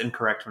and I was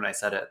incorrect when I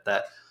said it,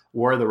 that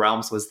War of the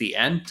Realms was the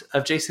end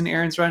of Jason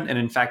Aaron's run. And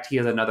in fact, he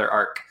has another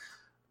arc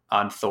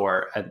on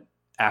Thor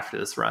after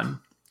this run.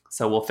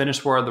 So we'll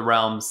finish War of the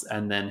Realms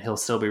and then he'll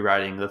still be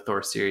writing the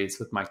Thor series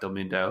with Mike Del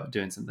Mundo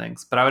doing some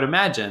things. But I would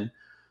imagine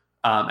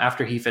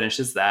after he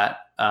finishes that,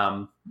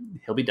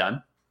 he'll be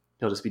done.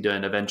 He'll just be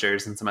doing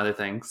Avengers and some other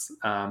things.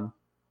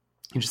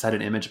 He just had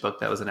an Image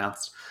book that was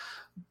announced.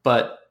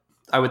 But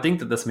I would think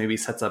that this maybe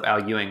sets up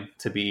Al Ewing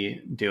to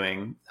be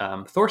doing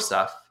Thor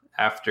stuff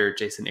after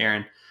Jason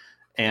Aaron.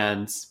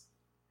 And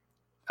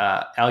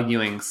Al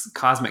Ewing's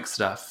cosmic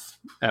stuff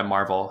at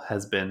Marvel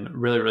has been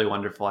really, really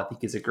wonderful. I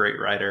think he's a great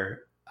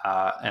writer.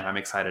 And I'm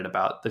excited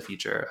about the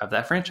future of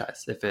that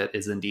franchise, if it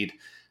is indeed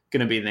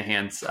going to be in the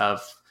hands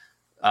of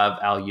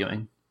Al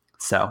Ewing.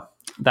 So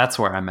that's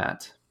where I'm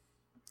at.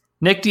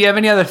 Nick, do you have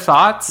any other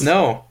thoughts?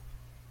 No.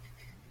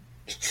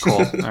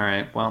 Cool. All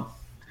right. Well,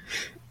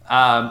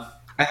 I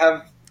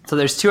have. So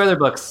there's 2 other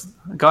books.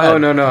 Go ahead. Oh,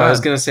 no. I was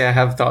going to say I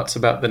have thoughts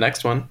about the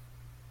next one.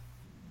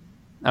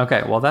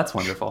 Okay. Well, that's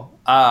wonderful.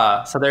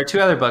 So there are 2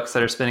 other books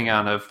that are spinning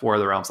out of War of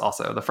the Realms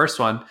also. The first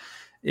one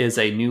is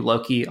a new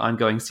Loki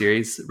ongoing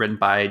series written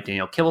by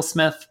Daniel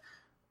Kibblesmith,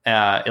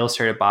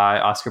 illustrated by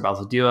Oscar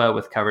Balzadua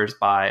with covers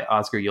by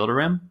Oscar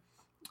Yildirim.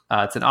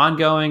 It's an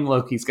ongoing.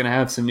 Loki's going to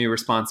have some new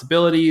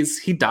responsibilities.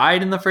 He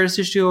died in the first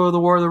issue of the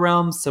War of the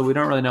Realms, so we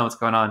don't really know what's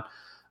going on.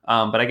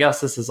 But I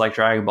guess this is like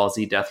Dragon Ball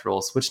Z Death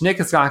Rules, which Nick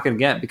is not going to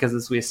get because,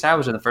 as we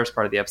established in the first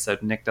part of the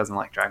episode, Nick doesn't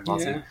like Dragon Ball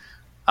Z.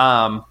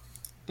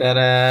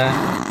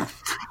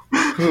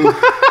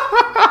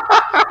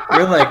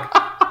 We're like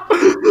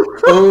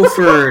 0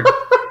 for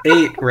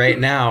 8 right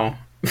now.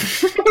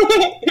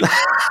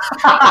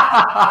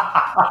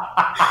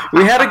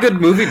 We had a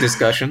good movie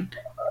discussion.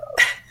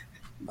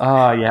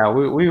 Yeah,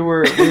 we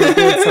were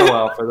doing so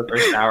well for the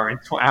first hour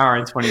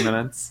and 20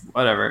 minutes.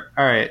 Whatever.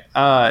 All right,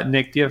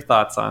 Nick, do you have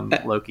thoughts on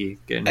Loki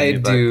getting a new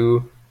book?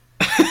 do.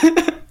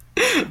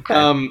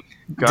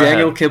 Go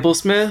Daniel ahead.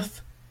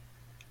 Kibblesmith.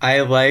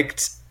 I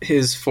liked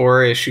his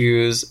 4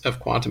 issues of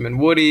Quantum and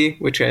Woody,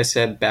 which I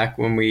said back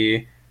when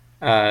we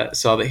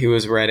saw that he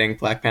was writing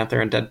Black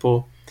Panther and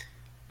Deadpool.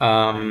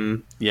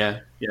 Yeah.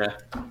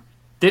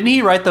 Didn't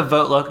he write the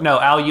Vote Lucky? No,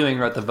 Al Ewing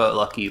wrote the Vote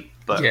Lucky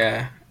book.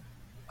 Yeah.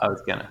 I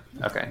was gonna.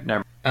 Okay,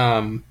 never.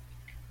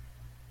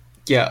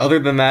 Yeah. Other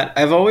than that,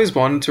 I've always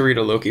wanted to read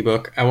a Loki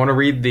book. I want to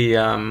read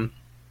the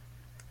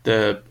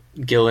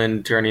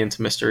Gillen Journey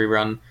into Mystery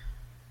run,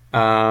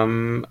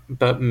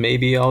 but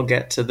maybe I'll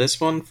get to this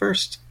one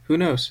first. Who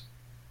knows?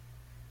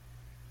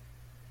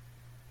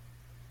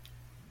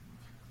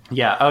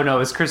 Yeah. Oh no, it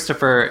was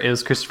Christopher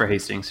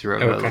Hastings who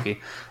wrote Vote Lucky.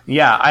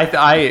 Yeah,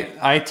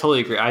 I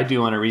totally agree. I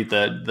do want to read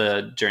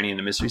the Journey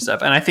into Mystery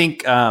stuff, and I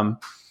think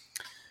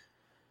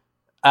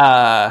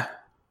I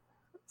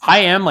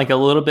am like a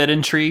little bit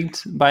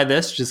intrigued by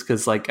this, just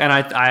because like, and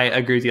I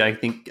agree with you. I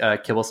think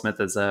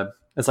Kibblesmith is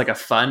like a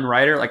fun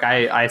writer. Like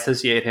I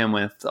associate him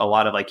with a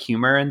lot of like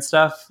humor and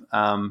stuff,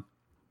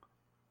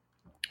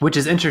 which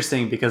is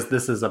interesting because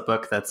this is a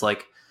book that's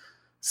like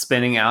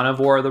spinning out of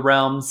War of the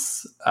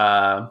Realms,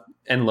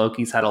 and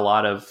Loki's had a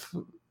lot of,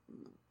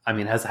 I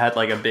mean, has had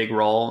like a big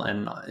role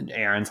in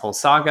Aaron's whole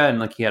saga, and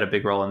like he had a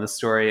big role in this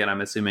story, and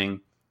I'm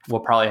assuming will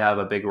probably have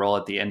a big role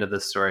at the end of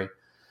this story.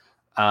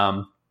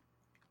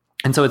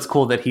 And so it's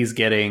cool that he's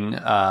getting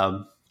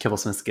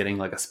Kibblesmith's getting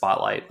like a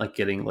spotlight, like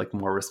getting like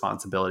more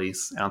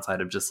responsibilities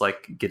outside of just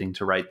like getting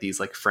to write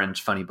these like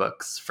fringe funny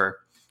books for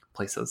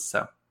places.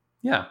 So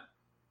yeah.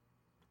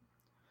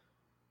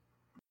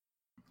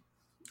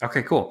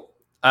 Okay, cool.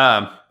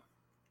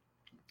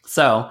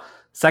 So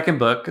second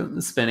book,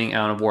 spinning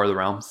out of War of the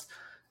Realms,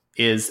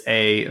 is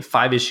a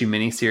 5-issue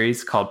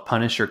miniseries called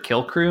Punisher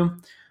Kill Crew.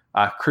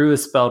 Crew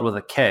is spelled with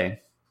a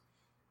K.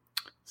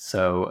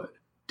 So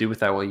do with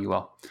that what you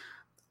will.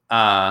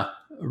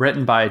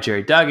 Written by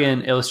Jerry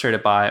Duggan,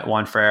 illustrated by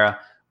Juan Ferreira,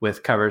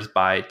 with covers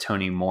by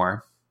Tony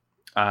Moore.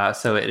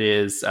 So it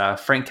is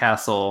Frank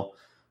Castle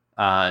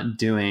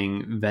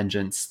doing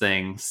vengeance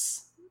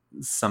things,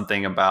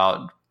 something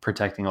about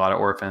protecting a lot of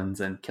orphans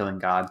and killing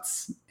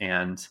gods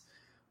and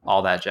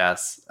all that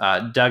jazz.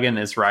 Duggan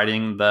is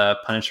writing the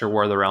Punisher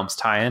War of the Realms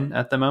tie-in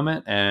at the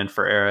moment, and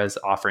Ferreira is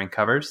offering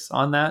covers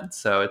on that.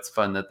 So it's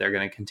fun that they're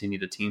going to continue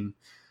to team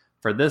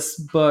for this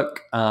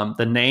book.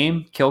 The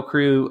name Kill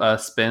Crew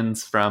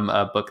spins from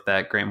a book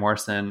that Grant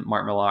Morrison,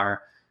 Mark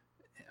Millar,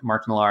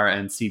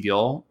 and Steve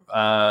Yeowell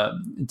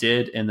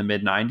did in the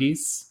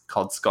mid-90s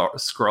called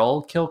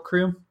Skrull Kill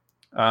Crew,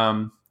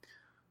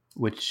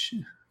 which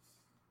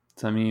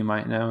some of you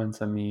might know and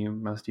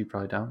most of you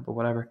probably don't, but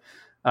whatever.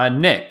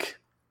 Nick,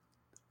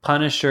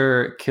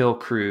 Punisher Kill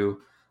Crew,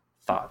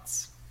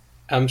 thoughts?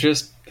 I'm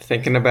just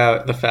thinking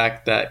about the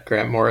fact that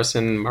Grant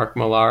Morrison and Mark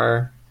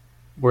Millar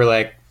were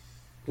like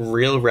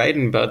real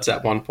writing buds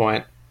at one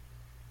point.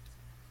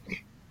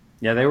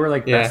 Yeah, they were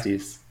like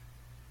besties.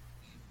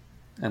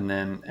 And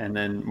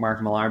then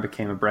Mark Millar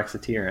became a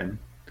Brexiteer, and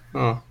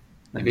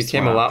it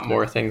became a lot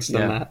more things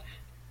than that.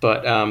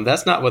 But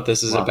that's not what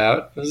this is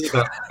about. This is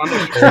about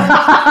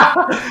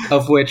Punisher,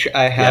 of which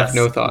I have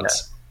no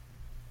thoughts.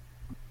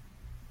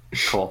 Yeah.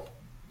 Cool.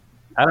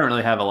 I don't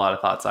really have a lot of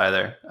thoughts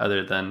either,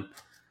 other than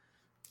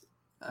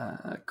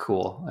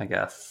cool, I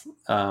guess.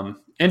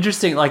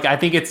 Interesting. Like I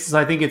think it's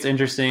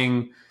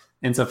interesting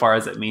insofar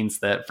as it means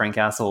that Frank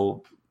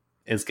Castle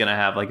is going to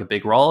have like a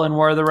big role in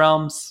War of the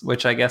Realms,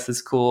 which I guess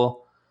is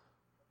cool.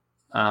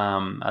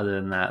 Other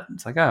than that,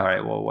 it's like, all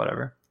right, well,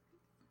 whatever.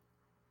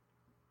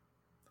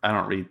 I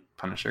don't read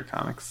Punisher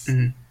comics,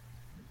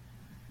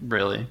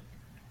 really.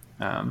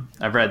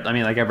 I've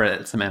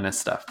read some Ennis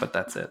stuff, but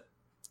that's it.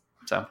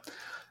 So,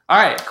 all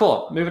right,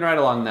 cool. Moving right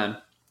along then.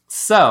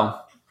 So,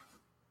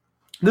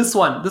 this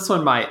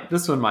one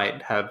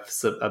might have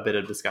a bit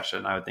of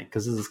discussion, I would think,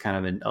 because this is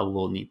kind of a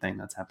little neat thing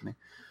that's happening.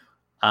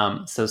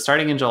 So,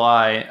 starting in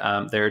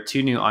July, there are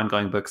 2 new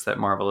ongoing books that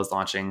Marvel is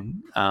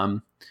launching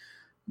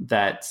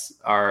that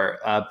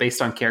are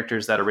based on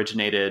characters that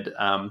originated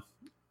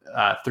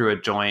through a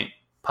joint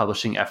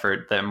publishing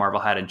effort that Marvel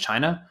had in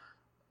China.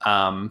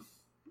 And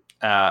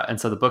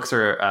so the books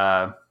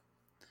are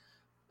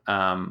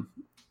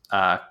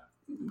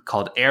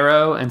called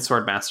Arrow and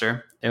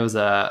Swordmaster. It was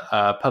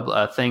a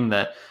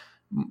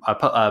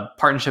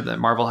partnership that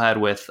Marvel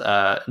had with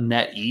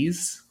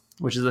NetEase,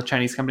 which is a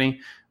Chinese company.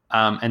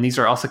 And these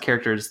are also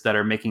characters that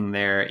are making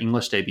their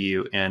English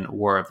debut in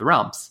War of the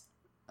Realms,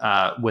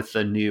 with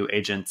the new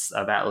Agents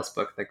of Atlas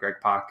book that Greg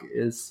Pak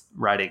is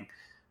writing,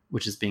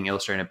 which is being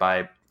illustrated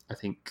by, I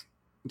think,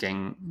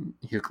 Gang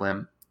Hyuk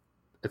Lim.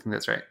 I think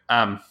that's right.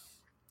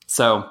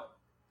 So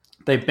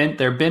there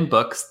have been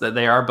books that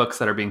they are books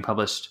that are being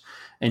published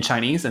in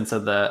Chinese, and so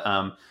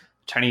the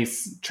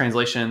Chinese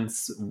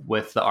translations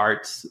with the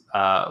art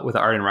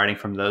and writing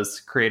from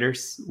those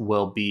creators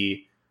will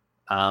be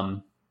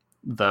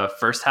the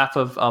first half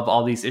of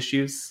all these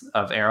issues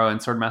of Arrow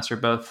and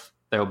Swordmaster both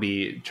They'll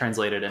be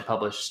translated and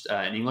published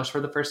in English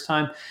for the first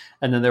time,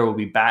 and then there will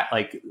be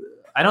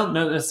I don't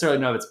necessarily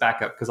know if it's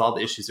backup because all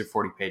the issues are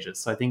 40 pages,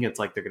 so I think it's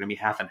like they're going to be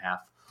half and half.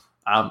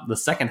 The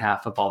second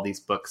half of all these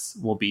books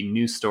will be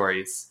new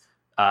stories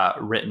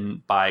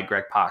written by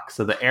Greg Pak.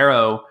 So the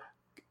Arrow,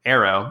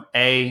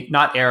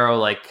 not arrow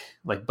like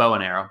bow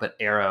and arrow, but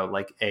Arrow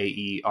like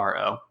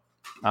AERO,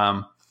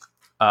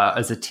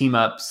 as a team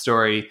up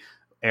story.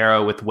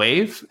 Arrow with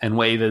Wave, and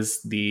Wave is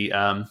the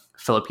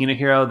Filipino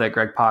hero that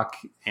Greg Pak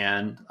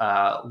and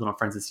Little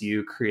Francis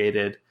Yu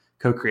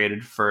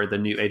co-created for the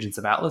new Agents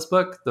of Atlas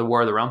book, The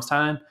War of the Realms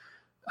tie-in.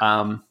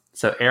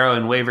 So Arrow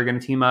and Wave are going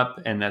to team up,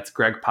 and that's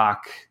Greg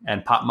Pak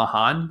and Pop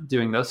Mahan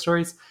doing those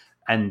stories.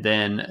 And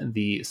then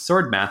the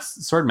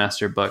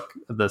Swordmaster book,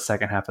 the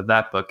second half of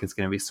that book is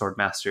going to be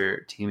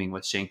Swordmaster teaming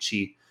with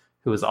Shang-Chi,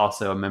 who is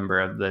also a member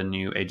of the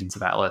new Agents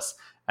of Atlas,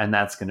 and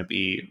that's going to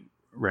be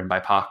written by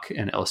Pak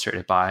and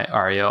illustrated by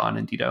Ario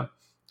Anindito.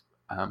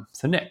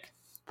 So Nick,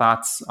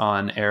 thoughts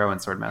on Arrow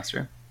and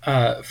Swordmaster?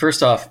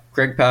 First off,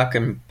 Greg Pak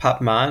and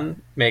Pop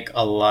Man make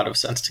a lot of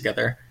sense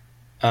together.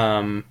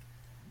 I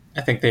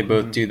think they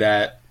both do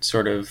that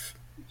sort of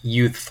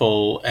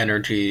youthful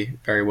energy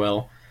very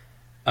well.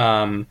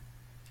 But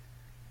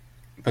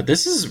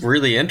this is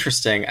really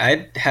interesting.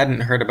 I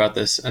hadn't heard about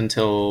this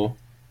until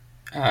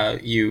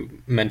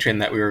you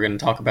mentioned that we were going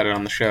to talk about it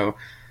on the show.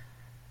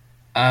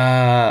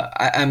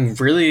 I'm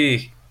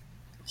really...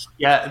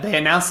 Yeah, they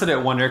announced it at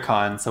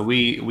WonderCon, so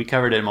we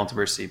covered it in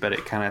Multiversity, but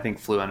it kind of, I think,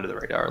 flew under the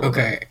radar a little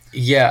bit.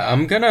 Yeah,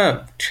 I'm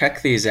gonna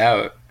check these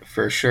out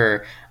for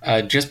sure,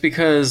 just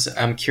because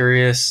I'm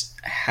curious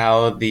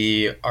how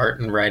the art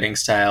and writing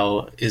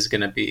style is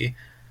gonna be,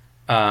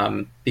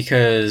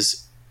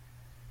 because,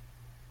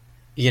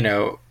 you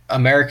know,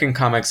 American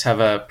comics have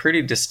a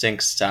pretty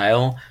distinct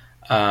style.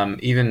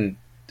 Even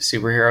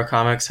superhero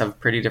comics have a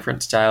pretty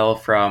different style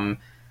from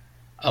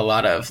a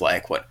lot of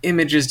like what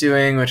Image is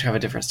doing, which have a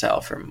different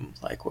style from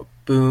like what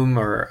Boom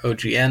or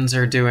OGNs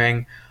are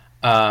doing.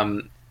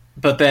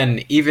 But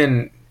then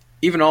even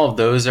all of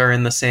those are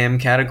in the same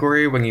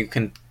category when you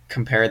can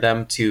compare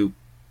them to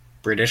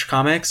British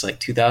comics like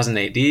 2000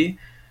 AD.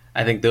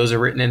 I think those are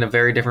written in a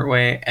very different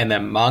way. And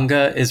then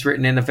manga is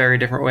written in a very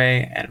different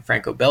way. And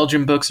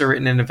Franco-Belgian books are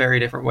written in a very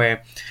different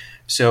way.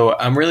 So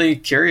I'm really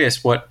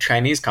curious what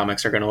Chinese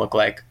comics are going to look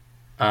like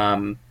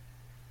and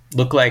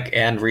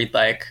read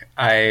like.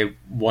 I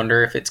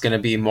wonder if it's going to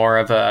be more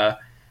of a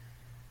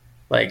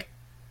like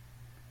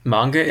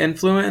manga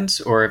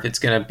influence, or if it's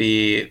going to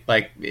be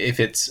like if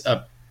it's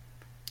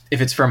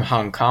from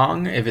Hong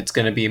Kong, if it's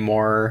going to be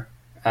more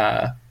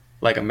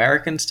like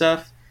American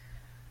stuff,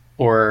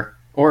 or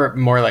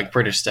more like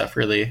British stuff,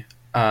 really.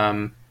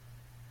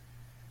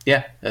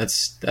 Yeah,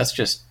 that's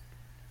just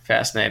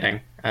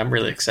fascinating. I'm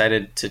really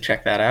excited to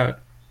check that out.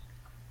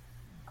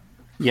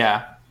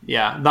 Yeah,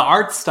 the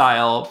art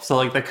style. So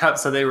like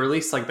so they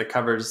released like the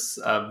covers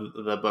of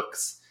the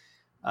books,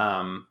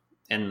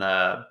 in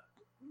the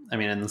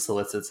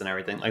solicits and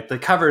everything. Like the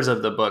covers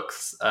of the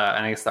books,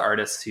 and I guess the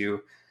artists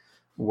who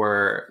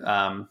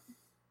were.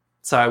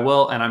 So I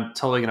will, and I'm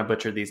totally going to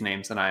butcher these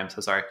names, and I am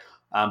so sorry.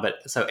 But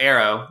so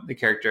Arrow, the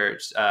character,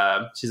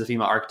 she's a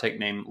female architect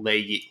named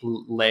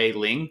Lei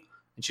Ling,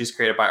 and she's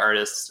created by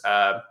artists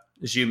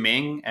Zhu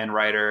Ming and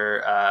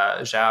writer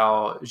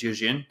Zhao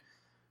Jiujun.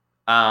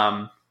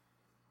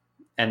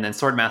 And then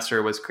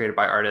Swordmaster was created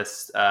by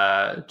artist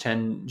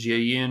Chen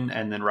Jiayun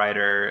and then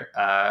writer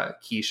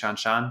Qi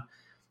Shanshan.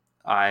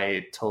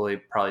 I totally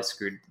probably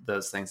screwed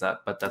those things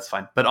up, but that's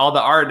fine. But all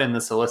the art in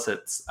the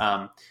solicits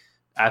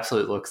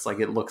absolutely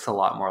looks a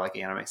lot more like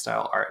anime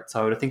style art. So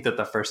I would think that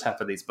the first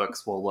half of these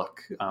books will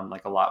look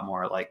like a lot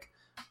more like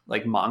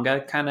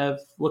manga kind of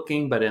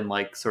looking, but in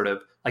like sort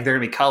of like they're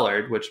gonna be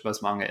colored, which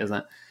most manga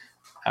isn't.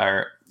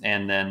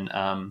 And then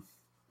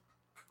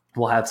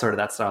we'll have sort of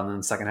that style, and then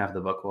the second half of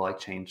the book will like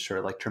change sort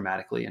of like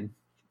dramatically, and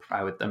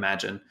I would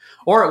imagine,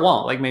 or it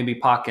won't. Like maybe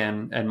Pak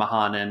and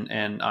Mahan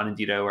and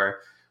Anindito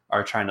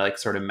are trying to like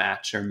sort of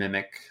match or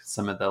mimic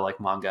some of the like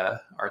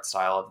manga art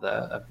style of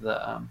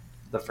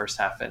the first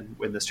half and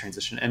with this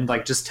transition, and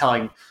like just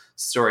telling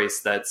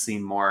stories that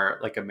seem more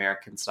like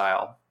American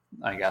style,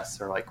 I guess,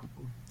 or like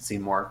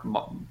seem more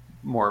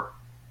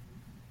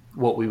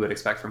what we would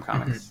expect from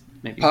comics.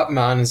 Maybe Pop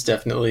Man is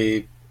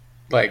definitely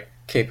like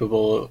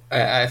capable.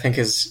 I think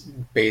his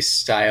base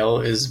style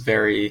is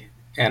very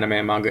anime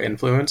and manga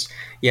influence.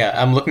 Yeah,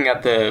 I'm looking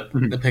at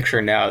the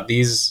picture now.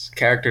 These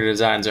character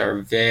designs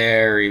are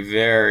very,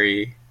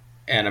 very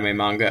anime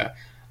manga.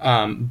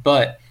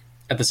 But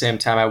at the same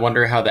time, I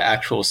wonder how the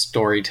actual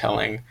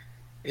storytelling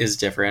is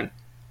different.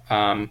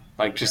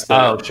 Like just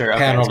the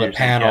panel to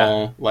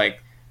panel,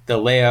 like the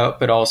layout,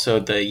 but also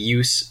the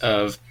use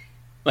of,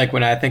 like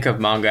when I think of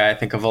manga, I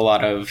think of a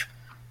lot of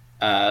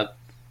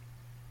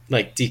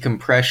like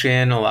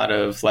decompression, a lot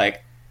of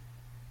like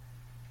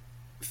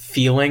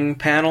feeling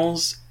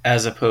panels,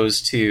 as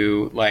opposed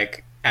to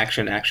like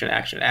action.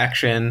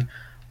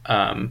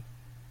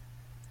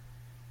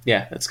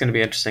 Yeah, it's going to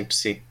be interesting to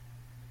see.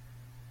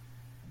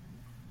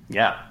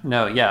 Yeah,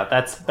 no, yeah,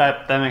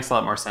 that makes a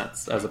lot more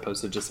sense as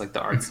opposed to just like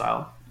the art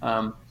style.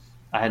 I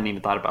hadn't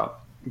even thought about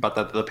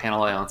that the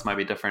panel layouts might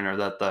be different, or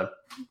that the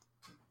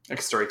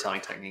like storytelling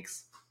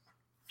techniques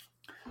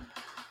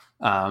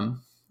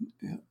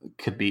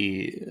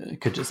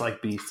could just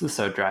like be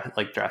so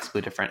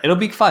drastically different. It'll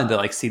be fun to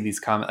like see these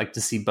like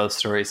to see both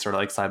stories sort of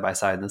like side by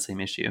side in the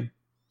same issue.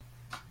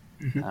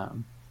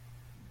 Mm-hmm.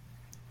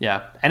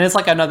 Yeah, and it's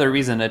like another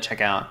reason to check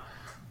out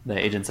the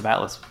Agents of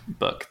Atlas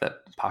book that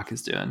Pak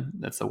is doing.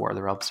 That's the War of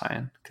the Realms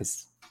tie-in,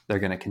 because they're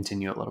going to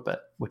continue a little bit,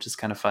 which is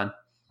kind of fun.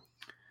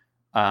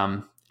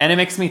 And it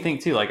makes me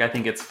think too, like, I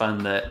think it's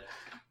fun that,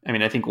 I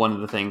mean, I think one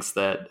of the things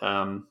that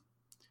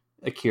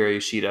Akira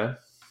Yoshida,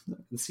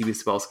 C.B.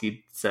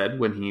 Cebulski, said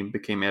when he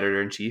became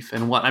editor-in-chief,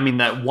 and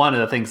that one of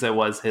the things that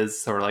was his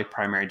sort of like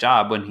primary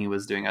job when he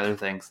was doing other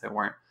things that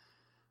weren't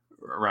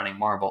running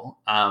Marvel,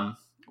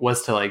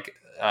 was to like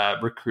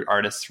recruit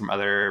artists from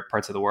other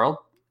parts of the world.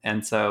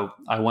 And so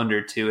I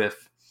wonder too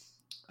if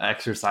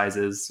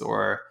exercises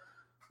or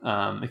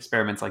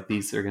experiments like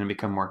these are going to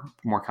become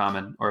more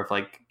common, or if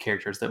like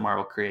characters that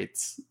Marvel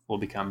creates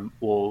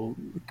that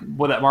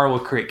Marvel will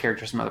create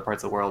characters from other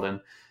parts of the world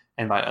and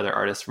invite other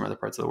artists from other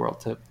parts of the world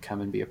to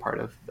come and be a part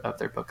of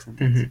their books and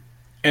things. Mm-hmm.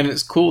 And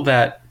it's cool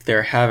that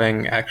they're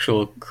having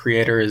actual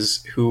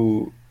creators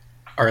who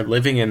are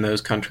living in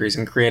those countries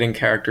and creating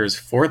characters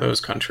for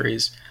those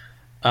countries,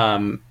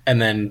 and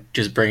then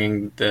just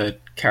bringing the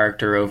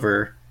character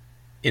over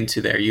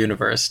into their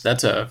universe.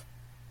 That's a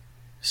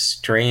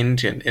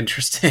strange and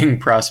interesting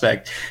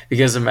prospect,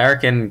 because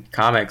American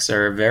comics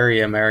are very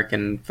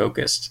American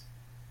focused.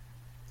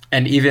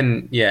 And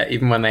even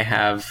when they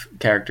have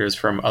characters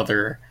from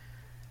other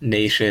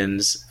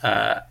nations,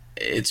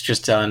 it's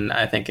just done,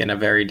 I think, in a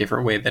very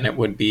different way than it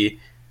would be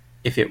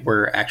if it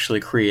were actually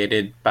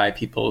created by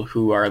people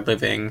who are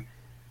living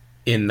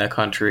in the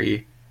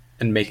country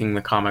and making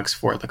the comics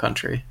for the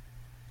country.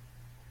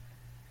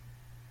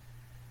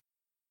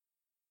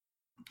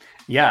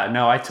 Yeah,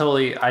 no, I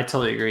totally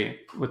agree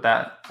with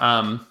that.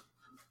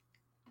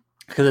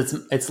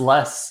 Because it's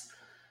less,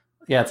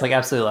 it's like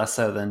absolutely less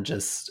so than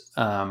just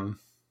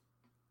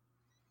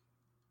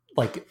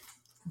like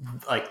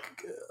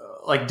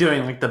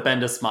doing like the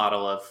Bendis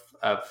model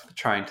of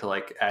trying to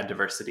like add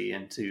diversity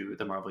into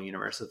the Marvel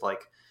universe, of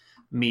like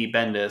me,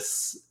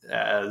 Bendis,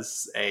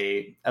 as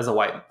a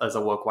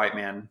woke white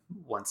man,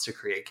 wants to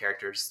create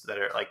characters that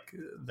are like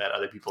that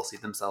other people see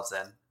themselves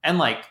in, and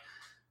like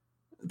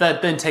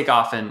that then take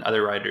off and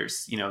other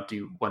writers,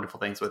 do wonderful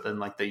things with, and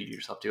like that you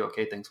yourself do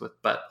okay things with,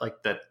 but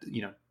like that,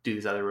 do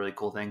these other really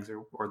cool things,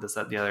 or this,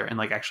 that, the other, and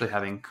like actually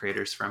having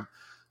creators from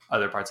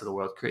other parts of the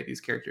world create these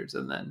characters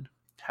and then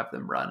have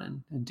them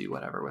run and do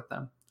whatever with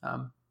them.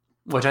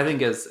 Which I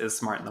think is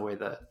smart in the way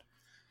that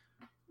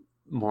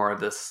more of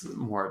this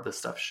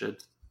stuff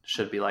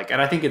should be like.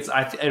 And I think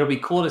it'll be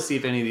cool to see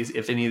if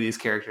any of these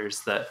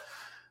characters that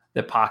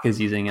Pak is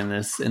using in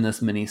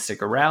this mini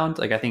stick around.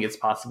 Like, I think it's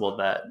possible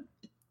that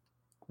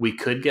we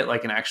could get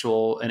like an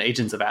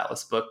Agents of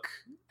Atlas book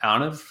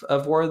out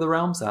of War of the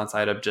Realms,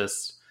 outside of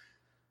just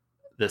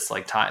this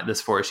like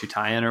this 4-issue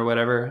tie-in or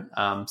whatever.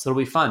 So it'll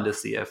be fun to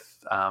see if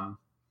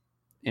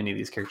any of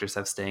these characters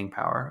have staying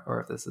power,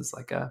 or if this is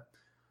like a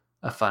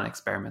fun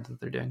experiment that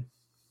they're doing.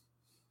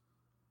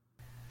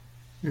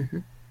 Mm-hmm.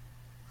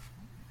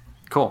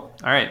 Cool.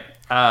 All right.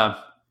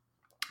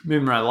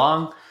 Moving right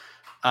along.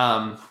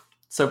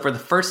 So for the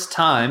first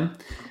time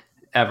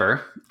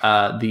ever,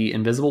 the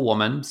Invisible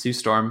Woman, Sue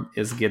Storm,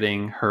 is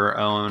getting her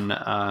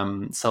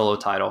own solo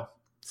title.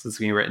 So it's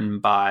going to be written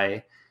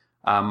by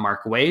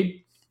Mark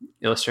Waid,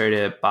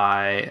 illustrated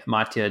by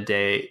Mattia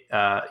de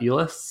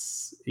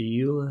Ulis.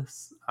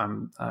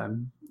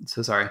 I'm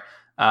so sorry.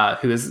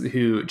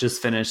 Who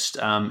just finished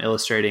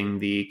illustrating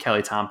the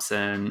Kelly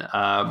Thompson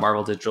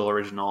Marvel Digital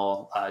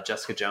Original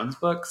Jessica Jones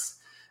books,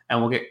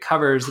 and we'll get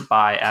covers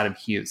by Adam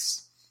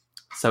Hughes.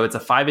 So it's a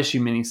 5-issue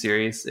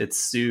miniseries. It's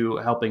Sue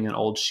helping an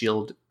old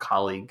S.H.I.E.L.D.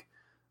 colleague,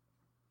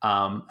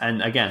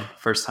 and again,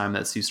 first time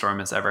that Sue Storm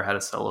has ever had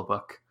a solo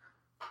book.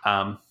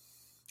 I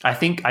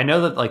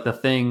know that like the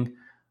Thing,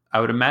 I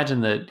would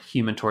imagine that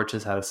Human Torch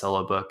has had a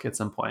solo book at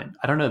some point.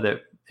 I don't know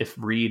that if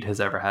Reed has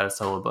ever had a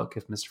solo book,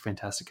 if Mr.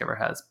 Fantastic ever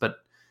has, but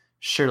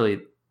surely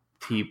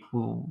he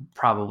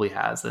probably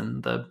has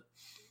in the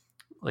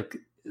like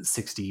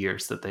 60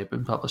 years that they've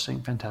been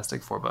publishing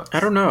Fantastic Four books. I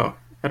don't know.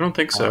 I don't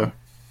think so.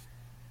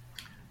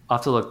 I'll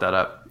have to look that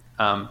up.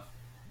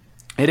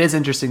 It is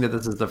interesting that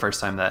this is the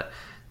first time that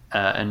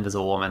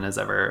Invisible Woman has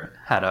ever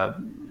had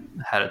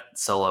a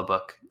solo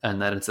book,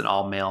 and that it's an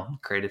all male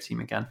creative team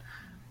again.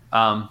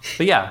 But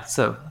yeah,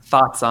 so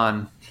thoughts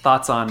on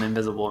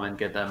Invisible Woman,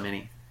 get that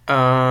mini.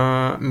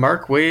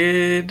 Mark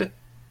Waid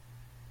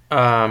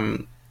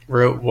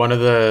wrote one of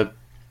the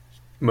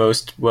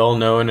most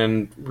well-known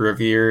and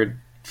revered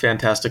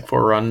Fantastic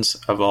Four runs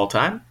of all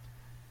time,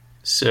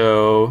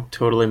 so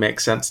totally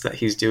makes sense that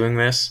he's doing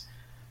this.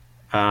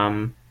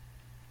 Yeah,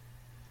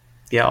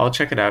 I'll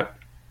check it out.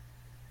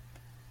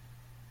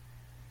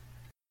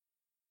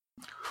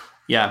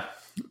 Yeah,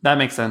 that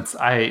makes sense.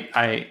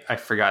 I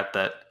forgot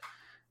that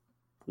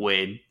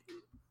Wade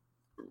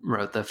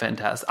wrote the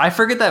Fantastic. I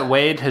forget that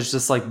Wade has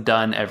just like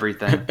done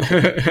everything.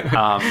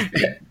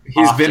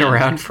 He's been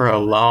around for a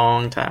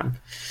long time.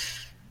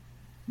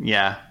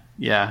 Yeah,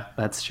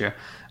 that's true.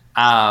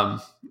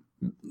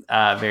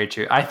 Very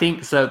true. I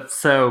think so.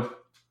 So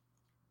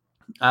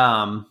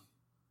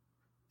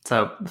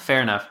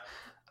fair enough.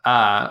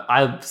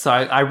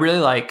 I really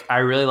like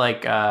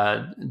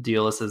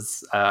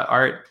Diolis's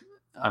art.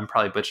 I'm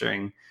probably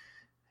butchering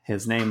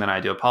his name, and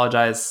I do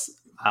apologize.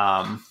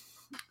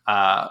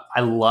 I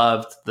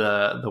loved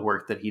the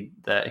work that he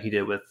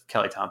did with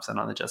Kelly Thompson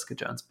on the Jessica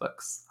Jones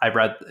books.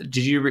 Did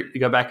you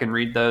go back and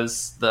read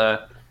those 2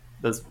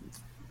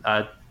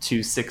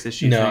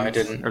 6-issue? No, things? I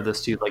didn't. Or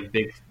those 2 like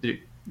big.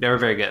 They were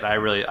very good. I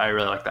really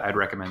like that. I'd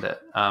recommend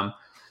it.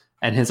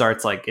 And his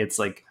art's like it's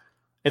like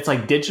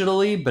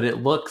digitally, but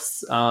it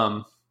looks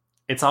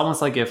it's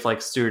almost like if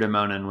like Stuart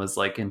Immonen was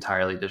like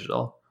entirely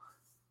digital.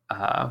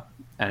 And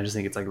I just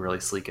think it's like really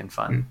sleek and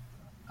fun.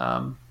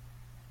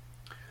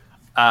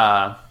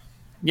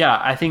 Yeah,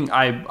 I think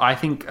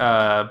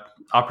I'll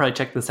probably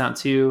check this out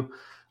too.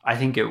 I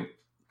think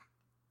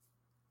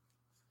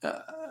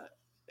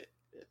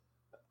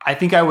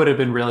I would have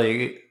been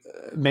really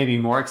maybe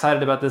more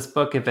excited about this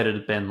book if it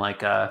had been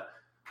like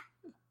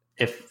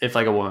if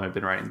like a woman had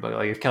been writing the book,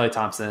 like if Kelly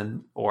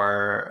Thompson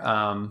or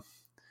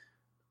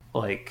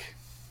like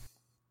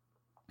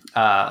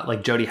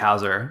Jodie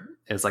Hauser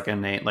is like a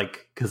name,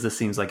 like, because this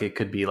seems like it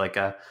could be like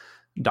a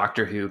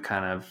Doctor Who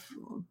kind of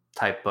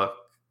type book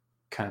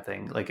kind of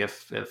thing. Like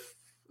if it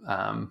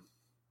had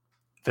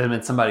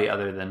been somebody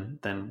other than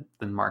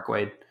Mark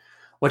Waid,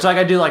 which like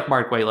I do like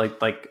Mark Waid,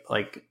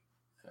 like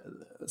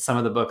some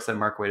of the books that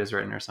Mark Waid has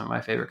written are some of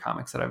my favorite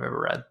comics that I've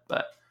ever read,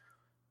 but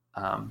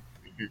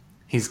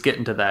he's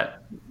getting to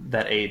that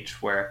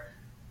age where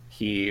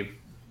he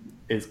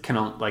is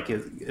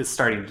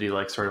starting to do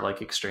like sort of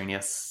like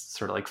extraneous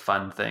sort of like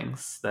fun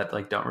things that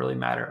like don't really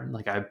matter, and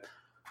like I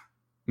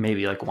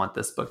maybe like want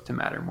this book to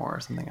matter more or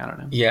something. I don't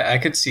know. Yeah, I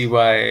could see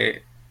why.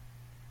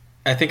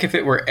 I think if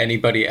it were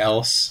anybody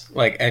else,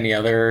 like any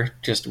other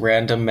just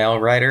random male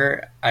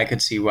writer, I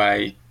could see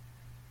why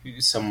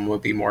someone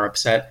would be more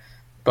upset.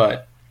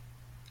 But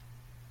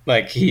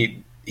like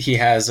he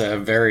has a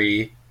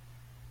very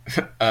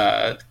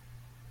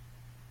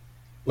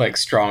like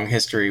strong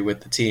history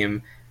with the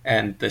team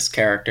and this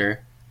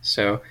character,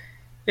 so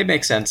it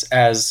makes sense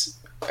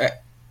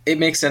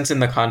in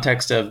the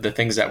context of the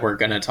things that we're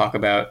going to talk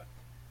about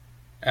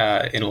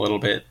in a little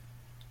bit,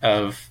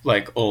 of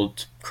like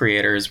old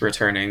creators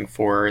returning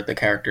for the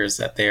characters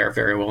that they are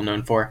very well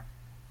known for.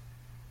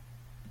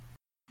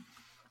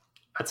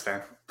 That's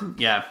fair.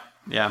 Yeah.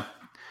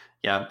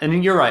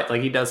 And you're right.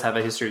 Like he does have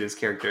a history of these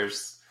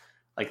characters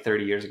like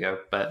 30 years ago,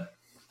 but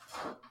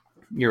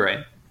you're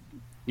right.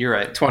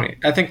 20.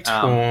 I think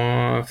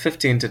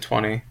 15 to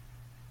 20.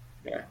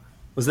 Yeah.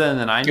 Was that in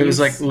the 90s? It was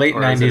like late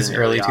 90s,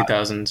 early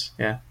 2000s.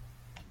 Yeah.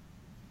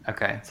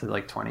 Okay. So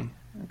like 20.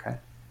 Okay.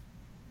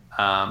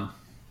 All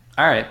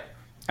right.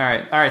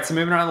 So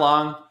moving right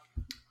along.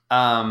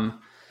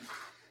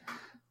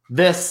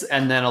 This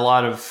and then a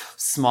lot of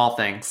small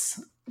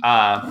things.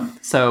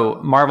 So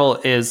Marvel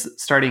is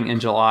starting in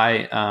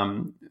July,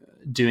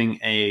 doing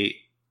a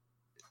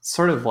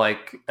sort of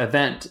like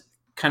event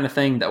kind of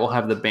thing that will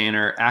have the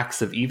banner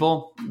Acts of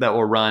Evil that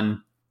will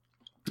run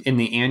in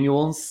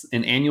annuals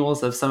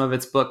of some of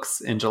its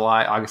books in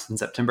July, August, and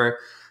September.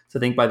 So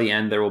I think by the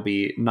end there will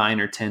be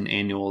 9 or 10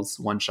 annuals,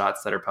 one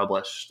shots that are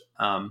published.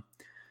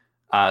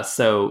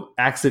 So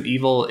Acts of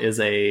Evil is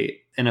an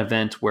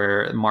event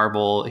where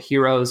Marvel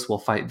heroes will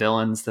fight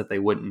villains that they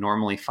wouldn't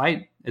normally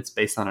fight. It's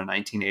based on a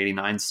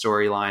 1989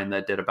 storyline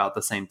that did about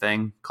the same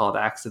thing called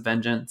Acts of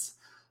Vengeance,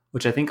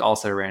 which I think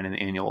also ran in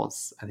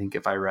annuals. I think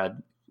if I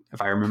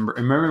remember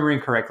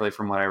remembering correctly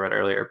from what I read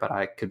earlier, but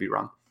I could be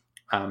wrong.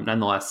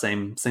 Nonetheless,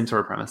 same sort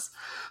of premise.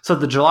 So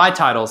the July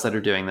titles that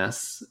are doing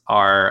this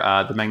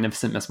are the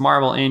Magnificent Miss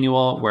Marvel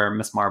annual, where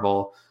Miss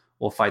Marvel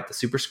will fight the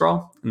Super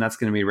Skrull, and that's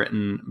going to be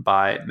written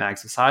by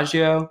Max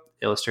Visaggio,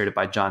 illustrated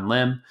by John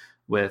Lim,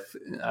 with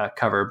a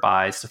cover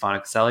by Stefano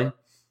Caselli.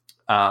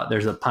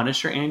 There's a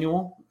Punisher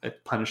annual,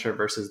 Punisher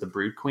versus the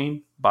Brood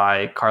Queen,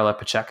 by Carla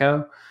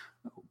Pacheco,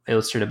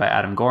 illustrated by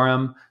Adam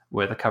Gorham,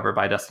 with a cover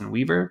by Dustin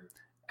Weaver.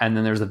 And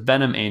then there's a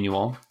Venom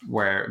annual,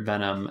 where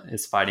Venom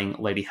is fighting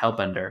Lady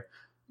Hellbender,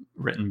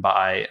 written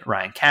by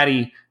Ryan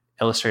Caddy,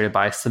 illustrated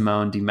by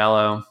Simone Di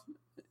Mello,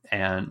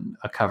 and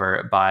a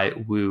cover by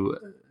Wu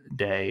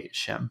Day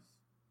Shim.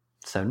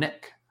 So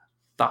Nick,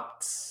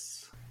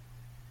 thoughts?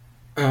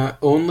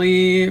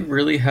 Only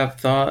really have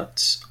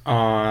thoughts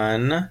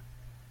on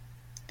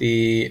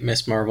the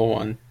Miss Marvel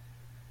one.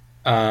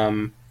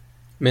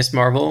 Miss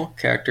Marvel,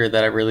 character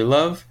that I really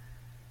love.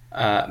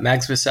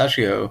 Max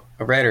Visaggio,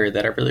 a writer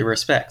that I really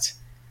respect.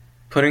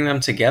 Putting them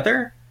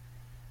together,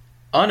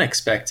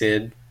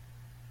 unexpected,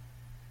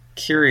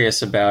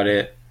 curious about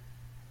it,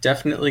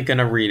 definitely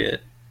gonna read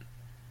it.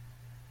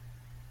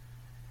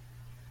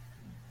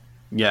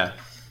 Yeah,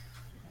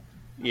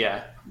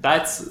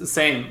 that's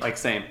same.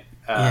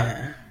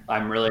 Yeah.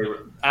 I'm really,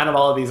 out of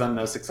all of these, I'm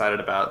most excited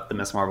about the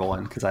Miss Marvel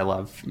one because I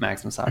love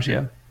Max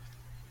Masaccio.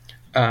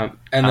 And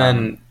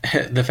then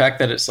the fact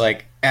that it's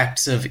like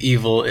acts of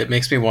evil, it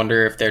makes me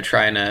wonder if they're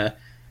trying to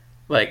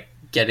like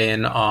get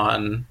in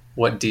on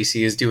what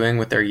DC is doing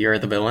with their Year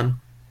of the Villain.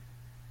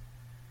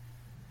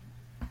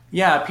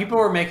 Yeah, people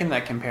were making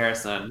that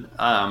comparison.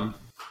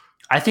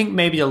 I think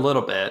maybe a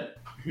little bit.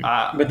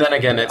 But then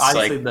again, it's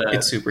like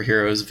it's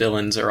superheroes.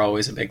 Villains are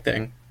always a big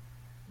thing.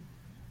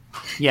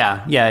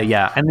 Yeah.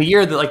 And the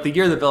year that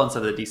the villains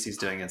of the DC's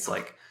doing, it's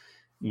like,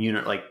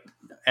 like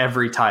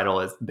every title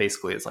is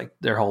basically, it's like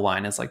their whole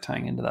line is like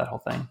tying into that whole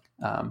thing.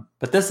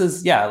 But this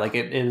is, like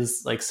it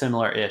is like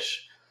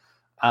similar-ish.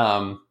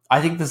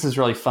 I think this is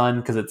really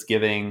fun because it's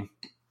giving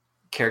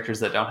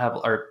characters that don't have,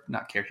 or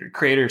not characters,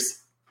 creators.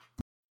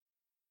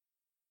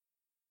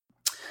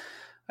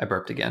 I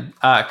burped again.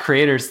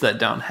 Creators that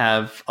don't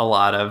have a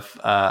lot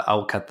of,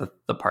 I'll cut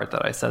the part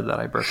that I said that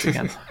I burped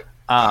again.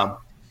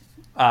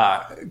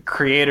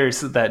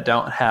 Creators that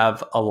don't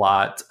have a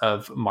lot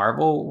of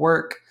Marvel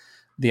work,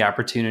 the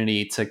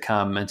opportunity to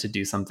come and to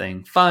do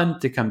something fun,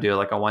 to come do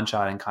like a one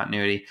shot in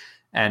continuity,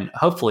 and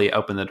hopefully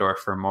open the door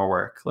for more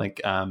work. Like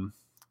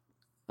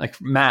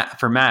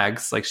for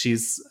Mags, like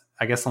she's,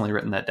 I guess, only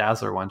written that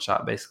Dazzler one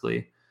shot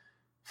basically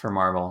for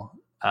Marvel,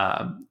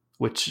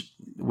 which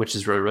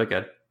is really, really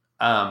good.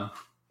 And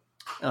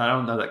I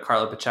don't know that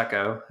Carla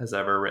Pacheco has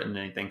ever written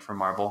anything for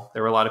Marvel.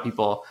 There were a lot of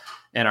people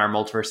in our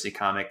Multiversity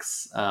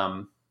Comics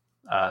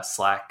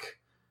Slack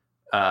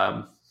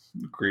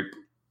group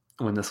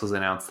when this was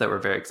announced that were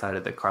very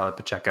excited that Carla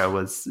Pacheco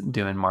was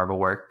doing Marvel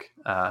work.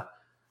 And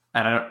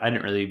I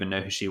didn't really even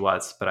know who she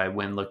was, but I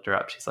went and looked her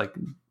up. She's like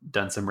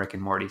done some Rick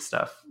and Morty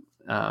stuff,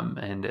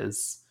 and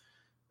is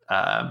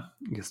I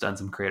guess done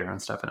some creator own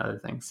stuff and other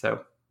things.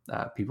 So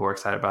people were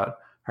excited about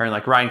her, and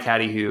like Ryan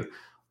Caddy, who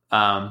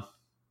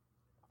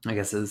I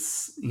guess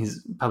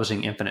he's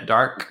publishing Infinite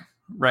Dark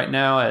right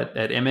now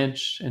at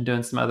Image and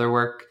doing some other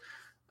work.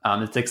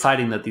 It's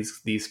exciting that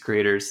these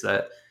creators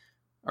that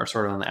are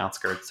sort of on the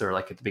outskirts or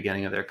like at the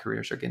beginning of their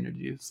careers are getting to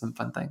do some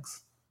fun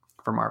things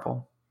for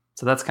Marvel.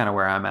 So that's kind of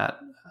where I'm at.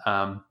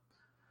 I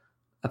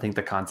think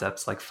the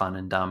concept's like fun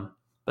and dumb,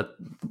 but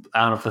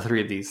out of the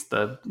three of these,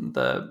 the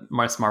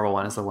Marvel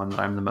one is the one that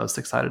I'm the most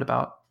excited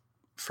about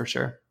for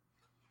sure.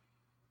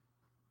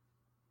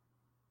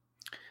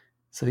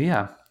 So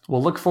yeah,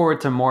 we'll look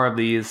forward to more of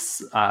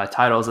these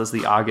titles as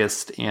the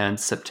August and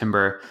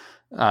September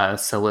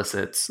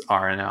solicits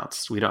are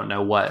announced. We don't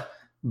know what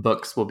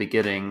books we'll be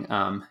getting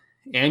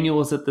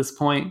annuals at this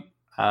point,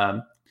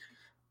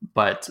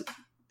 but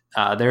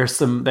there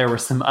were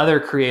some other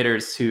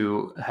creators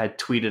who had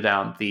tweeted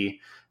out the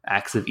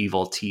Acts of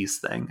Evil tease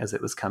thing as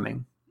it was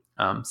coming.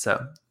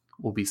 So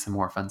will be some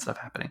more fun stuff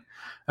happening.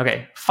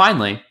 Okay,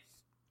 finally.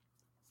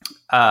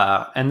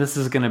 And this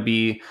is going to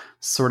be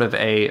sort of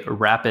a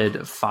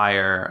rapid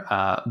fire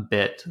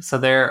bit. So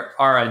there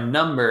are a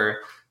number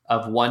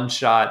of one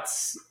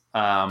shots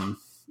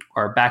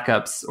or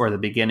backups or the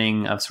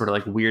beginning of sort of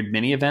like weird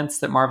mini events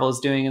that Marvel is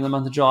doing in the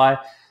month of July,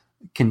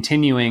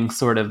 continuing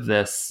sort of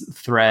this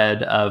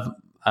thread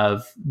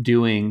of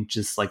doing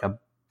just like a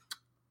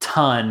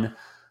ton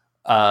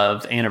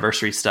of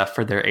anniversary stuff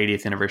for their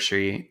 80th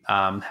anniversary,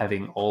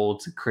 having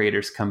old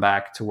creators come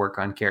back to work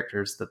on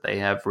characters that they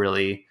have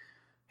really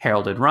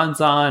heralded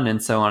runs on,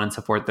 and so on and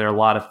so forth. There are a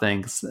lot of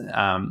things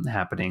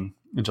happening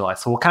in July.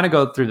 So we'll kind of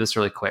go through this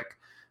really quick.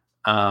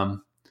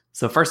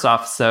 So first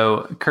off,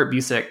 Kurt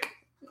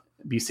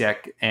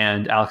Busiek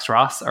and Alex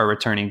Ross are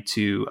returning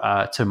to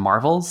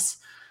Marvel's,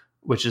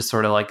 which is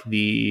sort of like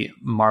the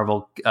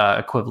Marvel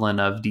equivalent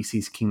of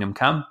DC's Kingdom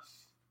Come,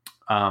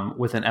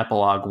 with an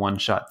epilogue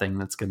one-shot thing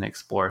that's going to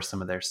explore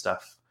some of their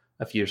stuff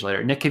a few years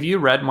later. Nick, have you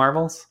read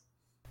Marvel's?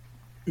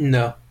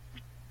 No.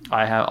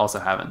 I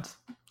haven't.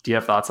 Do you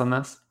have thoughts on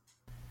this?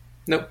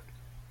 Nope.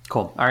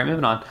 Cool. All right,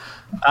 moving on.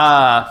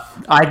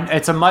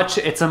 It's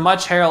a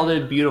much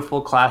heralded,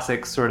 beautiful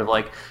classic, sort of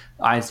like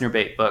Eisner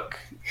Bait book.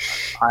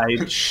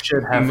 I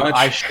should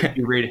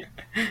be reading.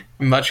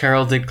 Much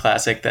heralded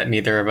classic that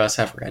neither of us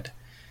have read.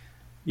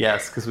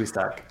 Yes, because we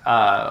stuck,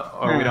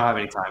 or we don't have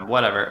any time.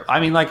 Whatever. I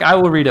mean, like I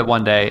will read it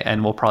one day,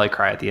 and we'll probably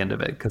cry at the end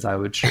of it because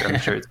I'm sure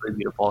it's really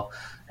beautiful,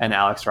 and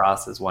Alex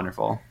Ross is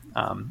wonderful.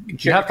 Do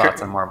you have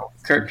thoughts on Marvel?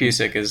 Kurt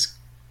Busiek is.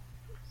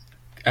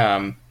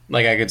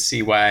 Like I could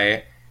see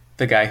why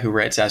the guy who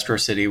writes Astro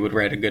City would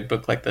write a good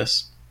book like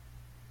this.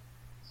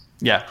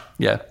 Yeah.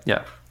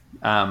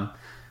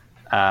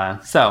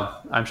 So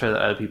I'm sure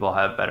that other people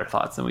have better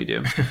thoughts than we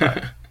do.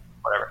 But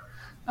whatever.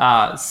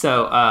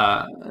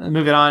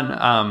 Moving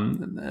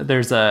on.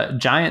 There's a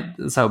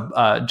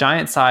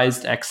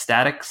giant-sized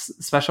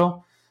Ecstatics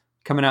special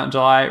coming out in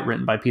July,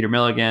 written by Peter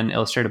Milligan,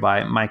 illustrated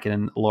by Mike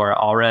and Laura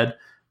Allred.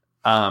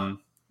 The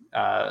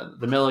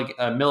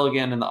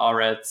Milligan and the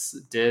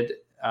Allreds did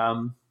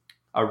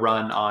a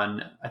run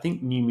on, I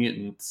think, New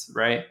Mutants,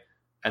 right?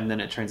 And then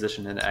it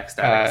transitioned into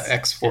X-Statics.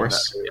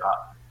 X-Force.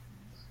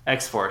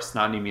 X-Force,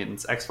 not New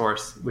Mutants.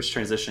 X-Force, which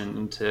transitioned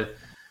into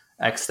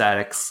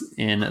X-Statics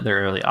in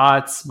their early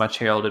aughts. Much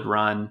heralded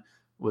run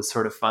was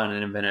sort of fun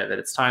and inventive at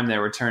its time.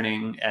 They're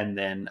returning, and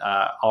then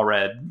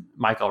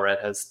Mike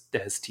Allred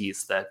has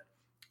teased that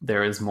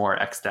there is more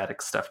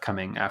ecstatic stuff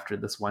coming after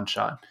this one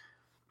shot.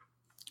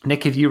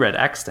 Nick, have you read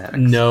Ecstatics?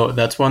 No,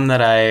 that's one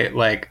that I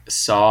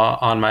saw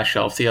on my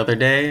shelf the other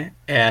day,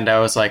 and I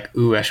was like,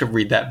 "Ooh, I should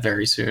read that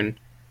very soon."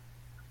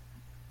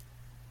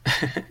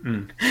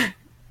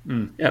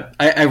 Yep,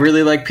 I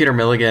really like Peter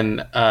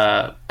Milligan.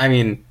 I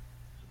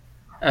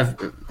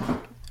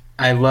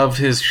love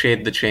his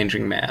Shade the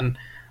Changing Man,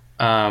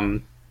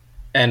 and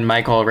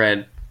Mike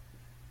Allred.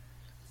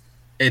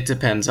 It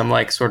depends.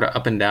 I'm sort of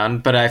up and down,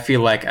 but I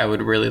feel like I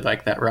would really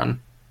like that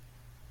run.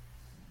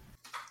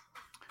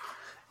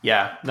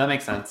 Yeah, that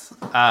makes sense.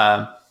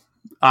 I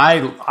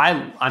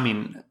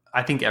mean,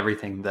 I think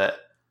everything that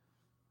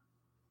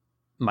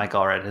Mike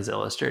Allred has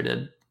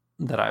illustrated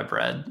that I've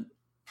read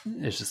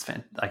is just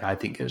I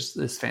think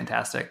is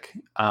fantastic.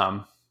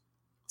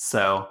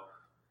 So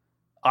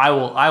I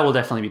will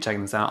definitely be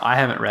checking this out. I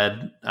haven't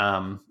read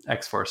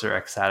X-Force or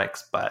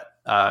Ecstatics, but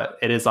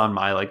it is on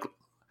my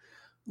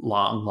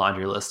long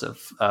laundry list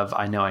of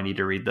I know I need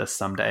to read this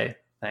someday.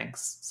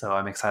 Thanks. So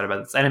I'm excited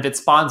about this. And if it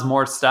spawns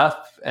more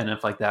stuff, and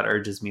if that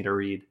urges me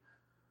to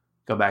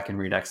go back and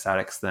read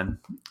Ecstatics, then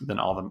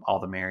all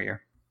the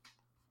merrier.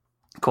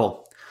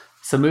 Cool.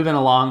 So moving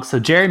along. So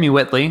Jeremy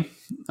Whitley,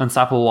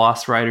 Unstoppable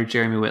Wasp writer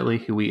Jeremy Whitley,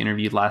 who we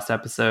interviewed last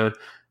episode,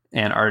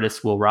 and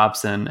artist Will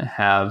Robson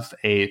have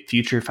a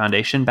Future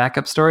Foundation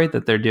backup story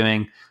that they're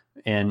doing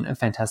in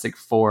Fantastic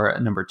Four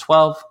number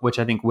 12, which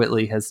I think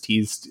Whitley has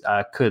teased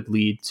could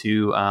lead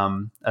to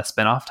a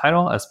spinoff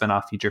title, a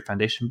spinoff Future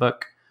Foundation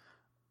book.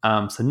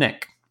 So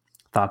Nick,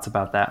 thoughts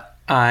about that?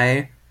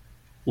 I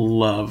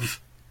love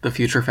the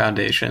Future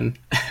Foundation.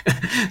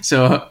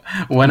 So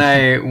when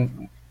I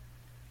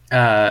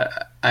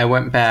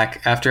went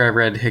back after I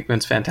read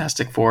Hickman's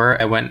Fantastic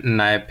Four, I went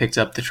and I picked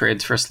up the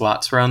Trades for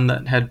Slots run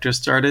that had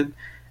just started.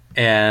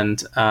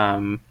 And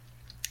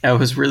I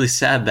was really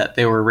sad that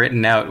they were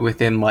written out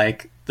within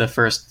the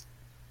first...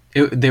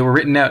 they were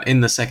written out in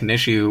the second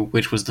issue,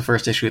 which was the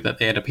first issue that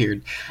they had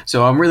appeared.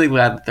 So I'm really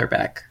glad that they're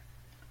back.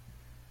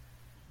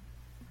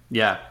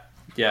 Yeah.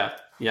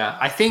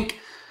 I think,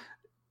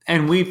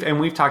 and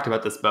we've talked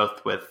about this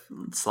both with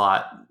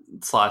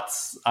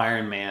Slot's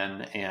Iron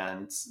Man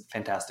and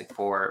Fantastic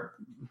Four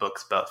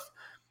books, both,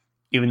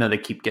 even though they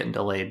keep getting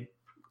delayed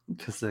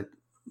because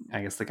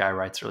I guess the guy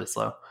writes really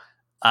slow.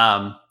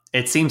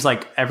 It seems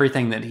like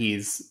everything that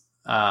he's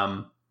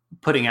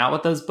putting out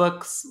with those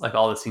books,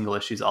 all the single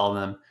issues, all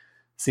of them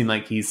seem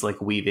like he's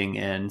weaving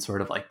in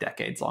sort of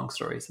decades long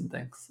stories and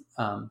things.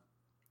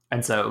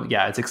 And so,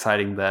 yeah, it's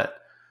exciting that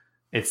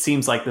it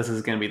seems like this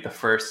is going to be the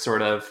first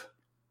sort of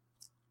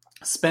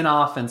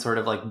spin-off and sort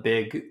of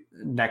big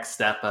next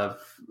step of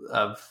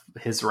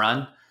his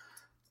run,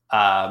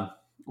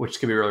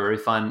 which could be really,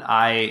 really fun.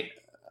 I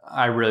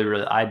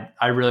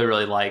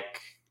really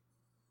like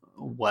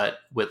what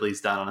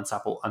Whitley's done on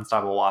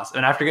Unstoppable Wasp.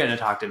 And after getting to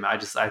talk to him, I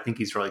think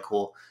he's really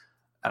cool,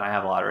 and I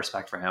have a lot of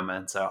respect for him.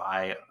 And so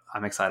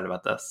I'm excited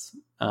about this,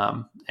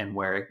 and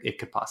where it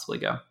could possibly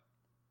go.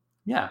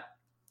 Yeah.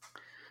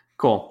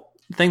 Cool.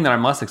 The thing that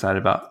I'm less excited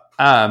about.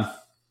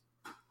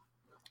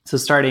 So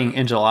starting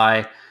in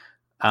July,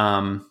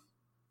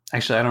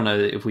 actually, I don't know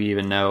if we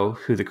even know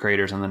who the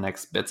creators on the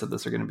next bits of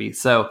this are going to be.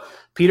 So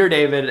Peter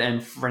David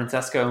and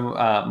Francesco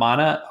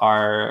Mana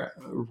are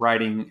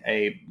writing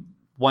a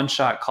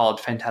one-shot called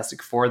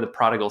Fantastic Four, The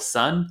Prodigal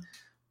Son,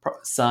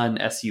 Sun,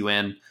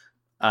 S-U-N,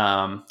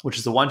 which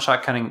is a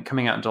one-shot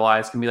coming out in July.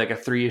 It's going to be a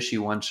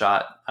 3-issue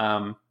one-shot,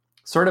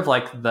 sort of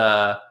like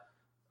the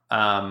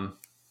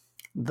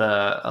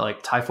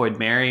Typhoid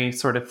Mary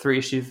sort of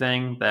 3-issue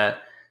thing that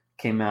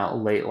came out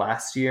late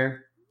last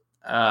year.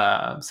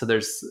 So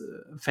there's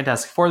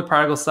Fantastic Four, The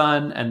Prodigal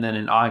Son, and then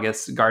in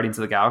August, Guardians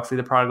of the Galaxy,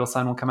 The Prodigal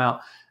Son will come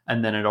out,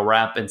 and then it'll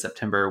wrap in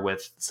September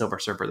with Silver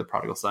Surfer, The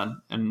Prodigal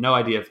Son. And no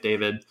idea if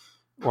David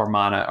or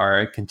Mana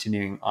are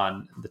continuing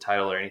on the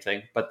title or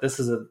anything, but this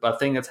is a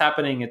thing that's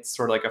happening. It's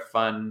sort of a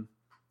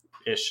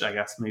fun-ish, I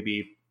guess,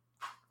 maybe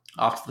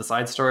off to the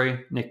side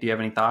story. Nick, do you have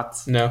any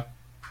thoughts? No.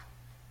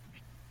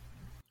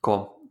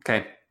 Cool.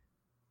 Okay.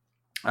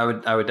 I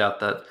would doubt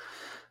that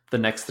the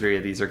next 3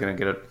 of these are going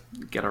to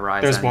get a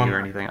rise on you or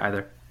anything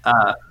either.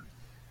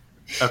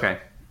 Okay.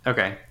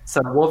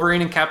 So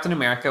Wolverine and Captain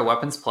America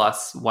Weapons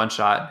Plus one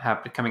shot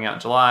coming out in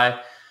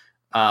July.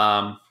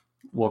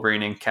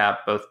 Wolverine and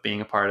Cap both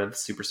being a part of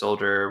Super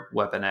Soldier,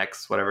 Weapon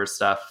X, whatever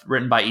stuff.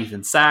 Written by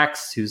Ethan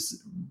Sachs,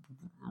 who's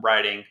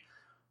writing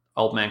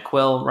Old Man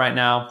Quill right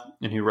now,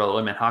 and who wrote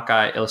Old Man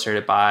Hawkeye.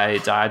 Illustrated by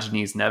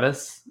Diogenes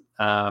Nevis.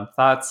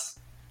 Thoughts?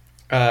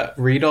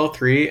 Read all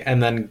 3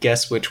 and then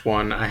guess which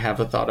one I have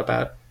a thought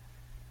about.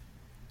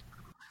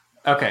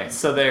 Okay,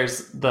 so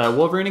there's the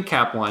Wolverine and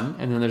Cap one,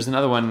 and then there's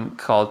another one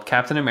called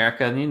Captain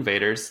America and the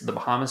Invaders, The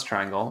Bahamas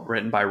Triangle,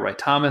 written by Roy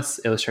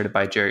Thomas, illustrated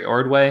by Jerry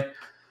Ordway,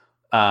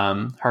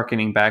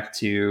 harkening back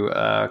to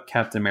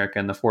Captain America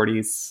in the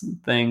 40s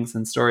things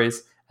and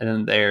stories. And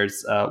then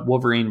there's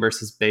Wolverine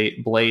versus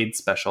Blade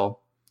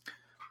special,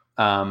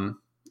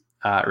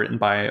 written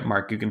by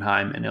Mark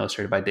Guggenheim and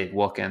illustrated by Dave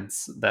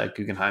Wilkins, that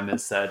Guggenheim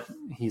has said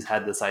he's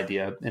had this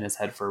idea in his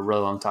head for a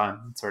really long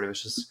time. Sort of,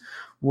 it's just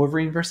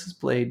Wolverine versus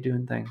Blade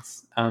doing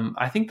things.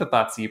 I think the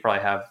thoughts that you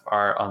probably have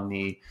are on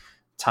the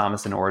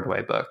Thomas and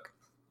Ordway book.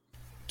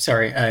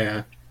 Sorry,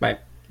 my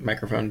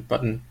microphone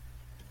button.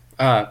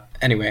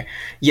 Anyway,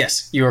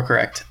 yes, you are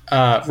correct.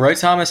 Roy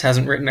Thomas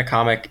hasn't written a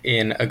comic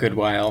in a good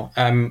while.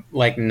 I'm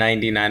like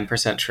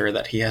 99% sure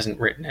that he hasn't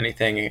written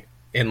anything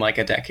in like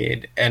a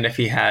decade. And if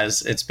he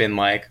has, it's been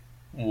like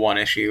one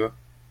issue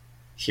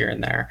here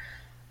and there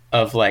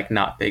of like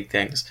not big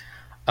things.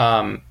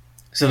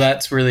 So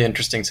that's really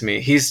interesting to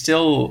me. He's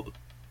still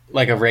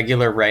like a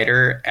regular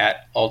writer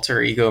at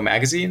Alter Ego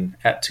magazine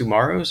at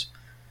Tomorrow's.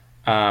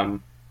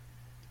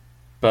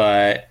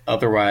 But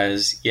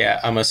otherwise, yeah,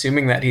 I'm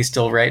assuming that he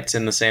still writes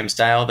in the same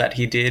style that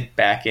he did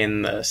back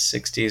in the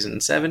 60s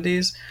and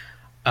 70s.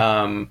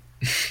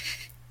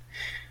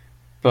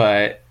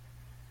 But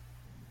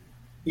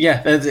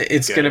yeah,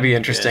 it's going to be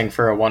interesting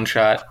for a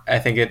one-shot. I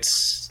think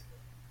it's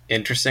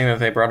interesting that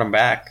they brought him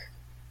back.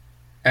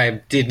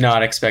 I did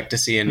not expect to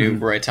see a new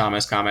Roy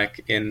Thomas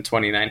comic in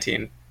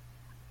 2019.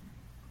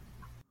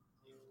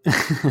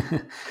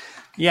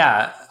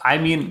 Yeah, I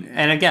mean,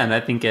 and again,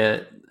 I think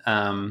it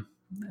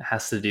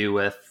has to do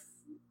with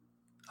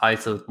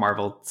also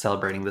Marvel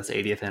celebrating this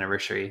 80th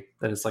anniversary.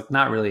 That is like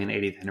not really an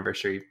 80th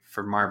anniversary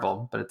for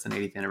Marvel, but it's an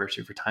 80th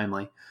anniversary for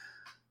Timely,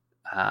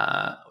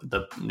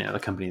 the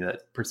company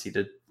that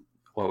preceded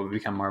what would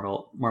become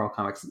Marvel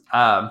Comics.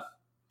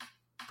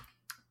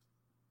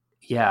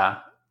 Yeah,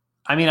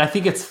 I mean, I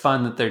think it's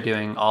fun that they're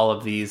doing all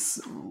of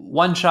these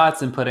one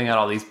shots and putting out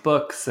all these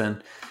books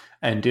and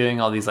doing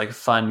all these like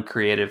fun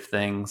creative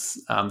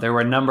things. There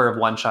were a number of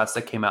one shots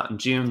that came out in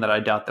June that I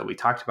doubt that we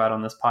talked about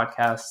on this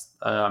podcast,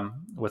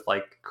 with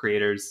like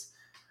creators.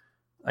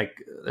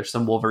 Like there's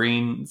some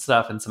Wolverine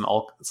stuff and some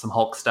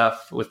Hulk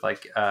stuff with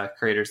like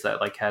creators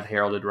that like had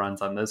heralded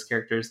runs on those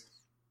characters.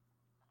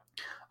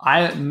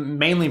 I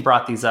mainly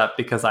brought these up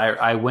because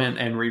I went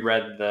and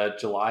reread the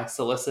July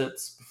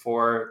solicits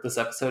before this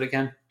episode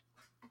again.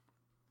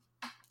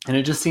 And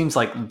it just seems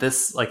like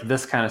this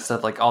kind of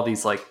stuff, like all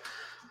these like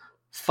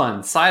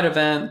fun side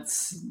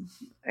events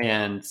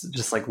and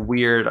just like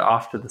weird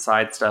off to the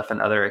side stuff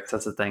and other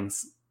excessive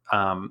things.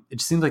 It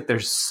just seems like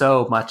there's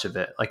so much of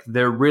it. Like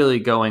they're really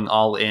going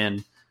all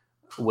in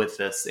with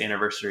this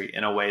anniversary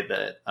in a way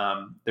that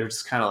they're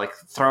just kind of like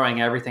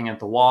throwing everything at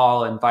the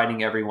wall,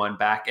 inviting everyone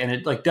back. And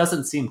it like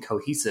doesn't seem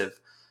cohesive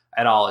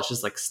at all. It's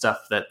just like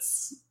stuff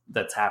that's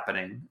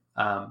happening.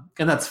 And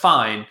that's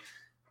fine.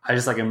 I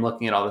just like, I'm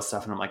looking at all this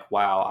stuff and I'm like,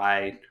 wow,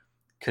 I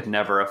could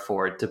never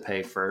afford to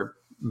pay for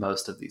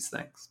most of these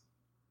things.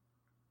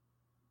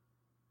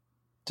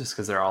 Just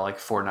because they're all like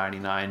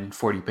 $4.99,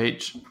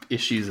 40-page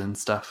issues and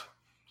stuff.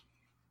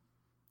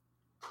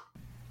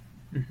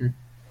 Mm-hmm.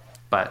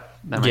 But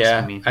that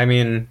might be me. I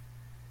mean,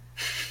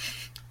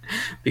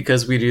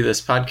 because we do this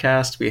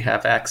podcast, we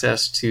have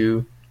access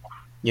to,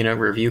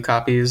 review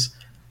copies.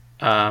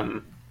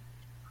 But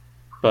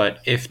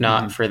if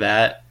not for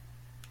that,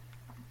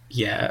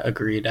 yeah,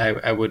 agreed.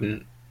 I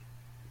wouldn't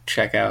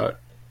check out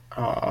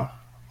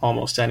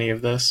almost any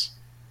of this.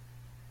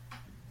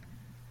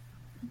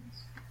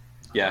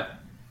 Yeah.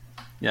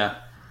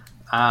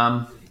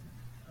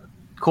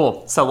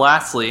 Cool. So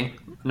lastly,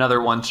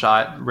 another one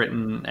shot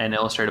written and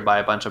illustrated by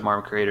a bunch of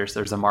Marvel creators.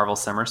 There's a Marvel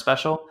Summer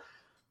Special,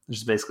 which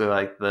is basically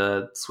like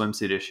the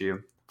swimsuit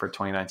issue for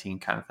 2019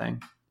 kind of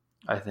thing,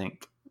 I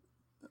think.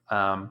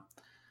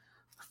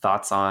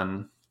 Thoughts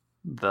on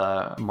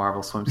the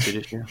Marvel swimsuit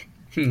issue?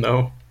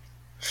 No.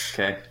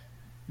 Okay.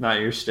 Not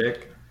your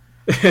shtick?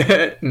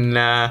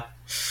 Nah.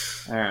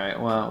 All right.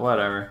 Well,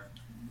 whatever.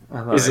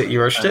 Is it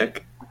your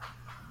shtick?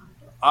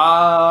 No.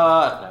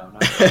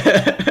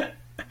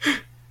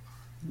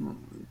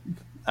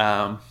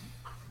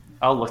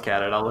 I'll look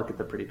at it. I'll look at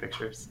the pretty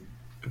pictures.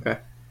 Okay.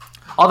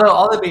 Although,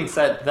 all that being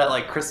said, that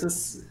like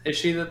Christmas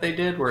issue that they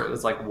did, where it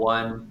was like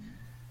one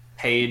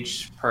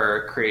page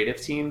per creative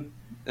team,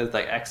 it was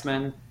like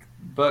X-Men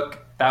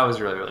book. That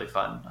was really, really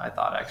fun, I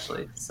thought,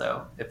 actually.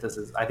 So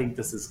I think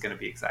this is going to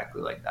be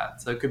exactly like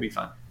that. So it could be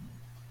fun.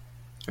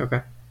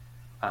 Okay.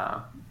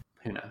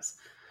 Who knows?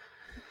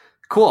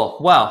 Cool.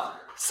 Well,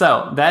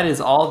 so that is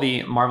all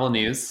the Marvel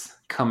news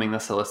coming the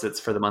solicits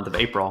for the month of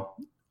April.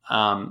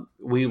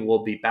 We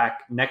will be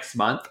back next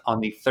month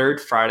on the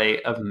third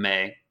Friday of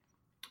May,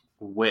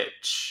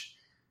 which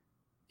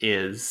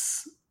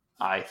is,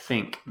 I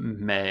think,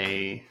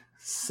 May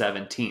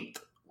 17th,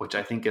 which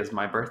I think is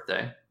my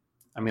birthday.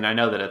 I mean, I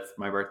know that it's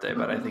my birthday,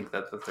 but I think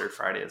that the third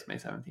Friday is May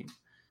 17th.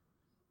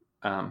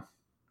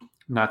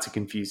 Not to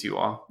confuse you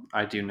all,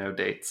 I do know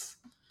dates.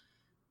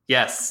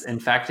 Yes, in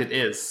fact, it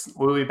is.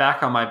 We'll be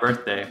back on my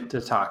birthday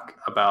to talk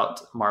about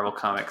Marvel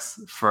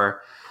Comics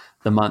for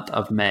the month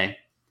of May.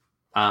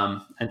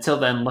 Until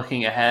then,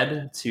 looking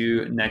ahead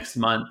to next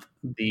month,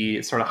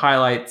 the sort of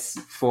highlights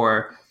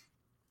for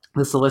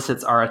the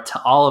solicits are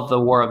all of the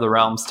War of the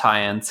Realms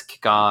tie-ins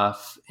kick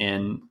off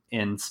in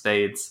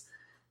spades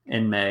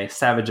in May.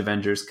 Savage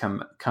Avengers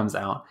comes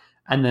out.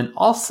 And then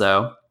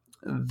also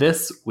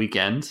this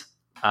weekend,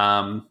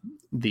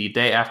 the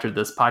day after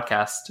this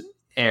podcast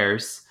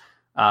airs,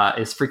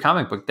 is Free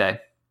Comic Book Day.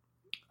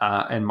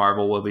 And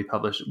Marvel will be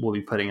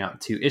putting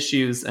out 2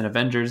 issues, an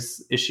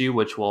Avengers issue,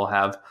 which will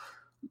have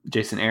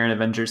Jason Aaron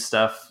Avengers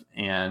stuff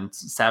and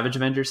Savage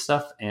Avengers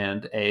stuff,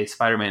 and a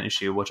Spider-Man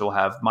issue, which will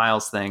have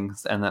Miles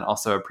things, and then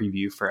also a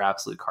preview for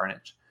Absolute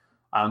Carnage.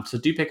 So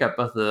do pick up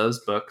both of those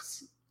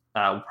books.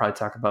 We'll probably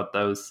talk about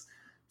those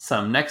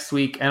some next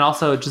week. And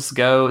also just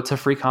go to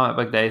Free Comic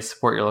Book Day,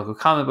 support your local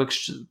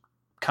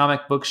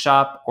comic book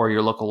shop or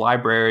your local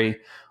library,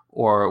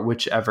 or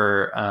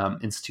whichever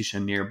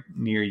institution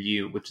near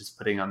you which is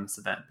putting on this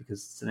event,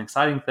 because it's an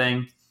exciting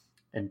thing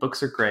and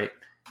books are great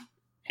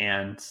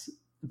and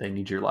they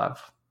need your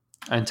love.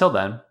 Until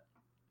then,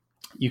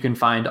 you can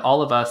find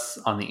all of us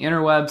on the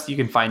interwebs. You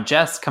can find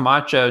Jess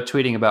Camacho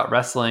tweeting about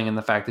wrestling and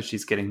the fact that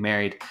she's getting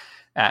married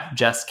at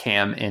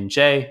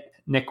JessCamNJ.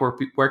 Nick,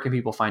 where can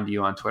people find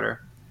you on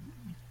Twitter?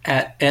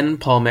 At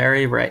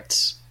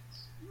NPalmieriWrites.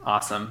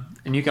 Awesome.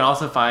 And you can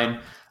also find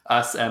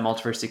us at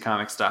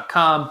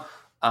multiversitycomics.com.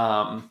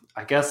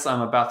 I guess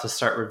I'm about to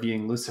start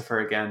reviewing Lucifer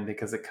again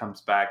because it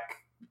comes back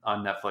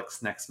on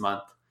Netflix next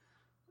month.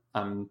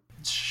 I'm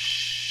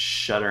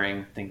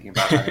shuddering thinking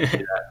about how to do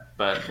that,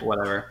 but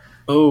whatever.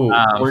 Oh,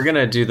 we're going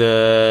to do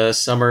the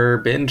summer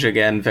binge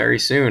again very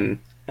soon.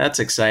 That's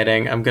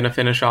exciting. I'm going to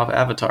finish off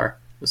Avatar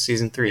with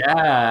season 3.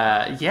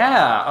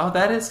 Yeah. Oh,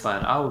 that is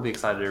fun. I will be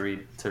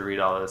excited to read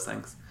all those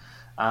things.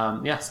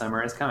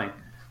 Summer is coming.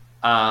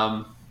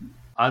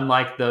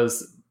 Unlike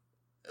those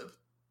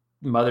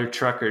mother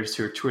truckers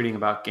who are tweeting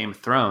about Game of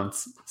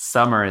Thrones,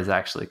 summer is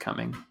actually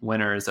coming.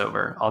 Winter is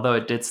over. Although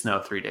it did snow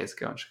 3 days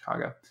ago in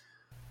Chicago.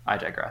 I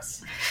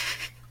digress.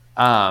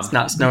 It's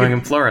not snowing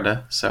in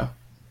Florida, so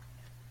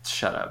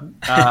shut up.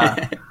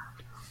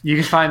 You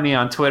can find me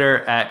on Twitter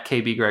at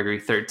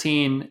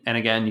KBGregory13. And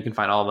again, you can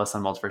find all of us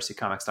on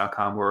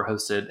multiversitycomics.com, where we're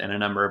hosted, and a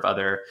number of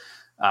other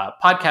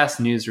podcast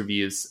news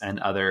reviews and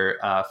other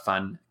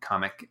fun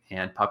comic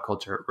and pop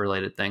culture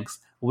related things.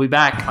 We'll be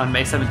back on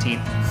May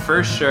 17th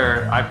for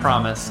sure. I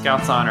promise.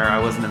 Scouts honor. I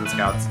wasn't in the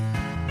Scouts.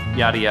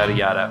 Yada, yada,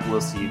 yada.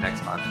 We'll see you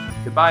next month.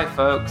 Goodbye,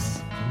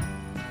 folks.